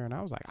what to wear. And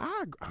I was like,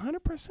 I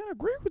 100%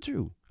 agree with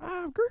you.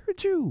 I agree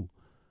with you.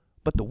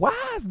 But the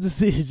wise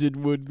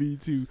decision would be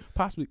to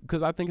possibly,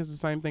 because I think it's the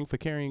same thing for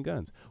carrying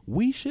guns.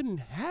 We shouldn't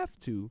have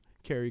to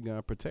carry a gun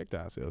to protect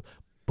ourselves.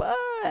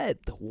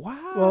 But the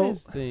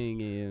wise thing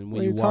is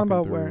when you're talking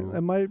about wearing,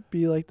 it might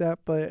be like that,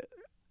 but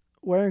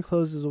wearing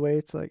clothes is a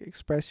way to like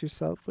express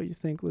yourself, what you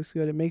think looks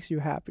good. It makes you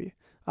happy.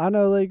 I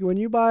know, like, when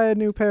you buy a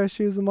new pair of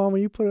shoes, the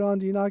moment you put it on,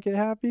 do you not get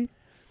happy?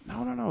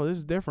 No. This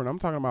is different. I'm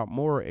talking about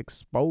more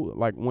exposed.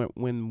 Like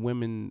when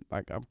women,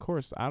 like, of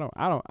course, I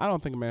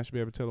don't think a man should be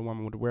able to tell a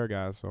woman what to wear,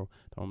 guys. So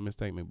don't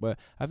mistake me. But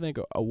I think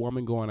a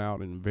woman going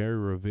out in very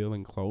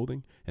revealing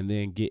clothing and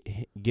then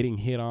getting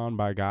hit on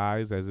by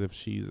guys as if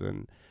she's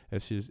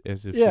she's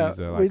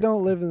like, we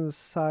don't live in a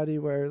society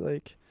where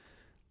like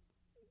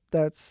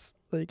that's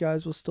like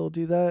guys will still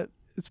do that.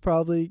 It's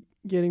probably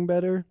getting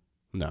better.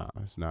 No,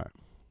 it's not.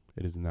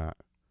 It is not.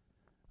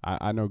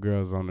 I know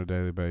girls on a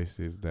daily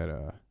basis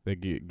that they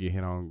get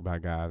hit on by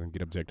guys and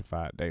get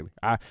objectified daily.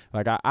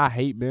 I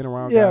hate being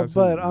around guys. Yeah,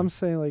 but I'm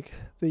saying like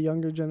the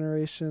younger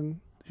generation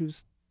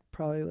who's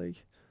probably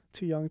like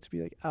too young to be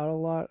like out a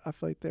lot. I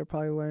feel like they're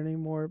probably learning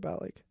more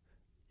about like,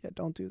 yeah,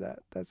 don't do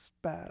that. That's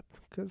bad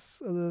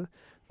because of the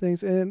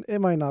things, and it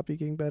might not be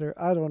getting better.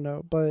 I don't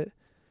know, but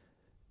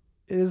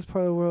it is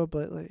part of the world.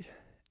 But like,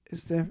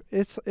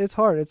 it's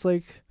hard. It's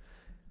like.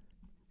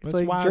 It's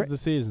like wise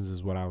decisions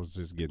is what I was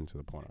just getting to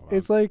the point of.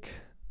 It's like,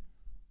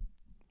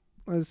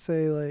 let's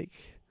say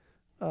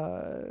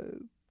I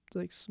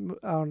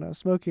don't know,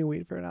 smoking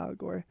weed for an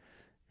allegory.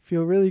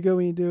 Feel really good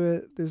when you do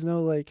it. There's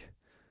no like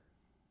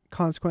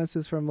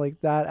consequences from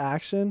like that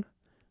action,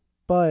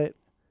 but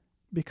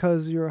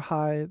because you're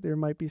high, there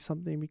might be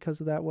something because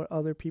of that, what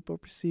other people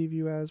perceive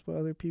you as, what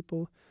other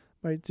people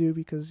might do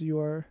because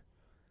they're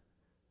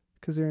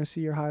gonna see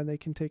you're high and they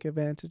can take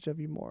advantage of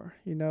you more,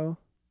 you know?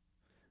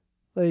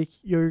 Like,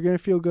 you're going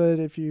to feel good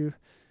if you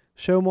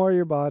show more of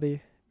your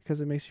body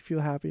because it makes you feel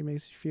happy,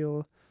 makes you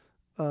feel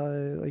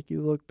like you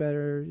look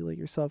better, like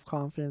your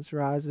self-confidence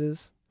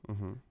rises.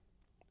 Mm-hmm.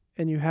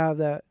 And you have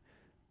that,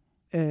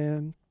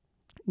 and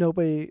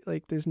nobody,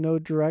 like, there's no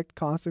direct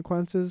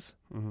consequences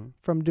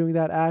from doing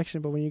that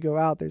action. But when you go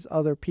out, there's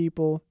other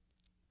people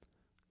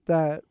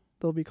that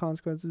there'll be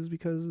consequences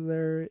because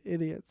they're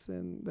idiots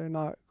and they're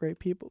not great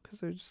people because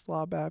there's just a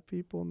lot of bad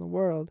people in the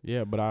world.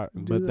 Yeah, but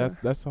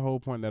that's the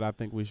whole point that I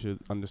think we should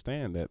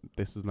understand, that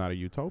this is not a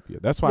utopia.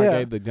 That's why I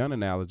gave the gun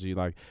analogy.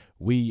 Like,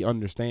 we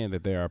understand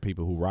that there are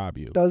people who rob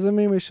you. Doesn't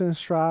mean we shouldn't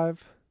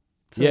strive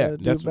to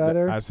do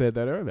better. I said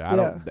that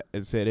earlier.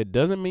 It said it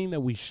doesn't mean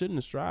that we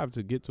shouldn't strive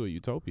to get to a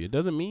utopia. It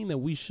doesn't mean that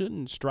we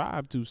shouldn't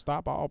strive to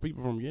stop all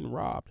people from getting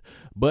robbed.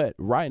 But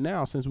right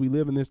now, since we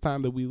live in this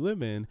time that we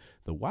live in,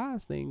 the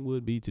wise thing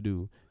would be to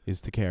do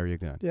is to carry a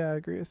gun. Yeah, I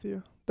agree with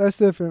you. That's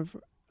different.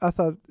 I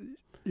thought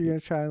you're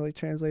gonna try and like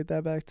translate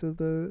that back to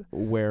the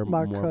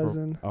my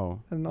cousin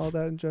and all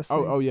that and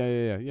dressing.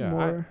 Yeah.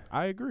 More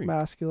I agree.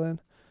 Masculine,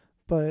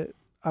 but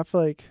I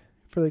feel like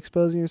for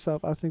exposing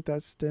yourself, I think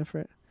that's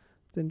different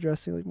than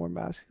dressing like more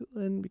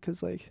masculine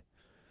because like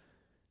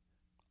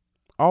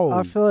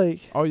I feel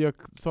like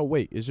so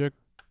wait, is your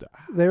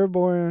they were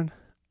born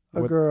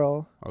a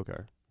girl,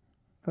 okay,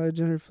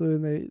 gender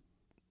fluid, and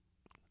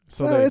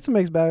it's a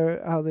mixed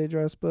bag how they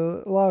dress,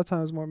 but a lot of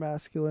times more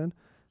masculine.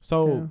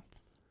 So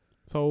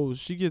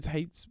she gets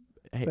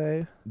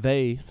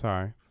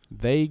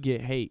they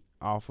get hate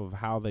off of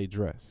how they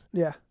dress.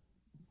 Yeah,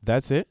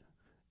 that's it.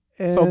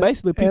 And so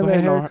basically people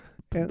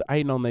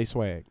hating on their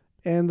swag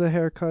and the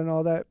haircut and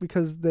all that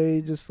because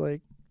they just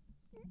like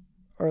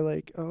are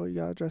like, oh, you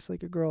gotta dress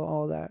like a girl,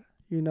 all that,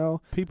 you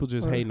know. People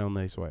just hating on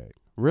their swag.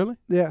 Really?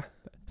 Yeah.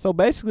 So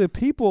basically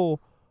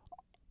people,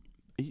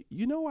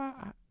 you know,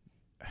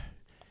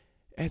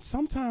 and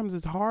sometimes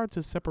it's hard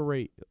to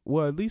separate,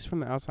 well, at least from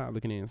the outside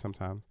looking in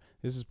sometimes.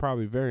 This is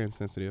probably very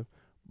insensitive.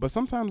 But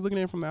sometimes looking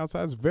in from the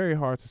outside, it's very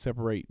hard to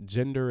separate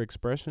gender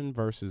expression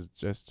versus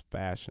just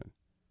fashion.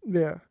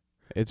 Yeah.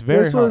 It's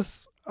very hard.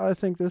 I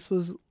think this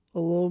was a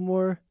little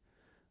more,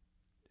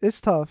 it's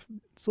tough.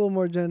 It's a little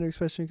more gender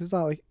expression because it's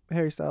not like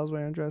Harry Styles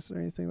wearing a dress or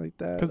anything like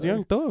that. Because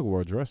Young Thug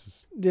wore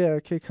dresses. Yeah,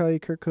 Kid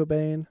Cudi, Kurt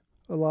Cobain,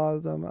 a lot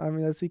of them. I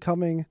mean, that's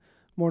becoming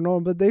more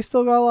normal, but they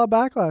still got a lot of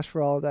backlash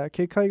for all of that.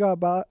 Kid Cudi got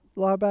a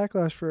lot of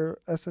backlash for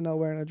SNL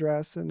wearing a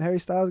dress, and Harry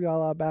Styles got a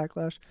lot of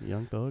backlash.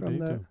 Young Thug did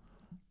too.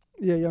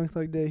 Yeah, Young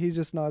Thug did. He's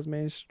just not as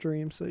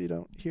mainstream, so you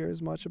don't hear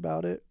as much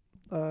about it.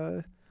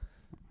 Then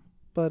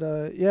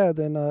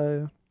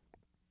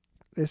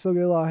they still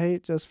get a lot of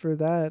hate just for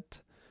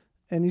that.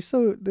 And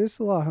there's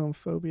a lot of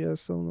homophobia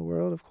still in the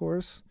world, of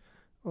course.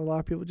 A lot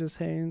of people just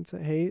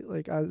hate,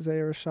 like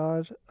Isaiah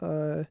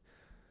Rashad.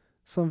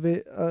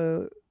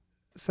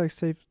 sex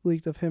tape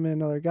leaked of him and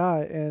another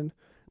guy, and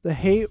the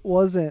hate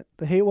wasn't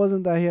that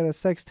he had a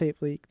sex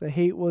tape leak. The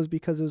hate was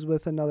because it was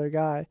with another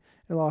guy.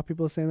 And a lot of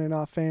people saying they're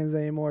not fans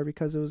anymore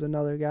because it was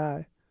another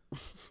guy.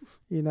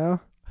 You know?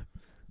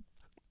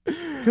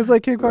 Because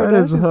like Kim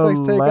Kardashian's sex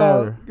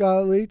tape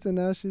got leaked, and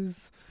now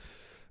she's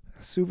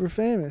super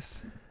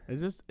famous.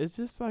 It's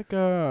just like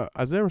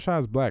Isaiah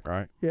Rashad's black,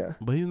 right? Yeah.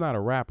 But he's not a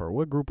rapper.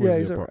 What group was Yeah, he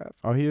he's a a part? rapper.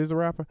 Oh, he is a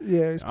rapper?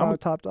 Yeah, he's called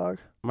Top Dog.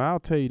 I'll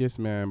tell you this,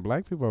 man.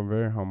 Black people are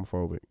very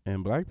homophobic,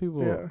 and black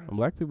people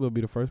will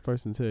be the first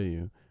person to tell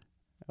you,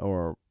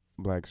 or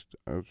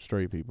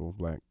straight people,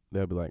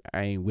 they'll be like,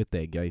 I ain't with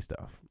that gay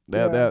stuff.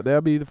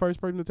 They'll be the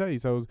first person to tell you.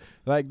 So it's,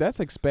 like, that's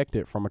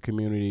expected from a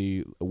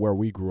community where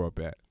we grew up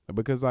at,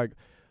 because like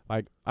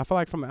I feel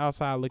like from the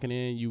outside looking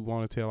in, you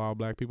want to tell all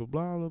black people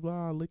blah blah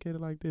blah, look at it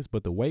like this,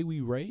 but the way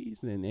we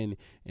raised and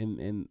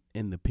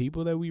the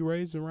people that we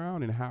raised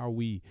around, and how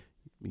you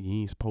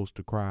ain't supposed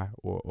to cry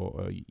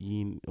or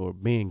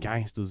being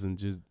gangsters and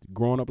just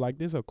growing up like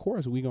this. Of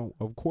course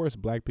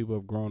black people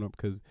have grown up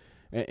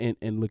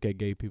and look at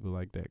gay people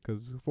like that.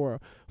 Because for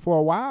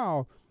a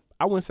while,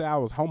 I wouldn't say I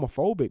was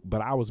homophobic,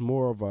 but I was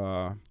more of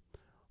a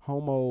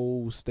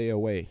homo stay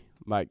away.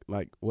 Like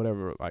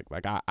whatever.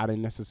 Like I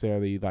didn't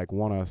necessarily like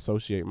want to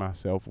associate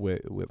myself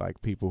with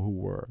like people who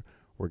were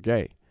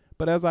gay.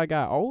 But as I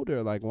got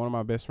older, like one of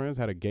my best friends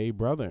had a gay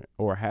brother,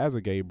 or has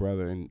a gay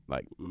brother, and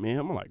like, man,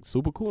 I'm like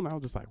super cool. And I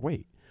was just like,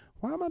 wait,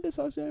 why am I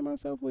dissociating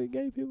myself with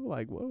gay people?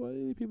 Like, what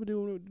do these people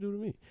do to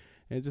me?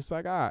 And it's just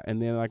like,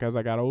 and then like as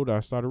I got older, I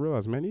started to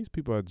realize, man, these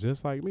people are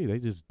just like me. They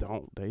just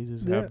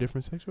have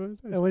different sexual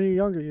orientations. And when you're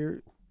younger,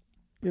 you're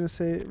gonna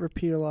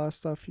repeat a lot of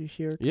stuff you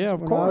hear. Yeah,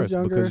 of course,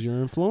 because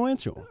you're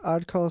influential.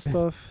 I'd call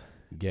stuff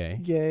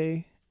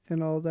gay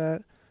and all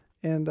that,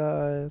 and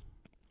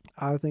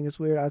I think it's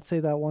weird. I'd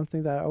say that one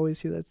thing that I always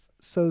see that's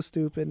so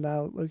stupid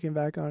now looking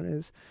back on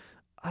is,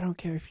 I don't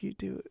care if you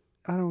do it.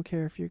 I don't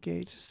care if you're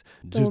gay. Just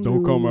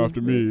don't come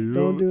after me.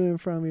 Don't do it in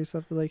front of me.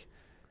 Stuff like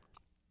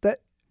that.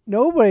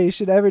 Nobody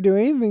should ever do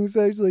anything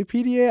sexually.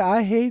 PDA,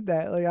 I hate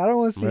that. Like, I don't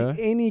want to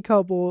see any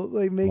couple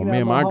like making out. Me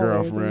and my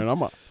girlfriend, I'm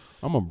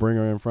gonna bring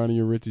her in front of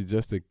you, Richie,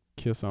 just to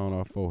kiss on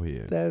her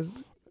forehead.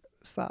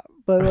 Stop.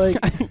 But like,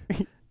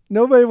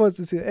 nobody wants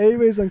to see it.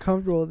 Everybody's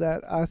uncomfortable with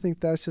that. I think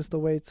that's just a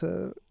way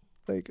to,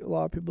 like, a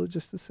lot of people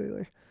just to say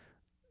like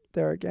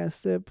they're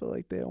against it, but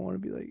like they don't want to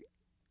be like,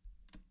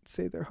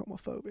 say they're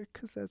homophobic,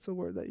 because that's a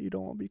word that you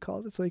don't want to be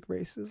called. It's like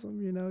racism,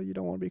 you know. You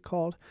don't want to be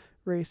called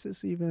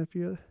racist, even if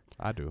you're.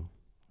 I do.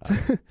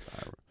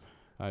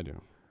 I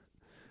do.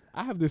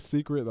 I have this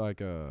secret,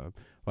 like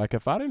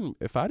if I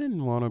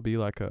didn't want to be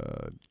like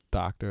a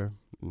doctor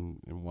and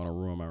want to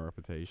ruin my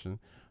reputation,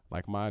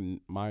 like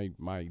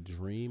my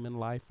dream in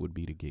life would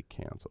be to get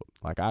canceled.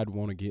 Like, I'd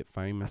want to get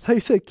famous. I thought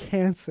you said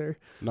cancer.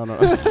 No.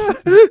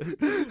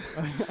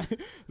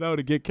 No,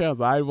 to get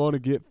canceled. I'd want to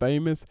get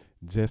famous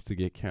just to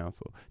get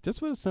canceled. Just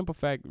for the simple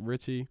fact,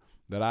 Richie,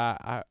 that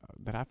I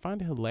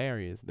find it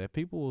hilarious that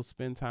people will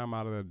spend time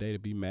out of their day to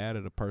be mad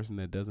at a person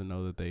that doesn't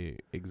know that they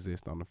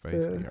exist on the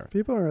face of the earth.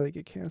 People don't really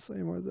get canceled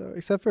anymore, though,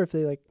 except for if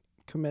they like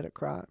commit a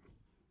crime.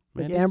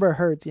 Like, Amber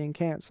Heard's getting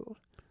canceled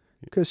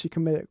because she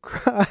committed a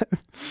crime.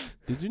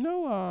 Did you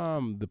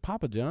know the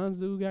Papa John's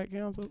dude got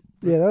canceled?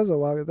 Yeah, that was a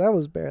while ago. That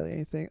was barely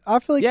anything. I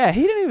feel like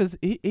he didn't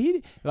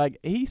even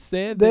he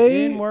said the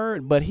N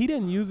word, but he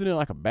didn't use it in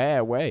like a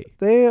bad way.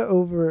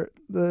 The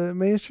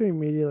mainstream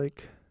media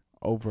like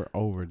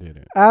overdid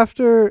it.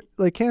 After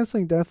like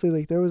canceling, definitely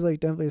like there was like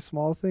definitely a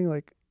small thing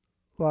like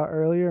a lot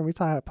earlier, and we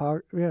had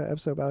an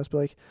episode about this, but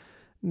like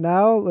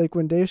now, like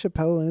when Dave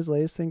Chappelle and his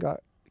latest thing got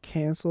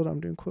canceled, I'm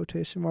doing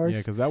quotation marks. Yeah,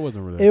 because that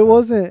wasn't really.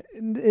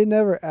 It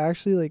never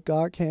actually like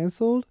got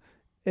canceled.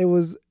 It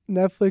was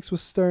Netflix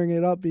was stirring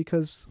it up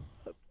because,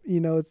 you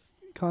know, it's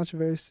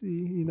controversy.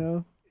 You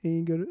know,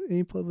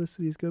 any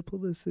publicity is good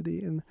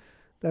publicity, and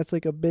that's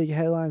like a big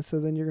headline. So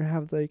then you're gonna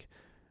have like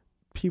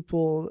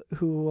people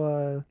who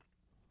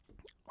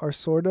are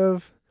sort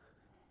of.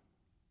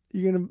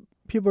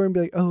 People are gonna be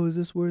like, oh, is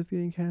this worth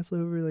getting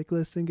canceled over? Like,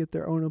 listen, get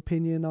their own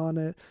opinion on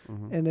it.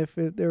 Mm-hmm. And if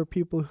there are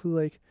people who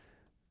like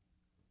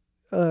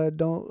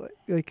don't like,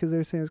 because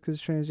they're saying it's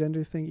because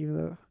transgender thing, even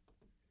though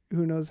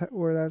who knows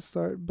where that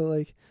started, but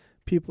like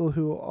people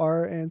who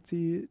are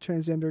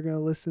anti-transgender are gonna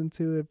listen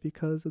to it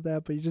because of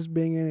that. But you're just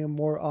bringing in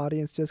more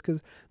audience just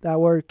because that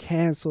word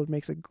canceled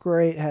makes a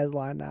great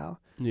headline now.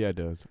 Yeah, it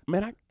does.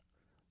 Man,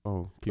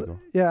 keep going.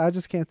 Yeah, I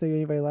just can't think of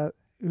anybody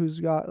who's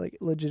got like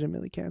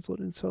legitimately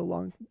canceled in so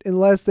long,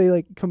 unless they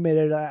like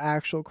committed an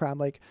actual crime.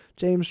 Like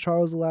James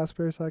Charles, the last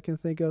person I can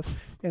think of,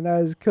 and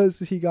that is because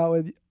he got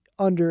with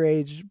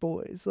underage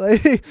boys.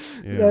 Like,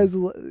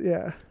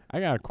 yeah. I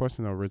got a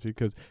question though, Richie,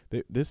 because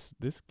this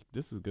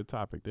is a good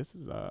topic. This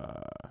is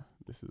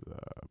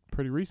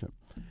pretty recent.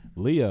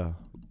 Leah,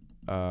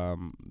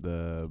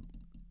 the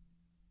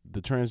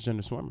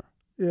transgender swimmer.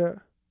 Yeah.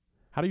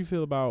 How do you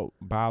feel about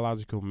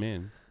biological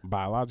men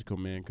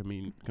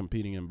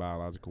competing in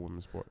biological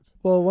women's sports?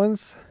 Well,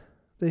 once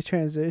they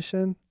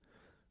transition,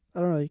 I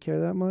don't really care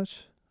that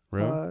much.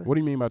 Really? What do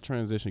you mean by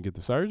transition? Get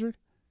the surgery?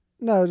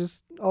 No,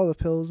 just all the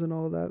pills and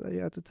all that you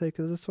have to take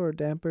because it sort of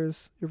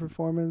dampers your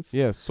performance.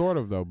 Yeah, sort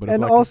of though. But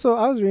and also,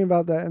 I was reading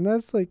about that, and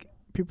that's like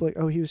people like,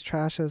 oh, he was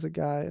trash as a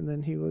guy, and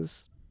then he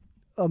was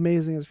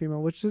amazing as a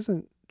female, which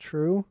isn't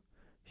true.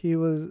 He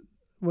was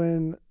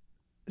when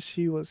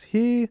she was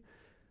they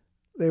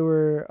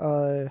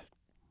were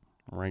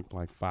ranked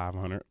like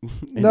 500.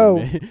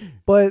 No,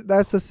 but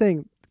that's the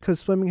thing because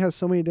swimming has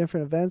so many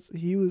different events.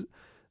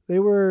 They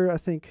were I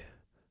think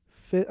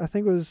fifth. I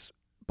think it was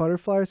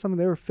butterfly or something.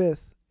 They were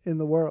 5th in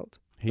the world,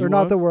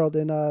 not the world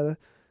in I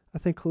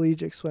think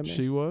collegiate swimming.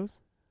 She was.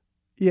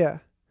 Yeah.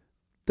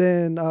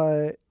 Then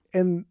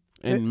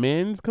in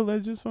men's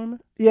collegiate swimming.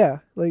 Yeah,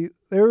 like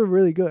they were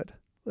really good.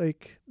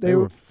 Like they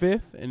were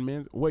 5th in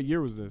men's. What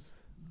year was this?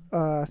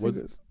 I think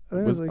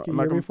it was like a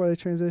year before they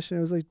transitioned.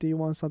 It was like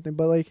D1 something,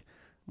 but like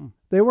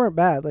they weren't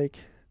bad. Like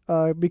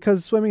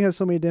because swimming has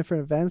so many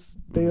different events,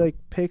 they like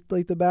picked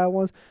like the bad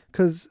ones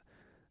because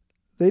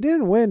they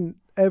didn't win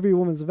every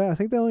women's event. I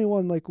think they only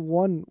won like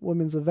one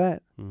women's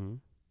event,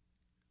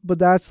 but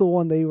that's the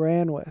one they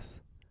ran with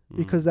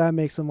because that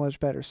makes a much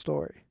better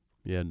story.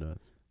 Yeah, it does.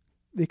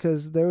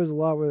 Because there was a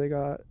lot where they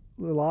got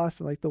lost,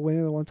 and like the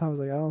winner the one time was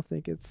like, I don't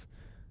think it's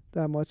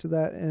that much of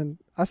that. And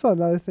I saw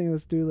another thing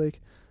that's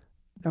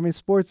I mean,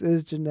 sports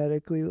is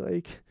genetically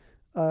like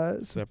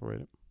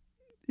separated.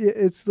 Yeah,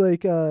 it's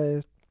like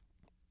the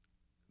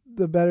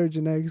better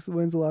genetics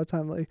wins a lot of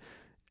time.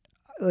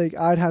 Like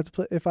I'd have to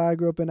play if I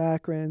grew up in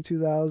Akron in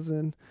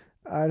 2000.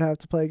 I'd have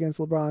to play against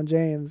LeBron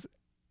James,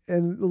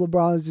 and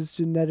LeBron is just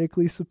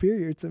genetically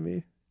superior to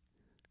me.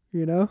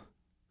 You know.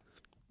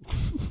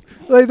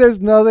 Like there's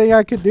nothing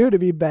I could do to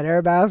be better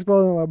at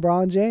basketball than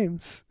LeBron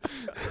James.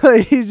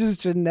 Like he's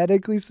just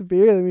genetically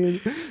superior. I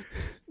mean,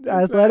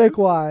 athletic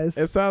wise.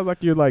 It sounds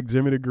like you're like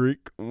Jimmy the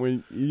Greek.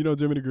 When you know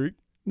Jimmy the Greek?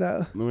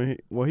 No.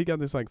 He got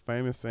this like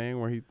famous saying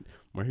where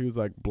he was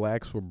like,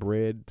 blacks were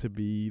bred to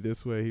be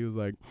this way. He was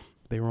like,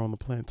 they were on the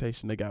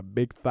plantation. They got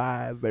big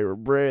thighs. They were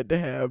bred to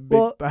have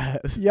big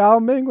thighs. Yao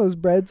Ming was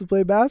bred to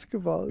play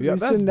basketball. Yeah, he's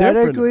that's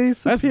genetically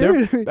different.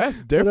 superior.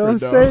 That's different. What I'm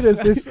saying is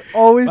there's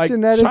always like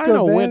genetic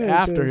China advantages. went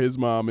after his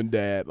mom and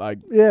dad. Like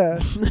yeah,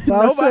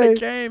 nobody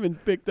came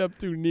and picked up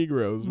 2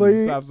 Negroes from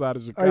the south side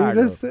of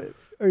Chicago.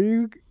 Are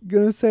you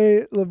gonna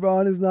say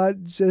LeBron is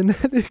not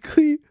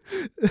genetically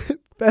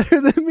better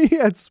than me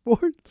at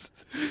sports?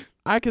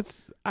 I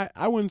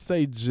wouldn't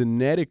say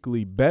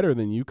genetically better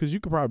than you because you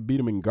could probably beat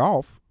him in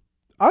golf.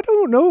 I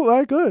don't know.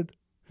 I could.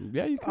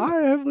 Yeah, you could.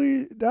 I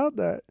heavily doubt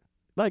that.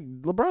 Like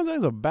LeBron James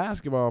is a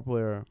basketball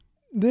player.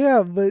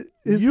 Yeah, but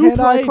his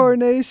hand-eye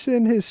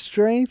coordination, his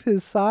strength,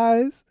 his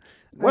size.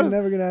 I'm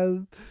never gonna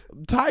have.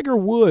 Tiger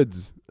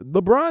Woods.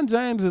 LeBron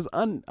James is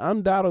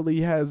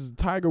undoubtedly has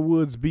Tiger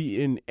Woods beat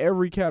in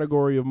every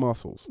category of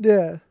muscles.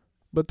 Yeah.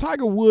 But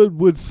Tiger Woods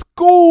would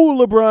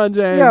school LeBron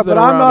James. Yeah, but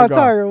I'm not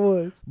Tiger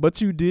Woods.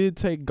 But you did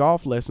take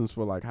golf lessons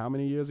for like how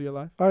many years of your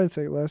life? I didn't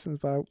take lessons,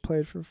 but I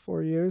played for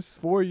 4 years.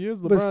 4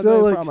 years? LeBron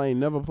James probably ain't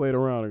never played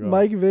around golf.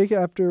 Mike Vick,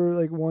 after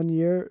like 1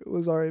 year,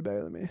 was already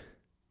better than me.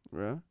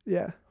 Really?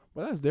 Yeah.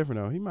 Well, that's different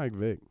though. He Mike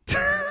Vick.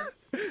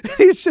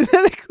 He's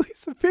genetically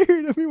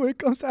superior to me when it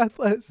comes to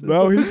athleticism.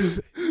 No,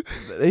 he's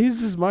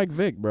just Mike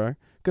Vick, bro.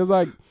 Because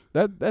like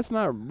that's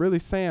not really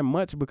saying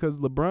much because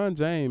LeBron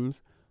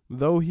James,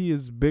 though he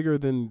is bigger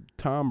than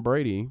Tom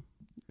Brady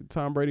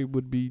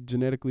would be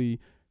genetically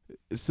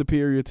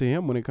superior to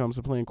him when it comes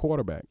to playing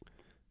quarterback.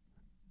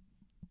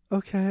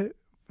 Okay,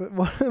 but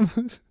what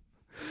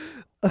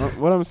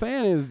I'm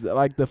saying is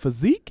like the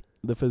physique,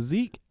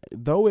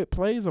 though it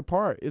plays a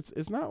part,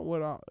 it's not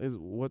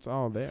what's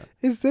all there.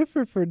 It's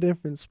different for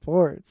different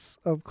sports,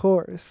 of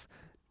course.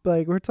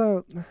 Like we're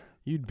talking,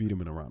 you'd beat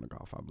him in a round of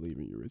golf. I believe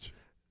in you, Rich.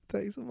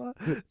 Thanks a lot.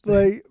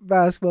 Like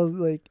basketball's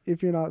like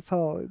if you're not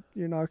tall,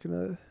 you're not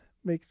gonna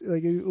make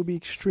like it will be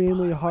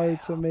extremely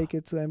hard to make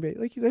it to the NBA.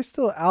 Like there's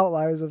still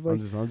outliers of like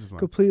I'm just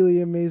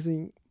completely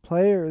amazing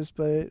players,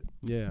 but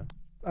yeah,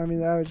 I mean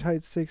the average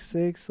height's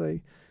 6'6".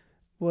 Like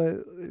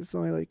what? It's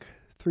only like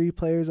 3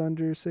 players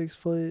under 6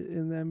 foot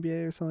in the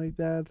NBA or something like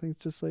that. I think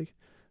it's just like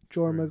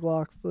Jordan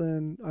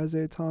McLaughlin,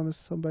 Isaiah Thomas,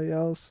 somebody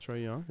else.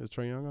 Trae Young? Is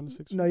Trae Young under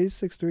 6'3"? No, he's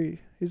 6'3".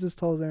 He's as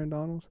tall as Aaron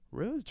Donald.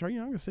 Really? Is Trae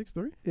Young is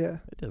 6'3"? Yeah.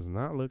 It does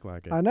not look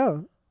like it. I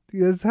know.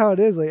 That's how it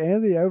is. Like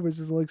Anthony Edwards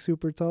doesn't look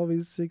super tall.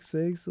 He's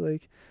 6'6".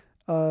 Like,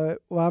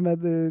 when I'm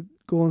at the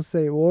Golden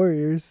State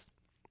Warriors,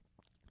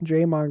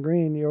 Draymond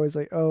Green, you're always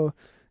like, oh,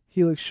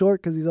 he looks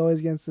short because he's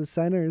always against the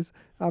centers.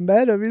 I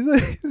met him. He's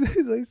like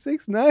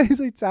 6'9". He's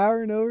like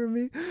towering over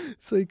me.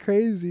 It's like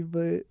crazy,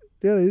 but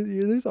yeah,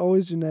 there's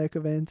always genetic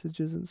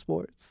advantages in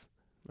sports.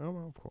 Oh,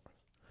 well,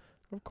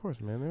 of course,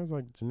 man. There's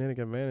like genetic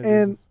advantages.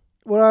 And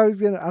what I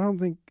don't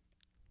think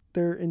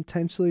they're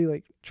intentionally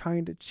like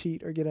trying to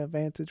cheat or get an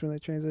advantage when they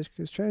transition,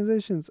 because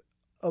transition's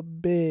a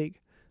big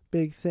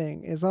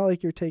thing. It's not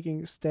like you're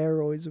taking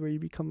steroids where you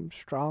become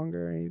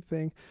stronger or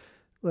anything.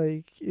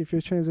 Like if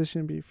you're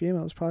transitioning to be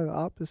female, it's probably the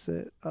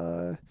opposite.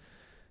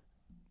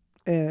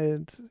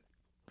 And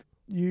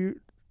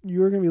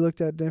you're going to be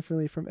looked at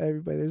differently from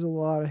everybody. There's a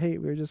lot of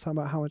hate. We were just talking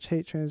about how much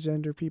hate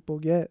transgender people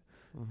get.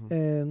 Mm-hmm.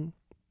 And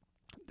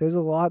there's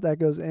a lot that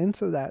goes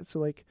into that. So,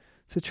 like,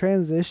 to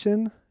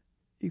transition,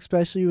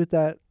 especially with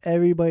that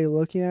everybody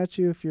looking at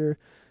you, if you're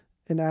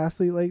an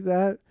athlete like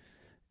that,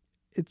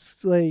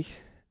 it's like,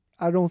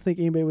 I don't think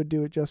anybody would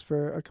do it just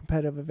for a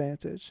competitive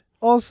advantage.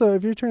 Also,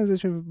 if you're transitioning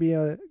from being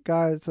a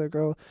guy to a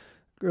girl,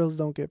 girls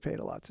don't get paid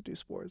a lot to do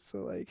sports.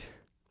 So, like,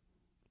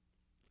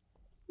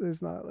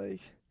 there's not,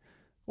 like...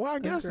 Well, I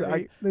guess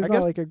like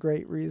a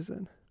great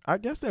reason. I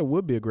guess that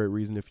would be a great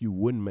reason if you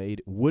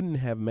wouldn't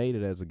have made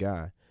it as a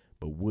guy,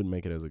 but would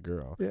make it as a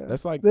girl. Yeah,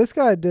 that's like this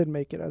guy did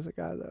make it as a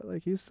guy though.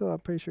 Like he's still, I'm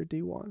pretty sure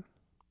D1.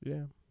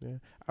 Yeah.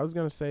 I was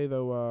gonna say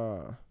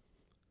though,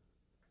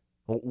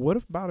 what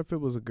about if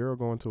it was a girl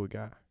going to a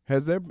guy?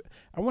 I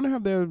wonder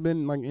have there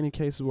been like any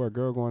cases where a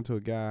girl going to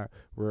a guy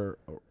where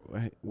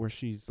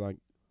she's like,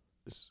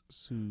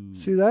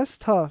 see, that's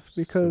tough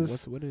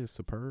because what is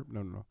superb?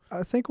 No.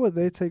 I think what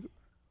they take.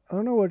 I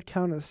don't know what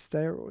count as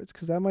steroids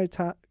because that might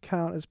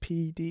count as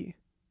PED,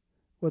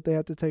 what they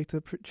have to take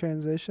to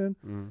transition.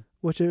 Mm.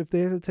 Which if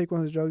they have to take one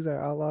of those drugs that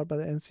are outlawed by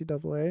the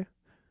NCAA,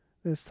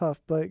 it's tough.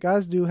 But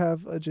guys do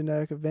have a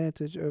genetic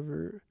advantage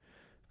over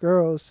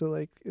girls. So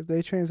like if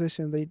they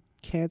transition, they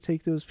can't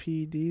take those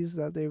PEDs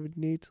that they would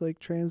need to like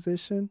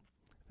transition.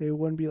 They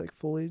wouldn't be like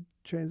fully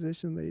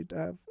transitioned. They'd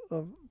have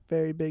a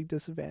very big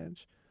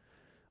disadvantage.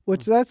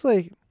 Which that's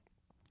like,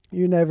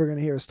 you're never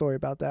gonna hear a story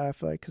about that. I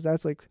feel like because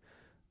that's like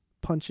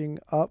punching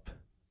up,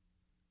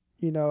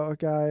 a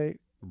guy.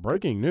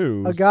 Breaking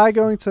news. A guy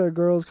going to a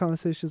girl's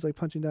conversation is like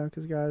punching down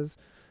because guys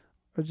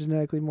are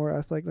genetically more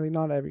athletic. Like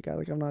not every guy.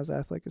 Like I'm not as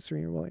athletic as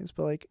Serena Williams,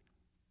 but like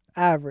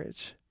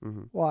average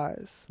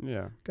wise,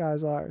 yeah,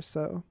 guys are.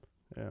 So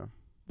yeah,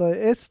 but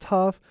it's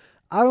tough.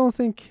 I don't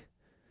think,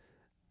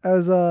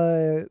 as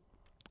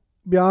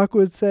Bianca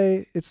would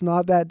say, it's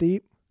not that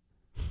deep.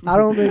 I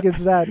don't think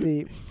it's that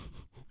deep.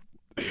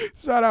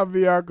 Shout out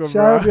Bianca,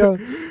 Shout bro. out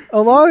Bianca.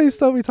 A lot of these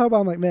stuff we talk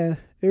about, I'm like, man,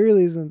 it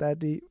really isn't that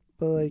deep.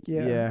 But like,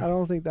 yeah, I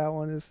don't think that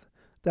one is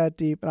that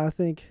deep. And I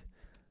think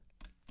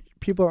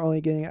people are only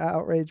getting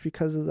outraged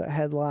because of the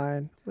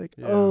headline. Like,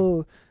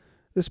 oh,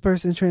 this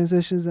person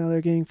transitions, now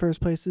they're getting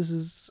first place. This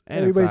is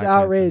everybody's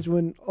outraged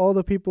when all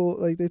the people,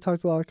 like, they talk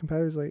to a lot of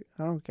competitors, like,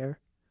 I don't care.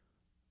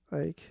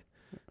 Like,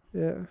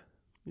 yeah.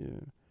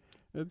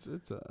 It's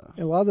a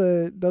lot of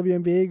the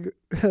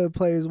WNBA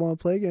players want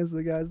to play against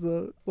the guys.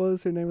 What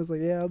was her name? Was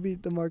like, I'll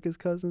beat DeMarcus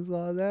Cousins and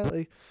all of that.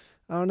 Like,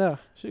 I don't know.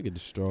 She could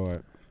destroy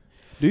it.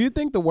 Do you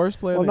think the worst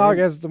player? Well, not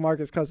against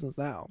DeMarcus Cousins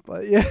now,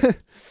 but yeah.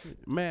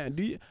 Man,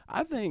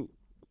 I think.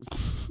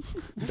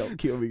 Don't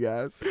kill me,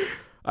 guys.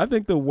 I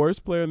think the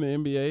worst player in the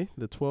NBA,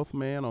 the 12th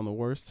man on the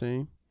worst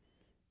team,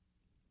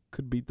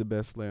 could beat the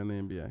best player in the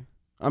NBA.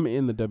 I mean,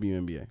 in the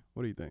WNBA.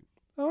 What do you think?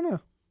 I don't know.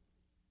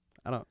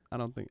 I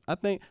don't think. I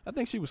think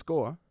she would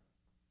score,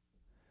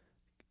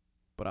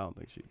 but I don't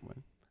think she'd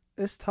win.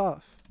 It's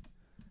tough.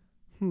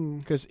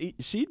 Because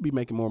she'd be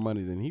making more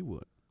money than he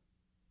would.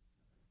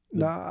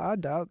 I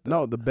doubt that.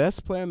 No, the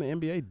best player in the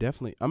NBA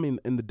definitely. I mean,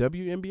 in the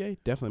WNBA,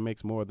 definitely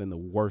makes more than the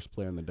worst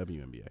player in the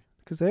WNBA.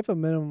 Because they have a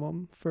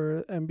minimum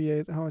for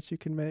NBA how much you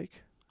can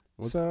make.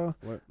 Let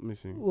me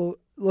see. Well,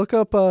 look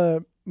up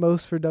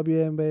most for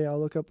WNBA. I'll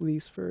look up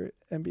least for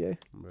NBA.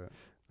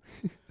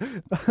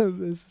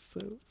 This is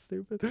so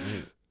stupid.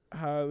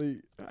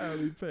 Highly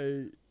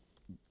paid,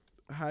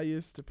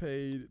 highest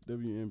paid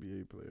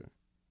WNBA player.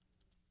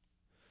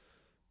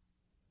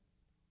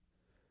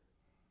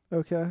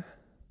 Okay.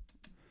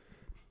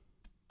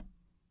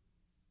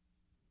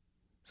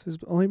 So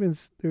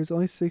there's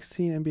only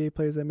 16 NBA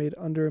players that made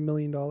under $1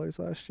 million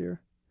last year.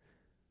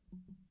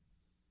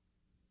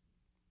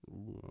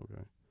 Ooh,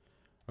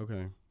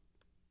 okay.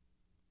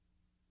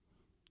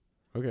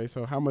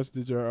 So how much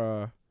did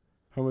your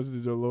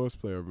lowest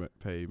player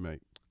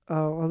make?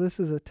 Oh, well, this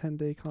is a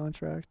 10-day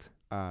contract.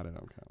 That don't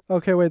count.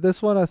 Okay, wait.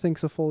 This one I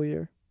think's a full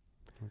year.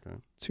 Okay.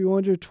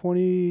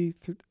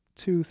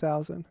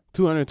 222,000.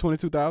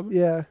 222,000?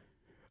 Yeah.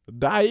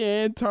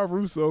 Diane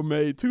Taruso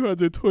made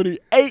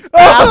 228,000.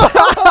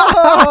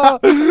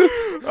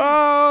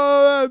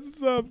 Oh, that's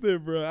something,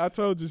 bro. I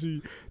told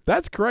you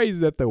that's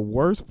crazy that the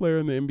worst player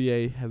in the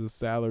NBA has a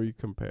salary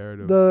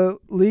comparative. The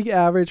league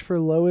average for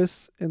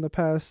lowest in the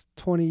past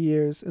 20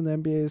 years in the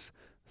NBA is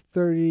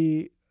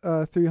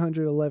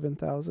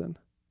 311,000.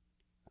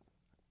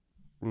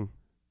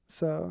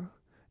 So,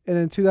 and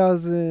in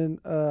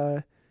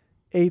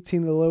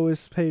 2018, the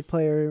lowest paid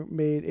player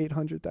made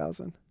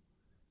 800,000.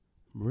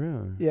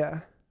 Really? Yeah.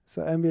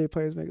 So NBA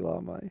players make a lot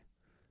of money.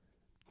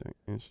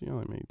 And she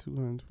only made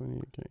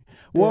 228K.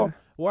 Well,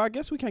 I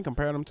guess we can't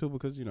compare them to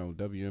because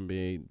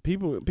WNBA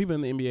people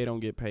in the NBA don't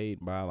get paid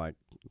by like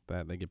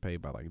that. They get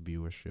paid by like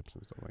viewerships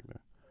and stuff like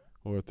that,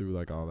 or through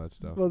like all that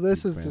stuff. Well,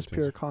 this is just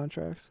pure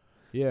contracts.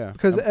 Yeah,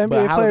 because NBA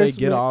but how players do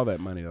they get all that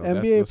money though?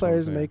 NBA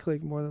players make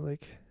like more than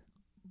like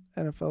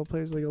NFL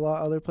players, like a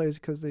lot of other players,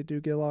 because they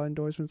do get a lot of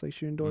endorsements. Like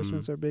shoe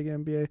endorsements are big.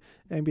 NBA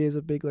is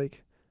a big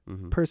like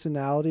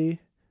personality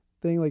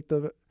thing. Like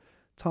the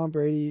Tom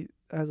Brady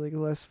has like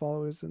less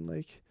followers than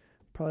like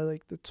probably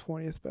like the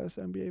 20th best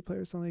NBA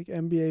player. So like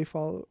NBA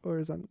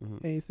followers on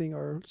anything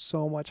are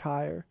so much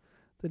higher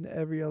than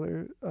every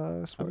other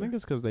sport. I think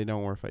it's because they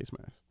don't wear face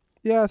masks.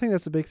 Yeah, I think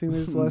that's a big thing.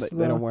 There's less.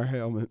 They don't wear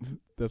helmets.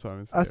 That's what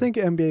I'm saying. I think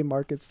NBA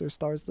markets their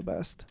stars the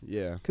best.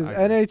 Yeah. Because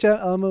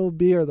NHL,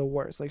 MLB are the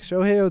worst. Like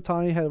Shohei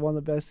Ohtani had one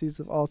of the best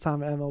seasons of all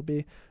time in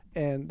MLB,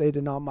 and they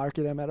did not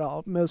market him at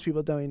all. Most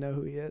people don't even know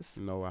who he is.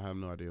 No, I have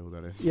no idea who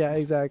that is. Yeah,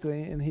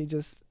 exactly. And he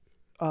just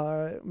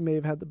may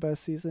have had the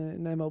best season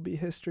in MLB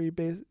history,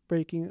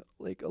 breaking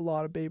like a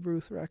lot of Babe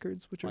Ruth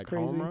records, which are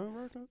crazy. Home run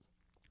records?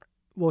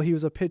 Well, he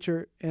was a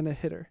pitcher and a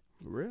hitter.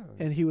 Really?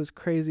 And he was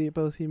crazy at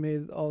both. He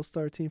made the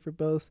All-Star team for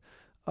both.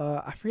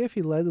 I forget if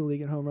he led the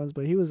league in home runs,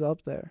 but he was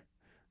up there.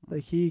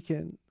 Like, he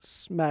can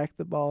smack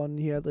the ball, and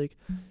he had like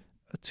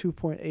a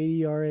 2.8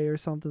 ERA or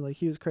something. Like,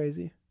 he was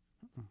crazy.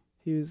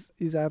 He's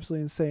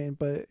absolutely insane,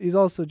 but he's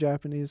also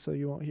Japanese, so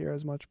you won't hear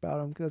as much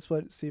about him. 'Cause that's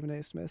what Stephen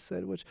A. Smith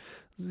said, which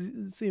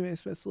Stephen A.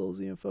 Smith's a little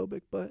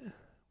xenophobic, but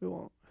we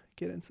won't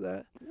get into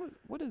that.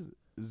 What does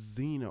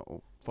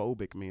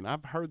xenophobic mean?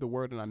 I've heard the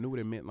word, and I knew what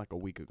it meant like a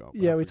week ago.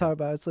 Yeah, we talked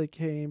about it. It's like,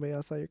 hey, anybody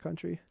outside your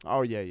country.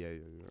 Oh, yeah.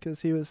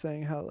 Because he was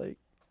saying how, like,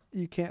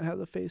 you can't have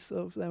the face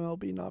of the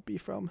MLB not be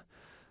from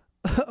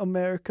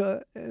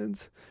America.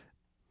 And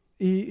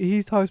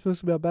he talks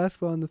mostly about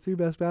basketball, and the 3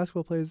 best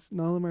basketball players,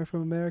 none of them are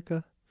from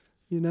America.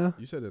 You know?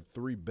 You said the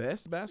 3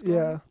 best basketball?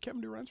 Yeah.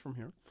 Kevin Durant's from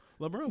here.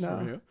 LeBron's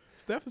from here.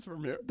 Steph is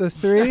from here. The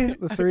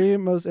three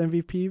most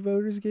MVP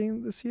voters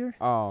getting this year?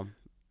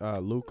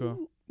 Luka.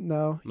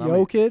 No.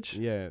 Jokic,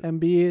 yeah.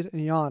 Embiid,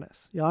 and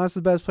Giannis. Giannis is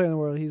the best player in the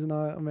world. He's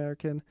not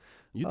American.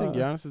 You think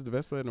Giannis is the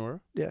best player in the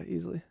world? Yeah,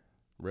 easily.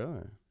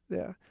 Really?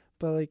 Yeah.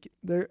 But, like,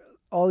 they're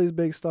all these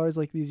big stars,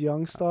 like these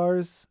young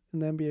stars in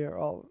the NBA are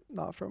all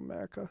not from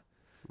America.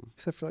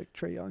 Except for, like,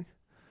 Trae Young.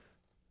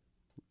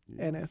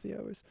 Yeah. And Anthony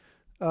Edwards.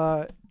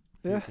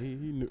 Yeah.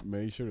 He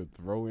made sure to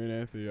throw in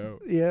Anthony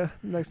Edwards. Yeah.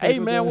 Next. Hey,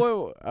 man,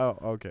 what? Oh,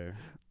 okay.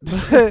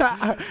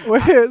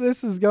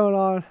 This is going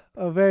on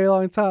a very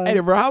long time. Hey,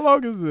 bro, how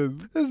long is this?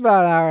 This is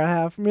about an hour and a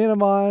half. Me and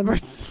Amon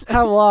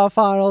have a lot of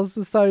finals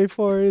to study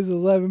for. It is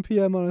 11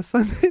 p.m. on a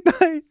Sunday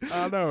night.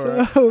 I know,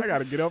 right? I got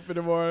to get up in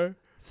the morning.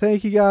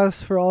 Thank you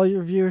guys for all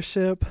your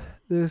viewership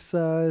this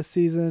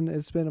season.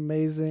 It's been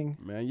amazing.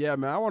 Man, yeah,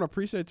 man. I want to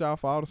appreciate y'all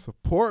for all the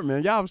support,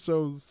 man. Y'all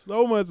show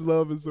so much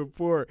love and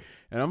support.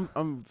 And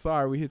I'm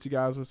sorry we hit you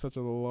guys with such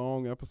a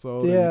long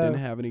episode and we didn't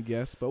have any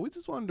guests. But we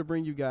just wanted to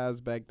bring you guys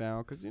back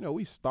down because, you know,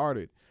 we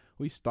started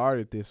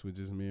this with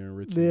just me and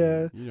Rich.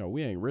 Yeah. And, you know,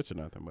 we ain't rich or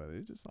nothing, but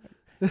it's just like,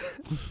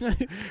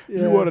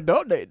 you want to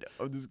donate?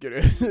 I'm just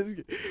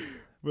kidding.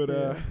 But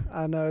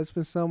I know it's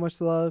been so much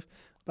love.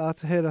 About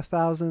to hit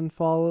 1,000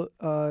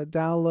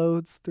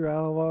 downloads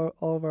throughout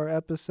all of our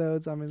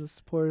episodes. I mean, the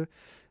support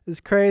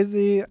is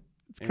crazy.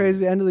 It's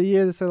crazy. End of the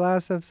year. This is our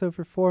last episode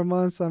for 4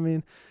 months. I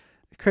mean,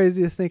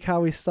 crazy to think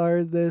how we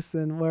started this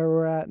and where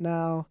we're at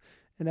now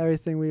and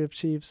everything we've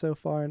achieved so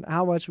far and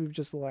how much we've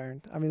just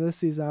learned. I mean, this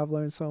season I've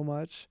learned so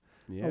much.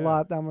 Yeah. A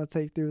lot that I'm going to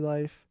take through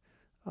life,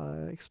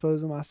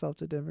 exposing myself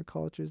to different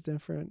cultures,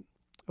 different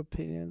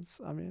opinions.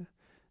 I mean,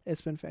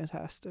 it's been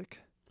fantastic.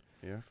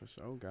 Yeah, for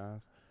sure,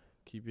 guys.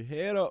 Keep your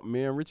head up,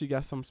 man. Richie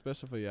got something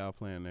special for y'all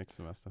playing next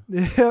semester.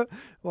 Yeah.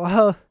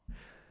 Well,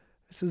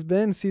 this has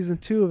been season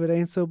 2 of It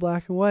Ain't So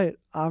Black and White.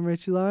 I'm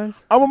Richie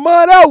Lyons. I'm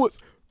Amon Edwards.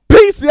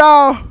 Peace,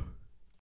 y'all.